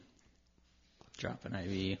needle in, drop an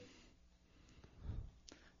IV.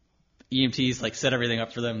 EMTs like set everything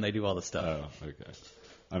up for them, and they do all the stuff. Oh, okay.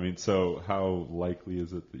 I mean, so how likely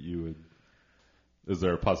is it that you would? Is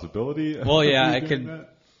there a possibility? Well, yeah, of you I doing could-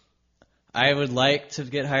 that? I would like to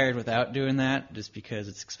get hired without doing that, just because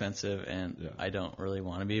it's expensive, and Yeah. I don't really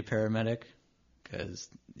want to be a paramedic, because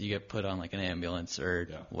you get put on like an ambulance or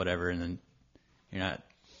Yeah. whatever, and then you're not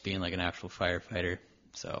being like an actual firefighter.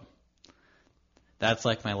 So that's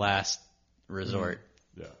like my last resort.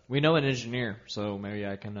 Yeah. We know an engineer, so maybe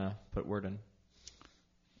I can put word in.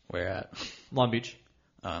 Where at? Long Beach.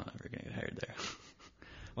 Oh, I'm never gonna get hired there.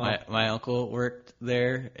 Well, My uncle worked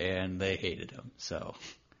there, and they hated him. So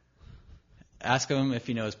ask him if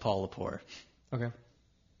he knows Paul Lepore. okay.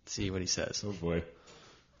 See what he says. Oh boy.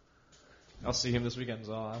 I'll see him this weekend,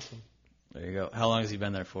 so I'll ask him. There you go. How long has he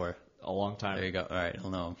been there for? A long time. There you go. All right, he'll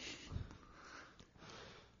know.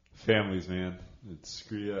 Families, man. It'd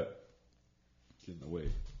screw you up. Get in the way.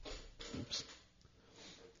 Oops.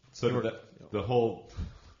 So the whole,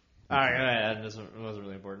 All right, it wasn't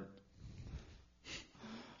really important.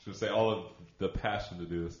 should say all of the passion to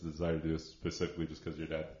do this, the desire to do this specifically just because your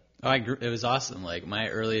dad. Oh, it was awesome. Like my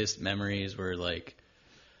earliest memories were like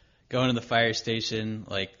going to the fire station.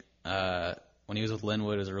 Like when he was with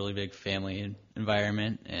Linwood, it was a really big family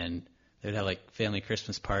environment, and they'd have like family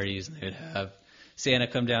Christmas parties, and they'd have Santa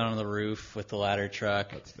come down on the roof with the ladder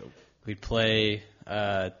truck. That's dope. We'd play.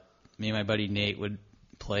 Me and my buddy Nate would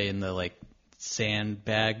play in the like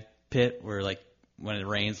sandbag pit where like when it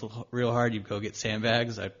rains real hard, you'd go get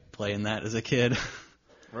sandbags. I'd play in that as a kid.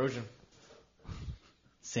 Erosion.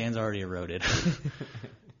 Sand's already eroded.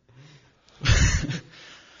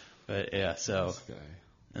 But yeah, so This guy.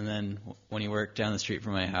 and then when he worked down the street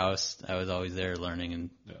from my house, I was always there learning and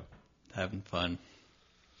Yeah. having fun.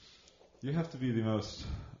 You have to be the most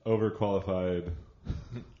overqualified.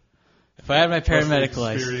 If I had my paramedic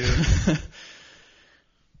experience. license,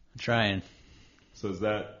 I'm trying. So is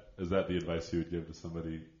that the advice you would give to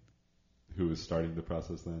somebody who is starting the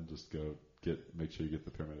process? Then just go make sure you get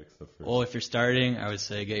the paramedic stuff first. Well, if you're starting, I would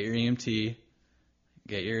say get your EMT,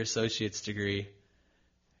 get your associate's degree,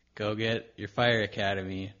 go get your fire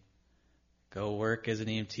academy, go work as an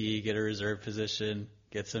EMT, get a reserve position,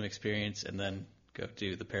 get some experience, and then go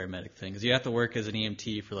do the paramedic thing. 'Cause you have to work as an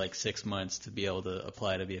EMT for like 6 months to be able to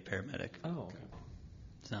apply to be a paramedic. Oh, okay.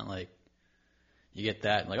 It's not like you get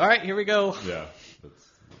that and like, all right, here we go. Yeah,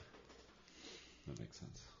 that makes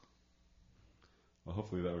sense. Well,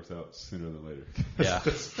 hopefully that works out sooner than later. Yeah.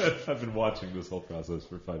 I've been watching this whole process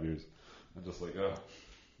for 5 years. I'm just like, oh,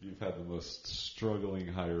 you've had the most struggling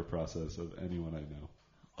hire process of anyone I know.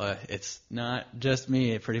 It's not just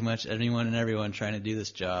me. Pretty much anyone and everyone trying to do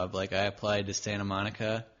this job. Like I applied to Santa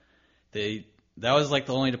Monica. That was like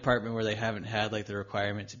the only department where they haven't had like the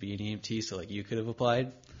requirement to be an EMT. So like you could have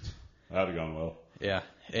applied. That would have gone well. Yeah,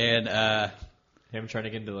 and Him trying to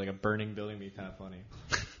get into like a burning building would be kind of funny.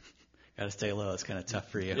 got to stay low. It's kind of tough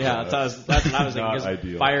for you. Yeah, that's what I was Not thinking. ideal.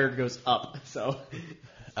 Because fire goes up, so.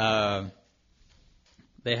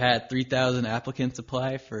 They had 3,000 applicants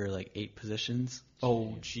apply for like 8 positions.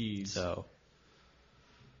 Oh, jeez. So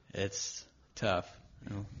it's tough.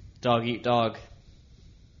 You know, Dog eat dog.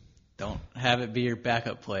 don't have it be your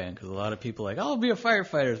backup plan because a lot of people are like, I'll be a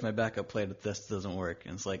firefighter as my backup plan if this doesn't work.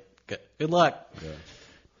 And it's like, good luck. Yeah.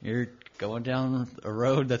 You're going down a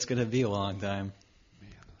road that's going to be a long time.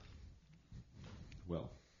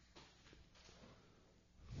 Well.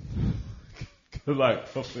 Good luck.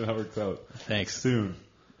 Hopefully that works out Thanks. soon.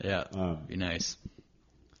 Yeah, be nice.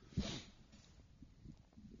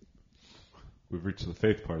 We've reached the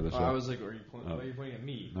faith part of the show. I was like, are you pointing at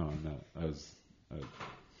me? No, I'm not. I was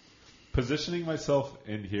positioning myself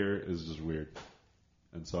in here is just weird,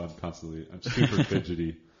 and so I'm super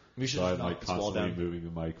fidgety. We should so I'm knock like this wall constantly down. moving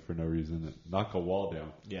the mic for no reason. Knock a wall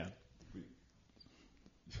down. Yeah.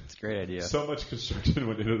 It's a great idea. So much construction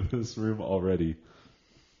went into this room already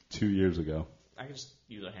 2 years ago. I can just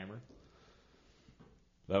use a hammer.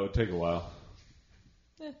 That would take a while.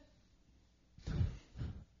 Eh.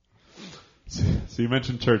 So you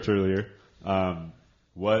mentioned church earlier.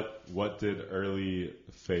 What did early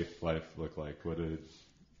faith life look like? What did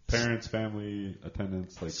parents, family,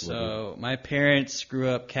 attendance like? So my parents grew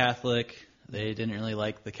up Catholic. They didn't really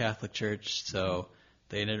like the Catholic Church, so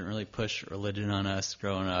they didn't really push religion on us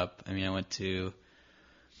growing up. I mean, I went to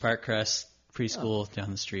Park Crest preschool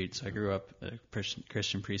down the street, so I grew up at a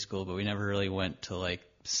Christian preschool, but we never really went to like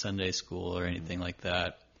Sunday school or anything like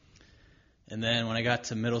that. And then when I got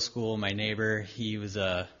to middle school, my neighbor, he was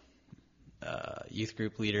a youth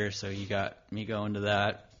group leader, so he got me going to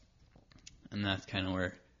that, and that's kind of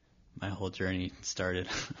where my whole journey started.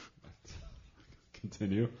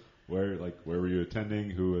 Continue. Where were you attending?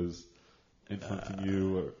 Who was influencing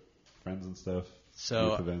you? Or friends and stuff.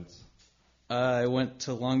 So youth events. I went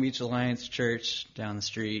to Long Beach Alliance Church down the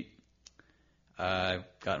street. I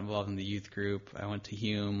got involved in the youth group. I went to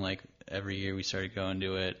Hume. Like every year, we started going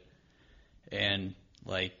to it, and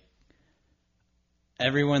like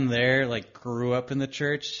everyone there like grew up in the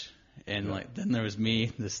church, And like then there was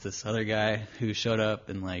me, this other guy who showed up,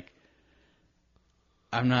 and like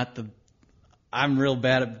I'm real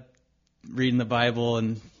bad at reading the Bible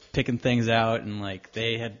and picking things out, and like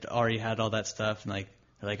they had already had all that stuff, and like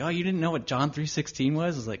they're like, oh, you didn't know what John 3:16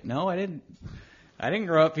 was? I was like, no, I didn't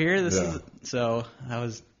grow up here. This is so that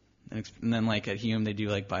was, and then like at Hume they do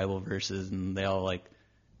like Bible verses, and they all like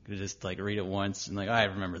just like read it once and like I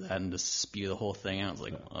remember that and just spew the whole thing out. I was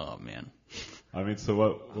like, oh man. I mean, so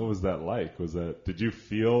what was that like? Did you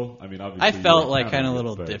feel? I mean, obviously I felt like kind of a it,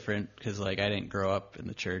 little but... different because like I didn't grow up in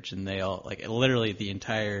the church, and they all like literally the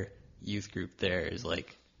entire youth group there is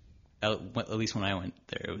like at least when I went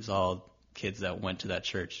there, it was all kids that went to that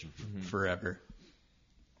church forever.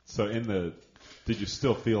 So did you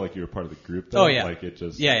still feel like you were part of the group though? Oh yeah. Like it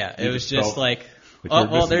just it was just like you oh were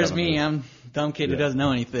well, missing there's out on me. this. I'm a dumb kid who doesn't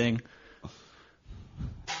know anything.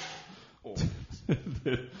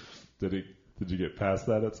 Did you get past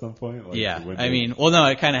that at some point? Like, Yeah, I mean, well, no,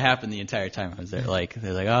 it kind of happened the entire time I was there. Like,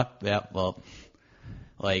 they're like, oh, yeah, well,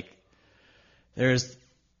 like, there's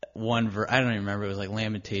one I don't even remember. It was like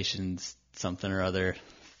Lamentations something or other,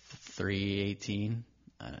 3:18,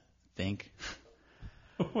 I think.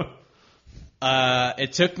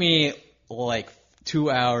 It took me like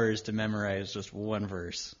 2 hours to memorize just one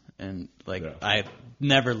verse, and like I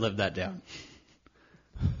never lived that down.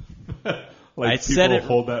 Like I people said it,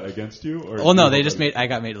 hold that against you? Or well, no, they just I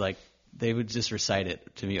got made like, they would just recite it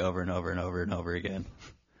to me over and over and over and over again.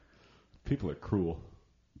 People are cruel.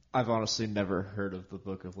 I've honestly never heard of the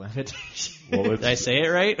Book of Lamentations. Well, Did I say it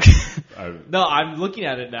right? No, I'm looking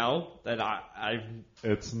at it now, and I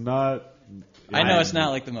It's not... I know it's not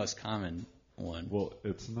like the most common one. Well,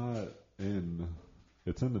 it's not in...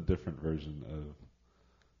 It's in a different version of...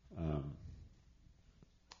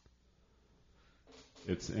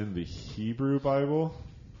 it's in the Hebrew Bible.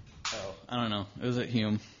 Oh, I don't know. It was at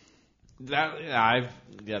Hume.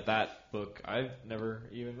 that book I've never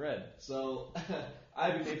even read, so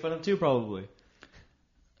I'd be made fun of too, probably.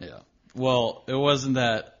 Yeah. Well, it wasn't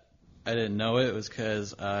that I didn't know it. It was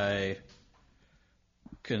because I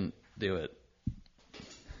couldn't do it.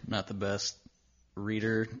 Not the best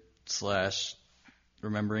reader /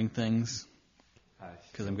 remembering things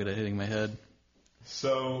because I'm good at hitting my head.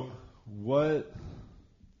 So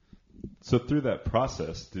through that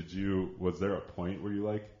process, was there a point where you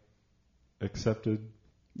like accepted?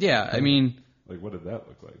 Yeah, I mean, like what did that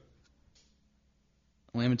look like?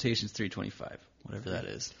 Lamentations 3:25, whatever that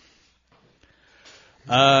is.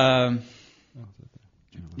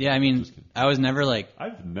 Yeah, I mean, I was never like...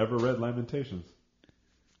 I've never read Lamentations.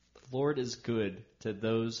 The Lord is good to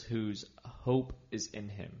those whose hope is in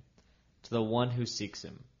Him, to the one who seeks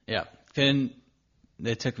Him. Yeah, and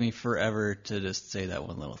it took me forever to just say that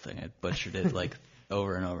one little thing. I butchered it like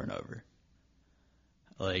over and over and over.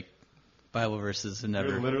 Like Bible verses have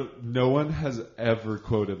never. No one has ever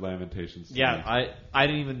quoted Lamentations. To me. I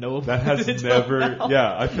didn't even know that about has it never. now.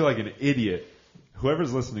 Yeah, I feel like an idiot.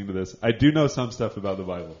 Whoever's listening to this, I do know some stuff about the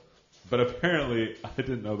Bible, but apparently I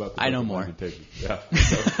didn't know about the Book of more. Lamentations. Yeah,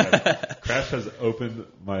 so Crash has opened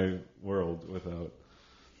my world without.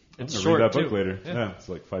 It's I'm short read that book too. later. Yeah, it's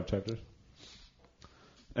like 5 chapters.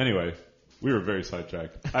 Anyway, we were very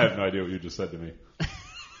sidetracked. I have no idea what you just said to me.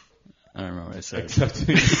 I don't remember what I said.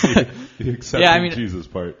 Accepting the accepting Jesus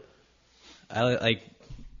part. I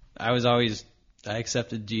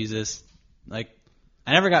accepted Jesus. Like,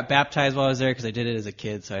 I never got baptized while I was there because I did it as a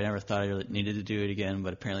kid, so I never thought I really needed to do it again.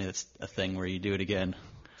 But apparently, that's a thing where you do it again.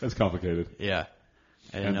 It's complicated. Yeah,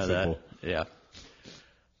 I didn't know simple. that.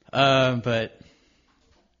 Yeah, but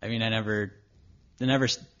I mean, it never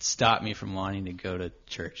stopped me from wanting to go to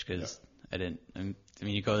church because I didn't. I mean,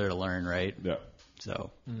 you go there to learn, right? Yeah. So.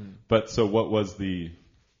 But so what was did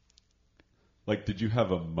you have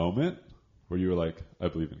a moment where you were like, I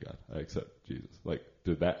believe in God, I accept Jesus? Like,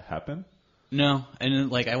 did that happen? No, and then,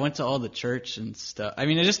 like I went to all the church and stuff. I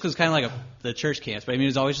mean, it just was kind of like the church camps, but I mean, it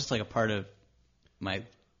was always just like a part of my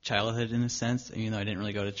childhood in a sense. Even though I didn't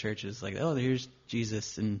really go to church, it was like, oh, here's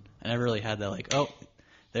Jesus, and I never really had that like, oh,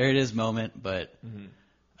 there it is moment. But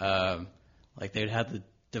like they'd have the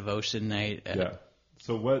devotion night. At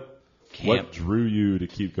So what camp. drew you to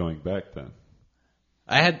keep going back then?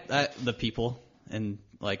 I had the people, and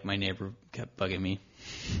like my neighbor kept bugging me.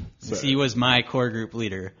 He was my core group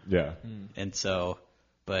leader. Yeah. And so,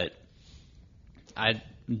 but I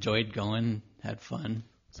enjoyed going, had fun.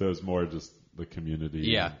 So it was more just the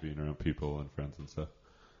community and being around people and friends and stuff.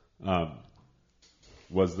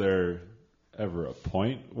 Was there ever a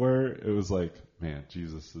point where it was like, man,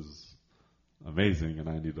 Jesus is amazing and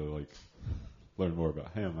I need to like learn more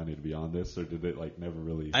about him, I need to be on this, or did it like never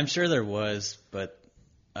really... I'm sure there was, but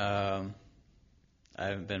I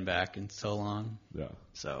haven't been back in so long, Yeah.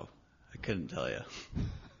 so I couldn't tell you.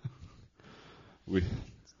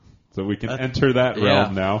 So we can enter that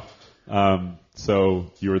realm now.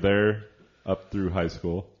 So you were there up through high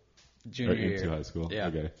school. Junior into year. high school. Yeah.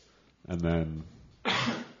 Okay. And then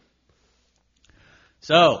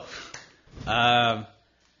So,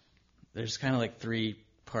 there's kind of like three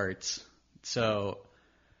parts. So,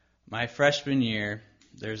 my freshman year,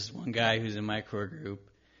 there's one guy who's in my core group.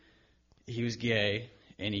 He was gay,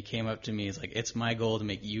 and he came up to me. He's like, "It's my goal to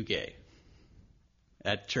make you gay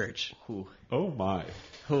at church." oh my.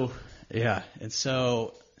 Yeah. And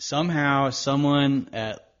so somehow someone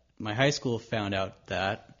at my high school found out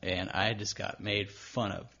that, and I just got made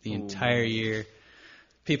fun of the entire year.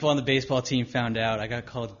 People on the baseball team found out. I got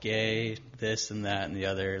called gay, this and that and the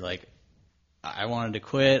other. Like, I wanted to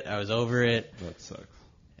quit. I was over it. That sucks.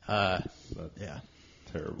 That's That's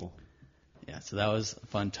terrible. Yeah, so that was a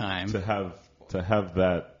fun time. To have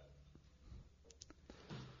that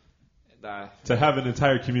to have an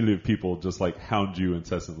entire community of people just like hound you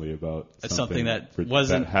incessantly about something that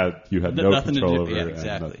wasn't you had no nothing to control do. over. Yeah, and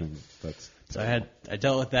exactly. nothing. That's So I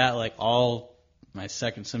dealt with that like all my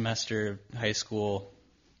second semester of high school.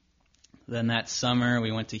 Then that summer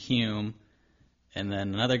we went to Hume, and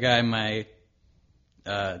then another guy in my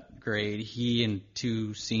grade, he and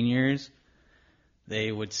two seniors,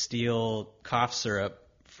 they would steal cough syrup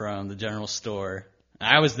from the general store.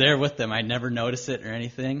 I was there with them. I'd never noticed it or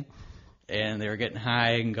anything. And they were getting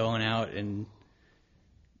high and going out and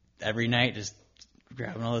every night just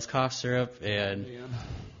grabbing all this cough syrup. And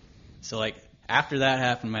so like after that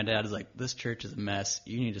happened, my dad was like, "This church is a mess.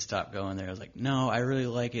 You need to stop going there." I was like, "No, I really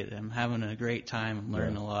like it. I'm having a great time. I'm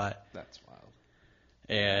learning a lot." That's wild.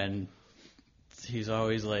 And he's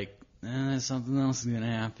always like, "Something else is going to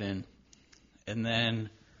happen." And then,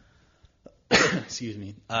 excuse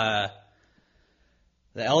me, the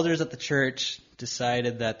elders at the church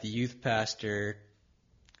decided that the youth pastor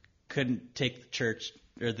couldn't take the church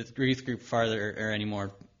or the youth group farther or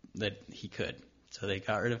anymore that he could. So they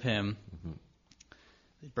got rid of him. Mm-hmm.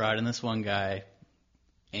 They brought in this one guy,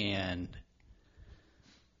 and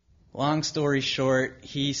long story short,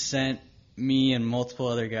 he sent me and multiple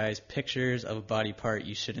other guys pictures of a body part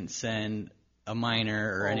you shouldn't send a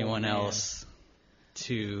minor or anyone else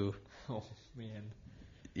to. Oh, man.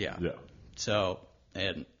 Yeah. Yeah. So,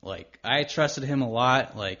 and like, I trusted him a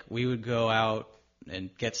lot. Like, we would go out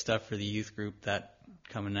and get stuff for the youth group that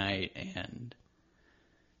coming night. And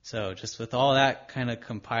so, just with all that kind of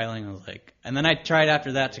compiling, I was like, and then I tried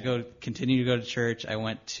after that to continue to go to church. I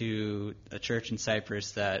went to a church in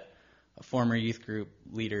Cyprus that a former youth group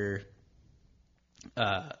leader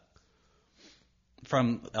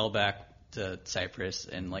from LBAC to Cyprus.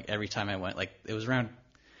 And like, every time I went, like, it was around,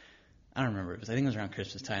 I don't remember, I think it was around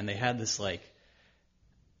Christmas time. They had this like,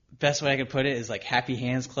 best way I could put it is like Happy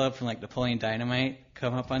Hands Club from like Napoleon Dynamite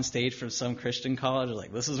come up on stage from some Christian college. I was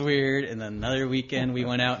like, this is weird. And then another weekend we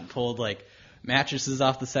went out and pulled like mattresses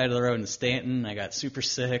off the side of the road in Stanton. I got super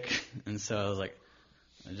sick. And so I was like,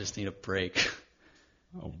 I just need a break.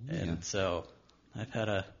 Oh man. And so I've had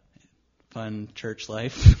a fun church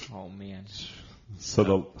life. Oh, man.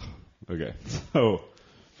 So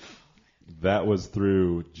that was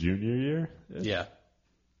through junior year? Yeah.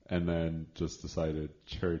 And then just decided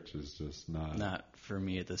church is just Not for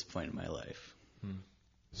me at this point in my life.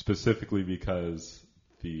 Specifically because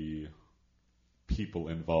the people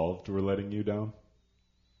involved were letting you down?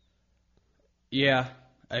 Yeah.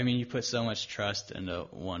 I mean, you put so much trust into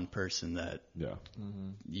one person that Yeah.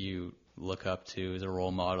 you look up to as a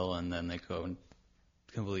role model, and then they go and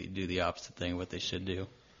completely do the opposite thing of what they should do.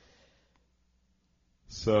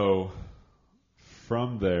 So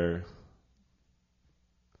from there,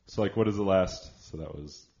 so like what is the last, so that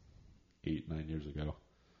was 8-9 years ago.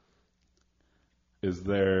 Is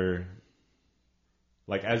there,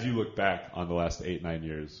 like as you look back on the last 8-9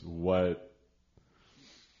 years, what,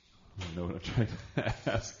 I don't know what I'm trying to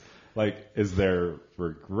ask. Like, is there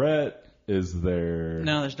regret? Is there...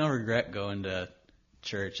 No, there's no regret going to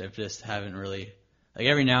church. I just haven't really, like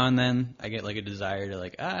every now and then I get like a desire to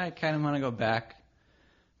like, I kind of want to go back.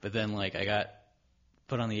 But then like I got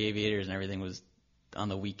put on the Aviators and everything was on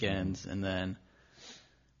the weekends. And then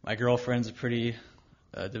my girlfriend's a pretty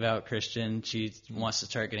devout Christian. She wants to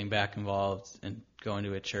start getting back involved and going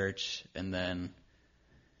to a church. And then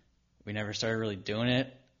we never started really doing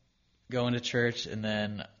it, going to church. And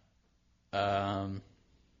then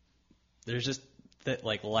there's just that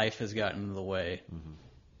like life has gotten in the way. Mm-hmm.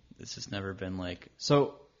 It's just never been like...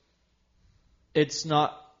 So it's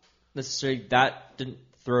not necessarily that didn't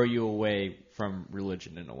throw you away from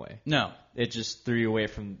religion in a way. No. It just threw you away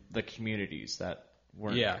from the communities that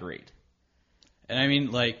weren't Yeah. great. And I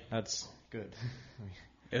mean, like, That's good.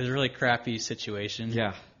 it was a really crappy situation.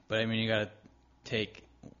 Yeah. But I mean, you got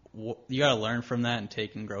to learn from that and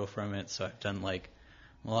take and grow from it. So I've done like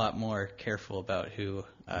a lot more careful about who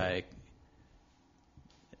I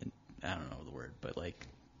don't know the word, but like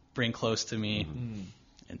bring close to me.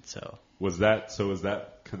 And so Was that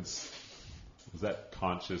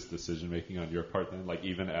conscious decision making on your part then? Like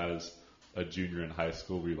even as a junior in high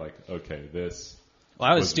school, were you like, okay, this?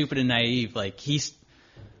 well, I was stupid and naive. Like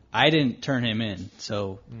I didn't turn him in.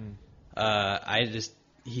 So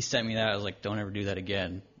he sent me that. I was like, don't ever do that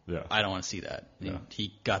again. Yeah. I don't want to see that. And Yeah.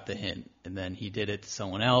 he got the hint, and then he did it to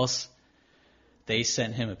someone else. They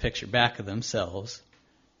sent him a picture back of themselves,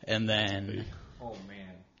 and then Oh man.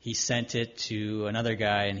 he sent it to another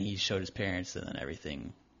guy, and he showed his parents, and then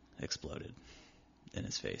everything exploded in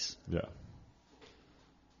his face. Yeah.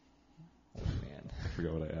 Oh man. I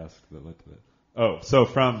forgot what I asked that led to that. Oh, so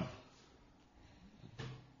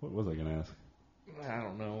what was I going to ask? I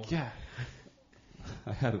don't know. Yeah.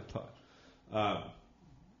 I had a thought. I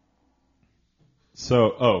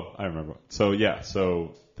remember.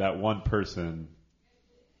 So that one person,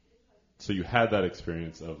 so you had that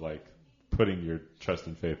experience of like putting your trust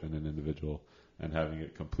and faith in an individual and having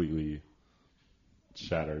it completely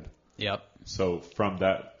shattered. Yep. So from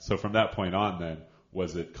that point on then,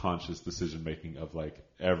 was it conscious decision making of like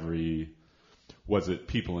was it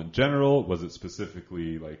people in general? Was it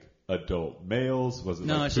specifically like adult males? Was it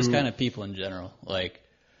No, like it's just kind of people in general. Like,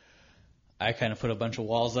 I kind of put a bunch of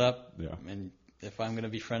walls up, Yeah. and if I'm going to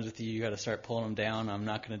be friends with you, you got to start pulling them down. I'm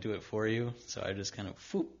not going to do it for you. So I just kind of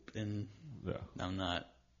and Yeah.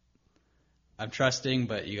 I'm trusting,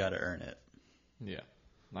 but you got to earn it. Yeah.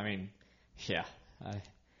 I mean, yeah.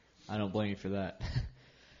 I don't blame you for that.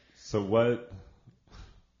 So what?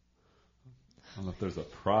 I don't know if there's a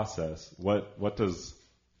process. What does,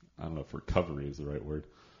 I don't know if recovery is the right word,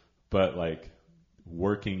 but like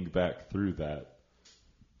working back through that,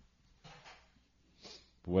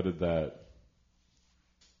 what did that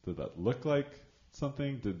look like?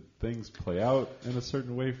 Something? Did things play out in a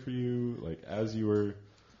certain way for you? Like as you were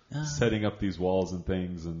setting up these walls and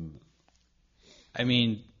things and. I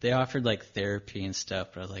mean, they offered like therapy and stuff,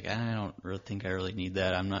 but I was like, I don't really think I really need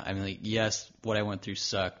that. Like, yes, what I went through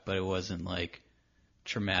sucked, but it wasn't like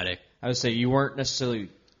traumatic. I would say you weren't necessarily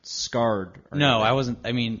scarred. Or No, anything. I wasn't.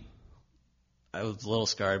 I mean, I was a little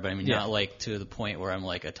scarred, but I mean, Yeah. not like to the point where I'm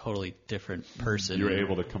like a totally different person. You were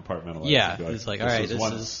able to compartmentalize. Yeah, and be it's like, all right, was this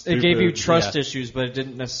one is- It gave you stupid- trust Yeah. issues, but it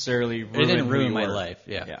didn't necessarily ruin It didn't who ruin you my were. life.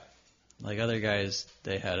 Yeah. Yeah. Like other guys,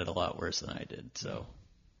 they had it a lot worse than I did. So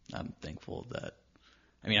I'm thankful that.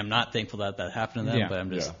 I mean, I'm not thankful that happened to them, Yeah. but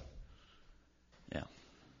I'm just. Yeah.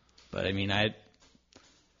 But I mean, I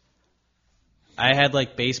had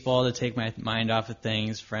like baseball to take my mind off of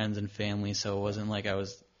things, friends and family, so it wasn't like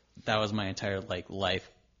that was my entire like life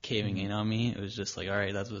caving in on me. It was just like, all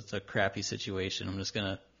right, that's a crappy situation. I'm just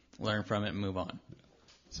gonna learn from it and move on.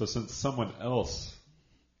 So since someone else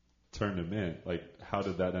turned him in, like how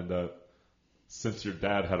did that end up? Since your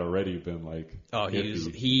dad had already been like, Oh,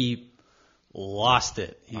 iffy. he lost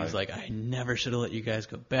it. He was I- like, I never should have let you guys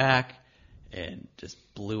go back, and just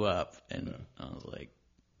blew up. And Yeah. I was like,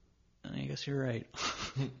 I guess you're right.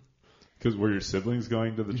 Because were your siblings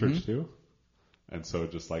going to the Mm-hmm. church too? And so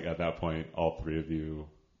just like at that point, all three of you.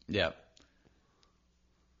 Yeah.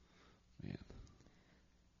 Man.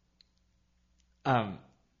 Man.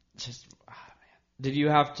 Did you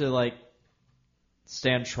have to like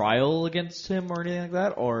stand trial against him or anything like that,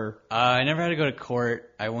 or? I never had to go to court.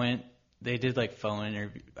 They did like phone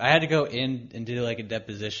interview. I had to go in and do like a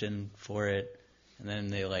deposition for it, and then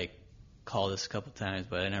they like called us a couple times,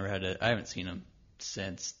 but I never had to. I haven't seen him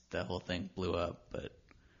since that whole thing blew up. But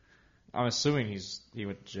I'm assuming he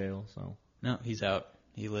went to jail. So. no, he's out.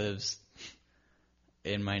 He lives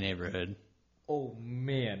in my neighborhood. Oh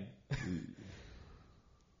man.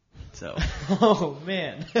 So Oh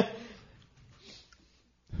man.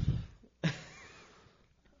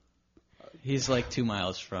 he's like 2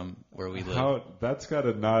 miles from where we live. How that's got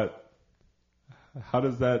to not. How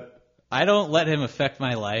does that? I don't let him affect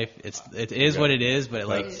my life. It is Yeah. what it is, but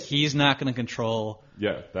like That's- he's not going to control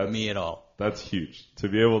Yeah, that's me at all. That's huge to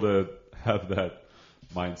be able to have that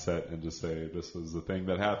mindset and just say this was the thing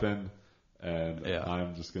that happened, and Yeah.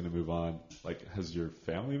 I'm just going to move on. Like, has your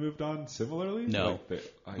family moved on similarly? No.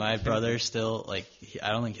 Like I My can't- brother still I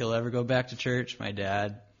don't think he'll ever go back to church. My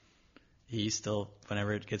dad, he still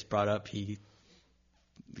whenever it gets brought up, he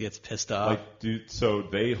gets pissed off. So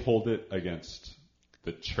they hold it against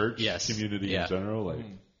the church Yes. community Yeah. in general. Like,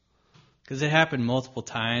 Because it happened multiple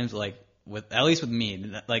times, like at least with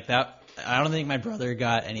me, like that. I don't think my brother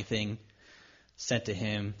got anything sent to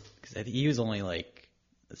him because he was only like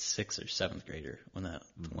a 6th or 7th grader when it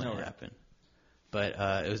happened.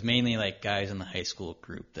 But it was mainly like guys in the high school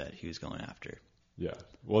group that he was going after. Yeah.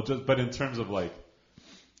 Well, but in terms of like,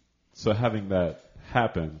 so having that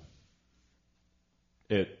happen,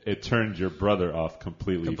 it turned your brother off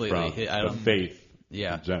completely. From the faith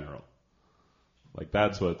in general. Like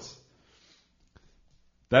that's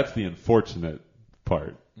the unfortunate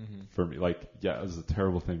part for me. Like, yeah, it was a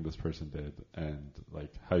terrible thing this person did, and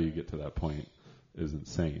like how you get to that point is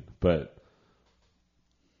insane. But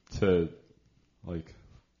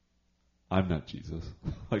I'm not Jesus.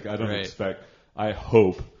 Like, I don't expect. I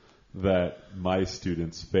hope that my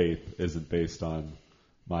students' faith isn't based on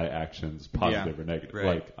my actions, positive or negative. Right.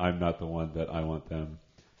 Like, I'm not the one that I want them.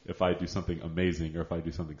 If I do something amazing or if I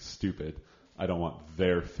do something stupid, I don't want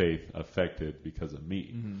their faith affected because of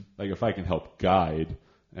me. Like, if I can help guide,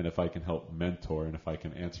 and if I can help mentor, and if I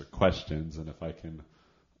can answer questions, and if I can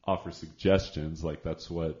offer suggestions, like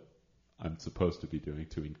that's what I'm supposed to be doing,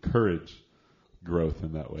 to encourage growth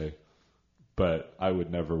in that way. But I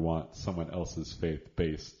would never want someone else's faith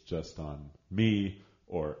based just on me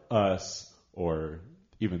or us or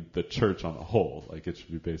even the church on the whole. Like, it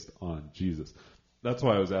should be based on Jesus. That's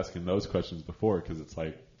why I was asking those questions before, because it's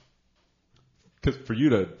like, because for you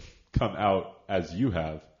to come out as you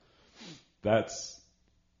have, that's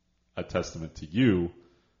a testament to you,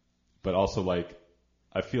 but also like,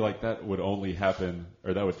 I feel like that would only happen,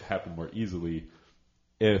 or that would happen more easily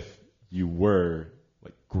if you were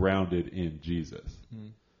like grounded in Jesus.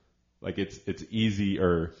 Like it's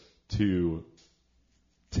easier to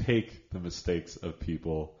take the mistakes of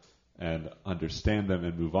people and understand them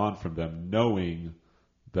and move on from them, knowing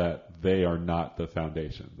that they are not the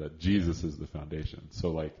foundation, that Jesus is the foundation.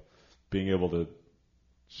 So like being able to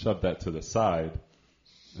shove that to the side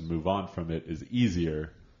and move on from it is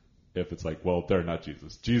easier if it's like, well, they're not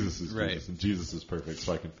Jesus. Jesus is Jesus, and Jesus is perfect,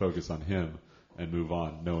 so I can focus on him and move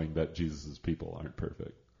on, knowing that Jesus' people aren't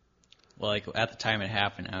perfect. Well, like at the time it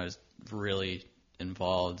happened, I was really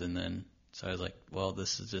involved, and then so I was like, well,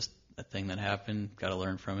 this is just a thing that happened. Got to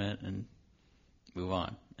learn from it and move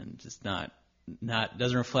on, and just not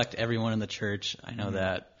doesn't reflect everyone in the church. I know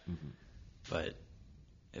that, but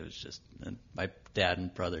it was just my dad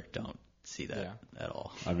and brother don't see that at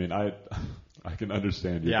all. I mean, I can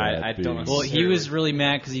understand your dad I don't. Well, he was really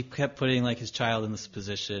mad because he kept putting like his child in this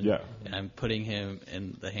position, and I'm putting him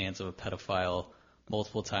in the hands of a pedophile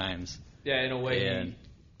multiple times. Yeah, in a way, he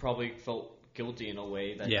probably felt guilty in a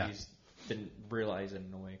way that he's didn't realize it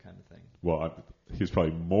in a way, kind of thing. Well, he's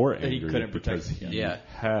probably more angry he couldn't because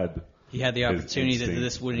protect he had the opportunity that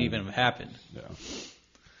this wouldn't even have happened. Yeah.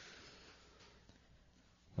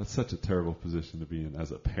 That's such a terrible position to be in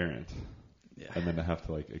as a parent. Yeah. And then to have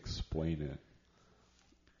to like explain it.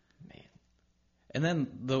 Man. And then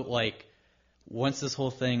once this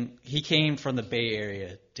whole thing, he came from the Bay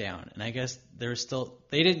Area down, and I guess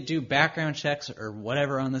they didn't do background checks or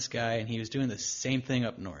whatever on this guy, and he was doing the same thing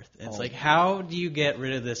up north. And it's like, how do you get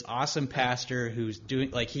rid of this awesome pastor who's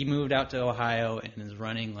doing, like, he moved out to Ohio and is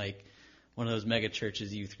running like one of those mega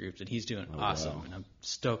churches youth groups, and he's doing awesome, and I'm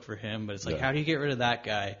stoked for him. But it's like, how do you get rid of that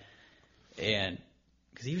guy? And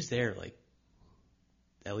because he was there like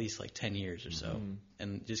at least like 10 years or so,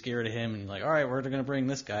 and just get rid of him, and like, all right, we're going to bring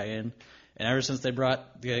this guy in. And ever since they got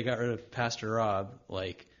rid of Pastor Rob,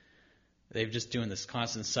 like, they've just doing this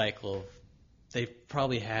constant cycle of, they've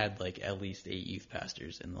probably had like at least 8 youth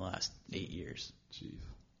pastors in the last 8 years. Jeez.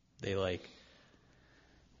 They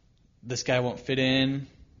this guy won't fit in,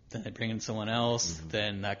 then they bring in someone else,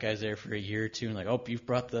 then that guy's there for a year or two, and like, oh, you've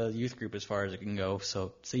brought the youth group as far as it can go,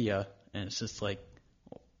 so see ya. And it's just like,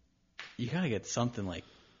 you gotta get something like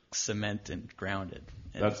cement and grounded.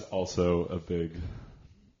 And that's also a big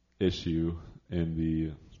issue in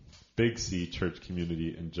the Big C church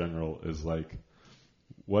community in general, is like,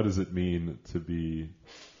 what does it mean to be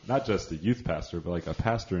not just a youth pastor, but like a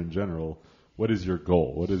pastor in general? What is your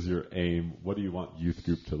goal? What is your aim? What do you want youth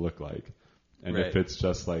group to look like? And if it's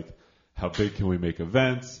just like, how big can we make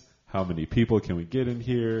events? How many people can we get in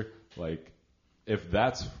here? Like, if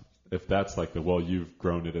that's like you've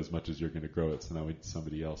grown it as much as you're going to grow it, so now we need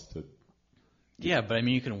somebody else to. Yeah, but I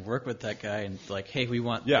mean, you can work with that guy and like, hey, we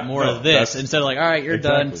want more of this, instead of like, all right, you're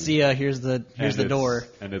done. See ya. Here's the door.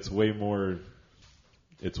 And it's way more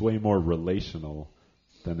relational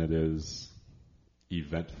than it is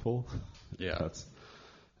eventful. Yeah.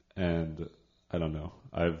 And I don't know.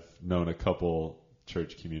 I've known a couple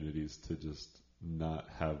church communities to just not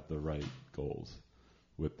have the right goals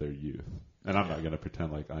with their youth. And I'm not going to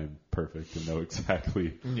pretend like I'm perfect and know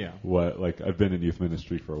exactly Yeah. what, like, I've been in youth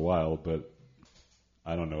ministry for a while, but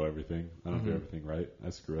I don't know everything. I don't do everything right. I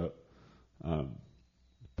screw up.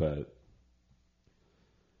 But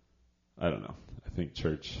I don't know. I think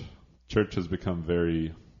church has become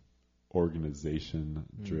very organization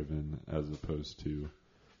driven as opposed to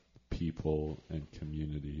people and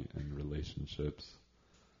community and relationships.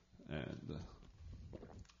 And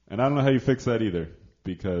I don't know how you fix that either,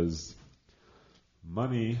 because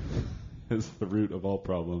money is the root of all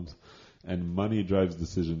problems, and money drives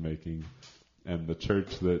decision making, and the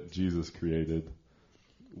church that Jesus created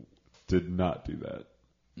did not do that.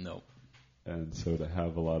 No. And so to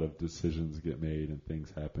have a lot of decisions get made and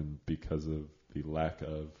things happen because of the lack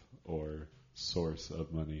of or source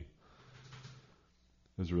of money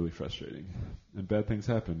is really frustrating. And bad things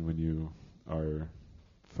happen when you are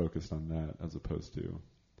focused on that as opposed to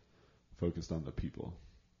focused on the people.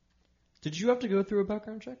 Did you have to go through a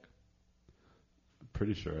background check? I'm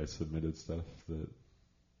pretty sure I submitted stuff that,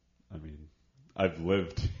 I mean, I've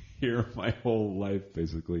lived here my whole life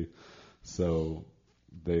basically. So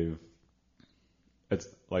it's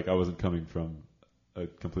like I wasn't coming from a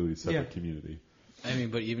completely separate community. I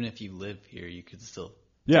mean, but even if you live here, you could still.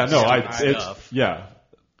 Yeah, no, Stuff.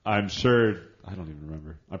 I'm sure. I don't even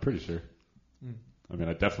remember. I'm pretty sure. I mean,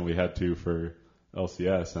 I definitely had to for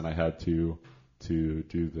LCS, and I had to do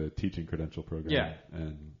the teaching credential program. Yeah.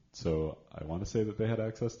 And so I want to say that they had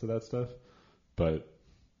access to that stuff, but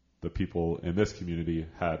the people in this community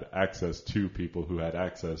had access to people who had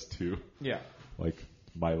access to like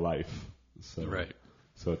my life. So Right.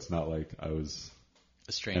 So it's not like I was A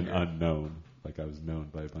an stranger. unknown. Like I was known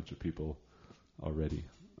by a bunch of people already,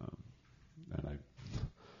 and I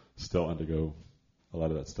still undergo a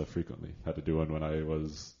lot of that stuff frequently. Had to do one when I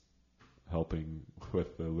was helping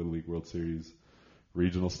with the Little League World Series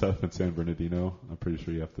regional stuff in San Bernardino. I'm pretty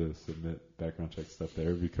sure you have to submit background check stuff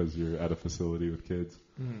there because you're at a facility with kids.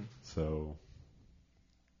 So,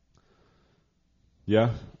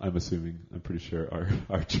 yeah, I'm pretty sure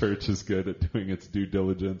our church is good at doing its due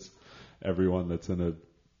diligence. Everyone that's in a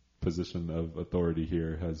position of authority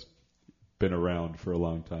here has been around for a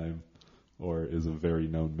long time or is a very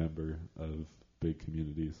known member of big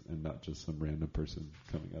communities and not just some random person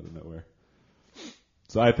coming out of nowhere.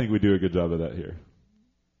 So I think we do a good job of that here.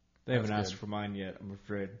 They haven't asked for mine yet, I'm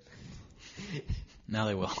afraid. Now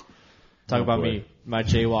they will. Talk about boy. me, my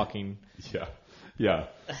jaywalking. Yeah.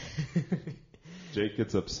 Jake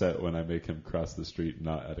gets upset when I make him cross the street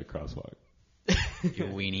not at a crosswalk. You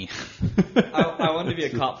weenie. I wanted to be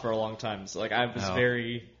a cop for a long time, so like I was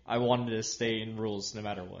Oh. I wanted to stay in rules no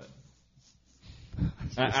matter what.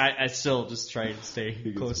 I still just try to stay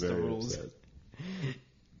He gets close to very rules. upset.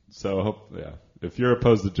 So, if you're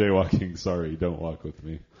opposed to jaywalking, sorry, don't walk with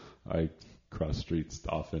me. I cross streets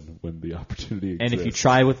often when the opportunity exists. And if you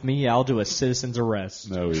try with me, I'll do a citizen's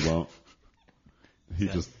arrest. No, he won't. He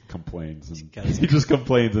Yeah. just complains and got his- he just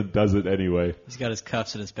complains and does it anyway. He's got his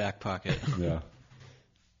cuffs in his back pocket. Yeah.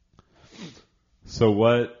 So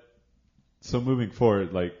moving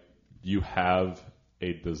forward, like, you have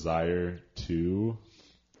a desire to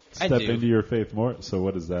I step do. into your faith more. So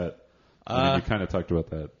what is that? I mean, you kind of talked about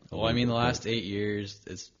that. Well, I mean, the last 8 years,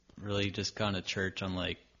 it's really just gone to church on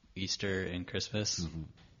like Easter and Christmas,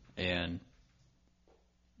 and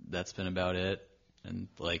that's been about it. And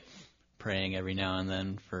like praying every now and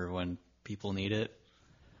then for when people need it.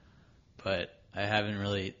 But I haven't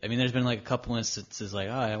really. I mean, there's been like a couple instances like,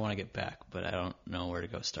 oh, I want to get back, but I don't know where to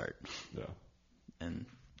go start. Yeah. And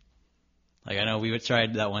like I know we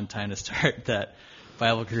tried that one time to start that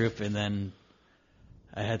Bible group, and then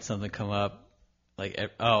I had something come up. Like,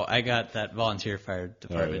 I got that volunteer fire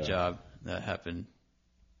department job that happened,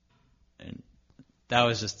 and that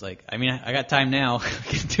was just like, I mean, I got time now. I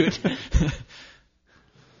can do it.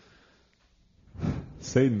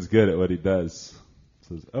 Satan's good at what he does.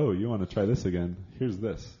 Says, "Oh, you want to try this again? Here's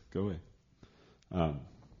this. Go away." On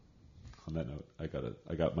that note,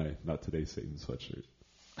 I got my Not Today Satan sweatshirt.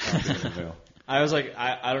 I was like,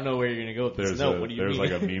 I don't know where you're gonna go with this. What do you there's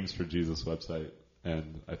mean? like a Memes for Jesus website,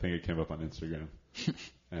 and I think it came up on Instagram.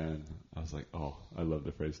 And I was like, oh, I love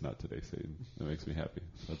the phrase "Not Today, Satan." It makes me happy.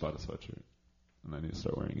 So I bought a sweatshirt, and I need to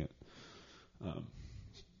start wearing it.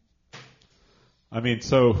 I mean,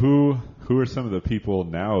 so who are some of the people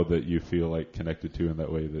now that you feel like connected to in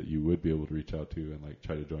that way that you would be able to reach out to and like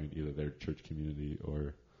try to join either their church community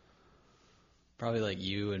or? Probably like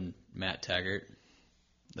you and Matt Taggart.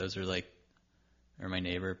 Those are my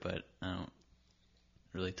neighbor, but I don't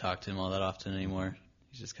really talk to him all that often anymore.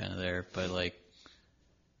 He's just kind of there. But like,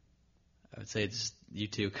 I would say it's you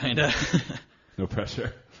two, kind of. No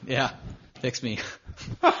pressure. Yeah. Fix me.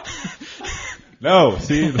 No,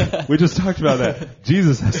 see, we just talked about that.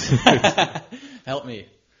 Jesus has to fix. Help me.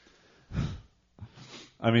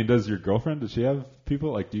 I mean, does your girlfriend, does she have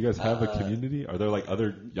people? Like, do you guys have a community? Are there like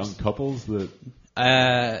other young couples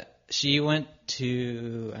that? She went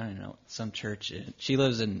to, I don't know, some church. She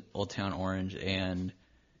lives in Old Town Orange, and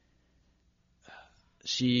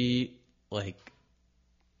she, like,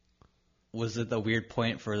 was at the weird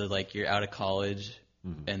point for, like, you're out of college,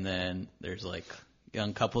 and then there's, like,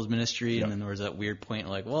 young couples ministry, and then there was that weird point,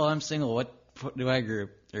 like, well, I'm single, what do I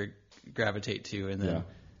gravitate to? And then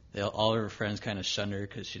all of her friends kind of shunned her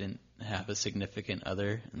because she didn't have a significant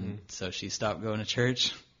other, and so she stopped going to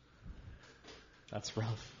church. That's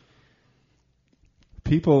rough.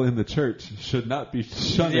 People in the church should not be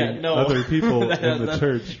shunning other people in the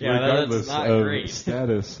church, regardless of great.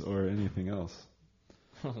 status or anything else.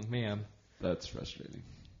 Oh, man. That's frustrating.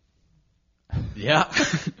 Yeah.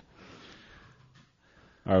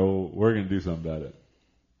 All right, well, we're going to do something about it.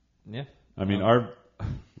 Yeah. I mean,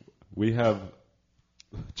 we have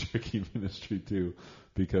tricky ministry too,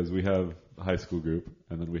 because we have a high school group,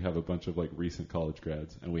 and then we have a bunch of like recent college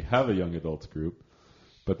grads, and we have a young adults group,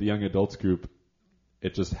 but the young adults group,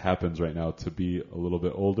 it just happens right now to be a little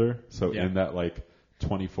bit older. So in that like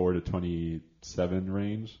 24 to 27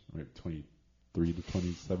 range, or 23 to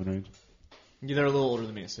 27 range. Yeah, they're a little older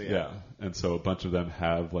than me, so Yeah, and so a bunch of them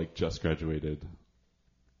have like just graduated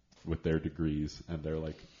with their degrees, and they're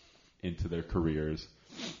like into their careers,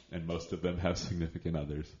 and most of them have significant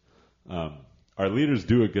others. Our leaders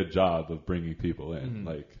do a good job of bringing people in.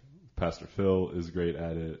 Like Pastor Phil is great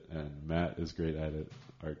at it, and Matt is great at it.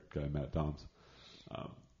 Our guy Matt Doms.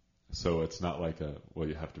 So it's not like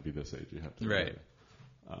you have to be this age, you have to be right.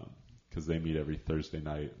 Because they meet every Thursday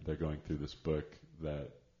night. They're going through this book that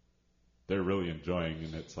they're really enjoying,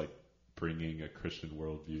 and it's like bringing a Christian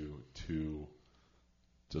worldview to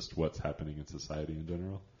just what's happening in society in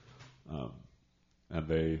general. And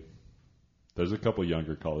there's a couple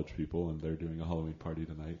younger college people, and they're doing a Halloween party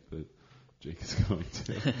tonight that Jake is going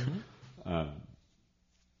to.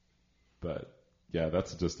 But yeah,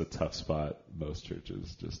 that's just a tough spot. Most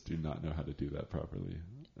churches just do not know how to do that properly.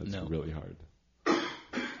 It's really hard.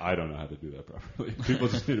 I don't know how to do that properly. People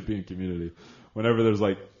just need to be in community. Whenever there's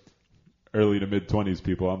like early to mid 20s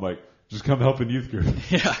people, I'm like, just come help in youth group.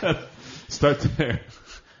 Yeah. Start there.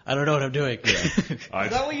 I don't know what I'm doing. Is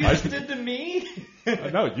that what you just did to me?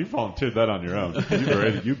 No, you volunteered that on your own.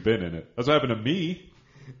 You've been in it. That's what happened to me.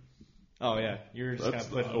 Oh yeah, you were just kind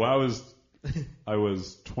of putting. Well, I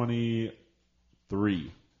was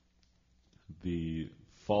 23. The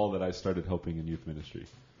fall that I started helping in youth ministry.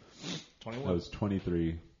 21. I was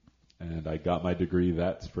 23, and I got my degree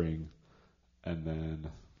that spring, and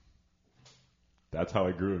then that's how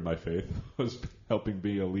I grew in my faith, was helping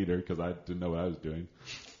be a leader, because I didn't know what I was doing.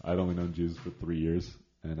 I'd only known Jesus for 3 years,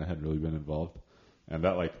 and I hadn't really been involved. And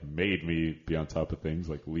that like made me be on top of things,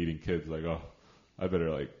 like leading kids, like, oh, I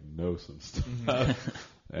better like know some stuff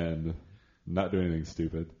and not do anything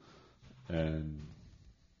stupid. And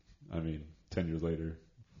I mean, 10 years later,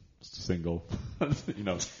 single,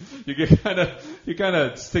 you kind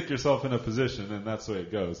of stick yourself in a position, and that's the way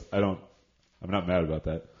it goes. I'm not mad about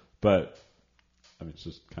that, but I mean, it's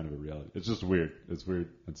just kind of a reality. It's just weird. It's weird.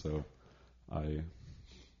 And so I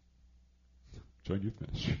joined youth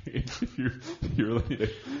ministry. If you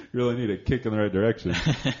really need a kick in the right direction,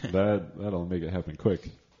 that'll make it happen quick.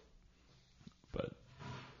 But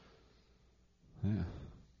yeah.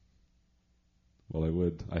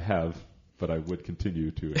 Well, but I would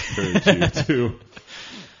continue to encourage you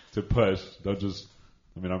to push. Don't just,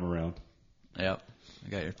 I'm around. Yep. I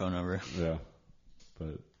got your phone number. Yeah.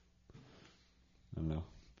 But I don't know.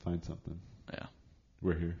 Find something. Yeah.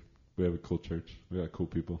 We're here. We have a cool church. We got cool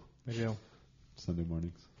people. We do. Sunday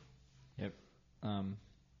mornings. Yep.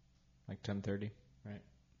 Like 10:30, right?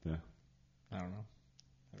 Yeah. I don't know.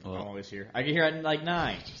 Well, I'm always here. I get here at like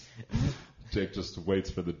 9. Jake just waits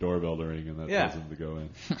for the doorbell to ring, and that tells him to go in.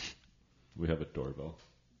 We have a doorbell.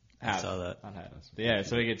 I saw that. Yeah,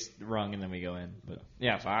 so it gets rung and then we go in. But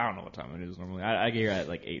yeah, so I don't know what time it is normally. I get here at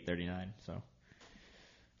like 8:39, so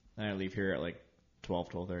then I leave here at like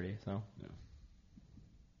 12:30. So yeah.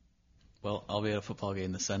 Well, I'll be at a football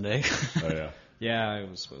game this Sunday. Oh yeah. Yeah, I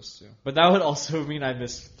was supposed to, but that would also mean I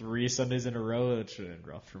missed 3 Sundays in a row. That should have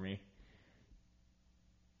been rough for me.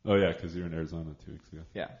 Oh yeah, because you were in Arizona 2 weeks ago.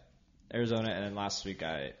 Yeah, Arizona, and then last week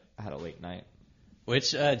I had a late night.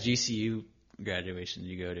 Which GCU graduation did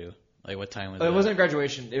you go to? Like, what time was it? It wasn't a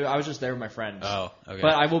graduation. I was just there with my friends. Oh, okay.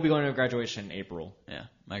 But I will be going to a graduation in April. Yeah,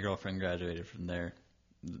 my girlfriend graduated from there,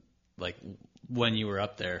 like, when you were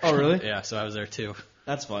up there. Oh, really? Yeah, so I was there too.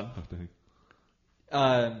 That's fun. Oh, dang.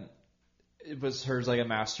 Was hers like a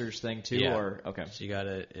master's thing too, Yeah. or okay, She got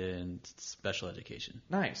it in special education.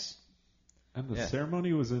 nice. And the Yeah.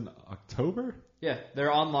 ceremony was in October? Yeah,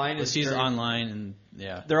 they're online. Well, is she's during- online, and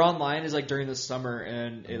yeah. Their online is like during the summer,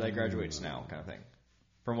 and it like graduates now, kind of thing.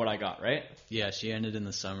 From what I got, right? Yeah, she ended in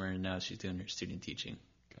the summer, and now she's doing her student teaching.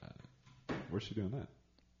 Where's she doing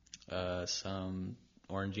that? Some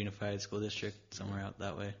Orange Unified School District, somewhere out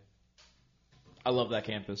that way. I love that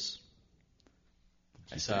campus.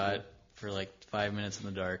 I saw it for like 5 minutes in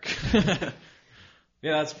the dark. Yeah,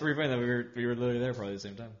 that's pretty funny that we were literally there probably at the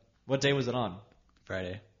same time. What day was it on?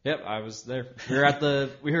 Friday. Yep, I was there. We were at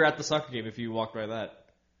the soccer game. If you walked by that,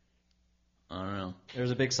 I don't know. there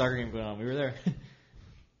was a big soccer game going on. We were there.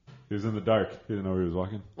 He was in the dark. He didn't know where he was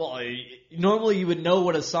walking. Well, normally you would know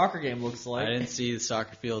what a soccer game looks like. I didn't see the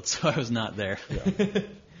soccer field, so I was not there.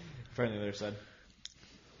 From the other side.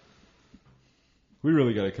 We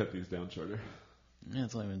really got to cut these down shorter. Yeah,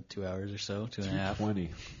 it's only been 2 hours or so, 2.5. 20.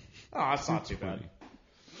 Oh, that's not too bad.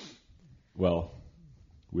 Well,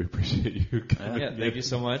 we appreciate you coming Yeah, thank you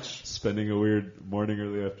so much. spending a weird morning,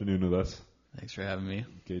 early afternoon with us, Thanks for having me.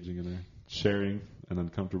 engaging in a sharing an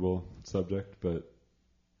uncomfortable subject, but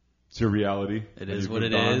it's your reality. It and is you've what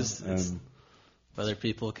moved it on, is. It's- And Other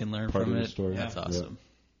people can learn Part from of the it. story. That's Yeah. awesome.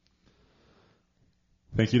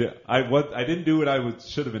 thank you. I didn't do what I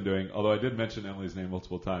should have been doing, although I did mention Emily's name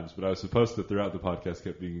multiple times, but I was supposed to throughout the podcast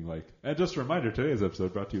kept being like, and just a reminder, today's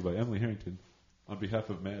episode brought to you by Emily Harrington on behalf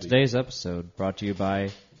of Maddie. Today's episode brought to you by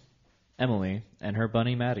Emily and her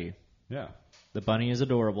bunny Maddie. Yeah, The bunny is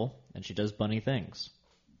adorable, and she does bunny things,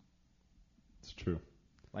 it's true.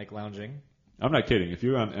 like lounging. I'm not kidding. If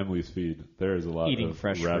you're on Emily's feed, there is a lot Eating of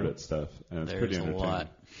fresh rabbit fruit. stuff, and it's There's pretty a entertaining. lot.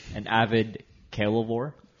 An avid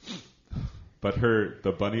calivore. But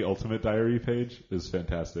the Bunny Ultimate Diary page is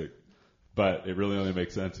fantastic. But it really only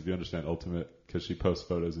makes sense if you understand Ultimate, because she posts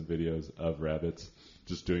photos and videos of rabbits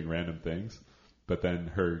just doing random things. But then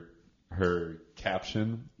her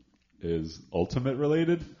caption is Ultimate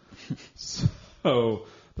related. So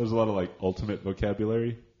there's a lot of like Ultimate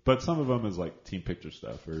vocabulary. But some of them is like team picture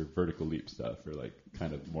stuff or vertical leap stuff or like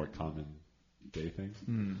kind of more common day things.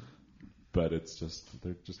 But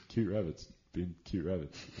they're just cute rabbits being cute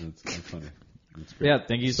rabbits. And it's kind of funny. It's great. Yeah,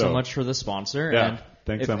 thank you so So- much for the sponsor. Yeah, and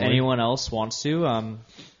thanks, if Emily. anyone else wants to,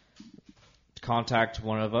 contact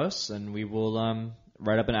one of us, and we will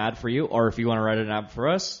write up an ad for you. Or if you want to write an ad for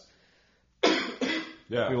us,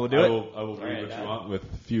 Yeah, We will do I it. I will read Alright, what Dad. you want with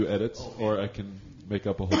a few edits, or I can make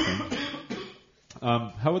up a whole thing.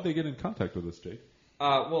 How would they get in contact with us, Jake?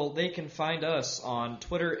 well, they can find us on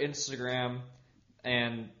Twitter, Instagram,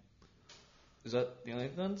 and is that the only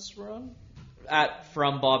ones we're on? At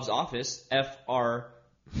From Bob's Office, FROBOVS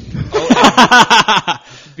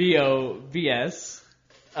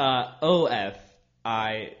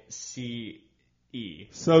OFICE.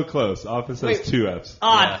 So close. Office has Wait. 2 Fs.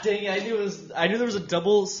 Ah, dang it! I knew there was a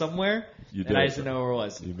double somewhere, You and I did. just didn't know where it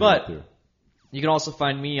was. You made it But through. you can also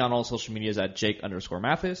find me on all social medias at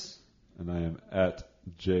Jake_Mathis, And I am at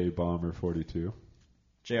JBomber42.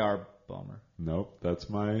 JR Bomber. Nope, that's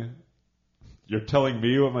my. You're telling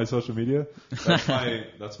me what my social media? That's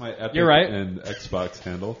my Epic You're right. and Xbox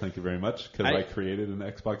handle. Thank you very much, because I created an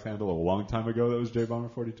Xbox handle a long time ago that was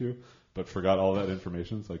JBomber42, but forgot all that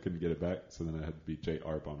information, so I couldn't get it back. So then I had to be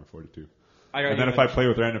JRBomber42. And then if I play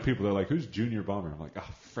with random people, they're like, "Who's Junior Bomber?" I'm like, "Oh,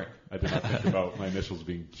 frick! I did not think about my initials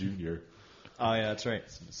being Junior." Oh yeah, that's right.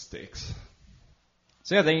 Some mistakes.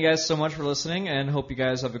 So yeah, thank you guys so much for listening, and hope you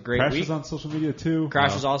guys have a great Crash week. is on social media too.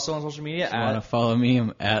 Crash is also on social media. If you want to follow me,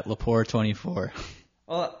 I'm at Lepore24.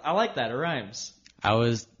 Well, I like that. It rhymes. I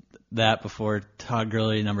was that before Todd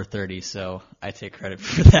Gurley number 30, so I take credit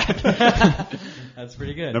for that. That's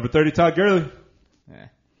pretty good. Number 30, Todd Gurley. Yeah.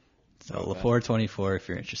 So Lepore24 if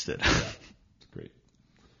you're interested. It's great.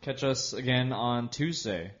 Catch us again on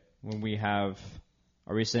Tuesday when we have.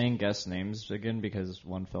 Are we saying guest names again? Because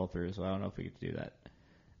one fell through, so I don't know if we get to do that.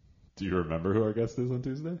 Do you remember who our guest is on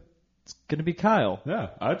Tuesday? It's gonna be Kyle. Yeah,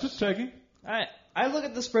 I'm just checking. I look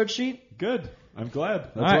at the spreadsheet. Good. I'm glad.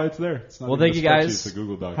 That's All right. why it's there. It's not Well, even thank a you guys. spreadsheet, It's a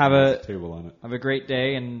Google Doc. Have There's a- table on it. Have a great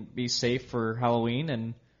day and be safe for Halloween,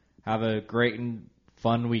 and have a great and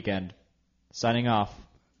fun weekend. Signing off.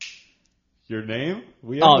 Your name?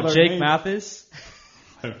 We have our Jake name. Mathis.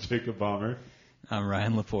 I'm Jacob Bomber. I'm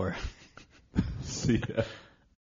Ryan Lepore. See ya.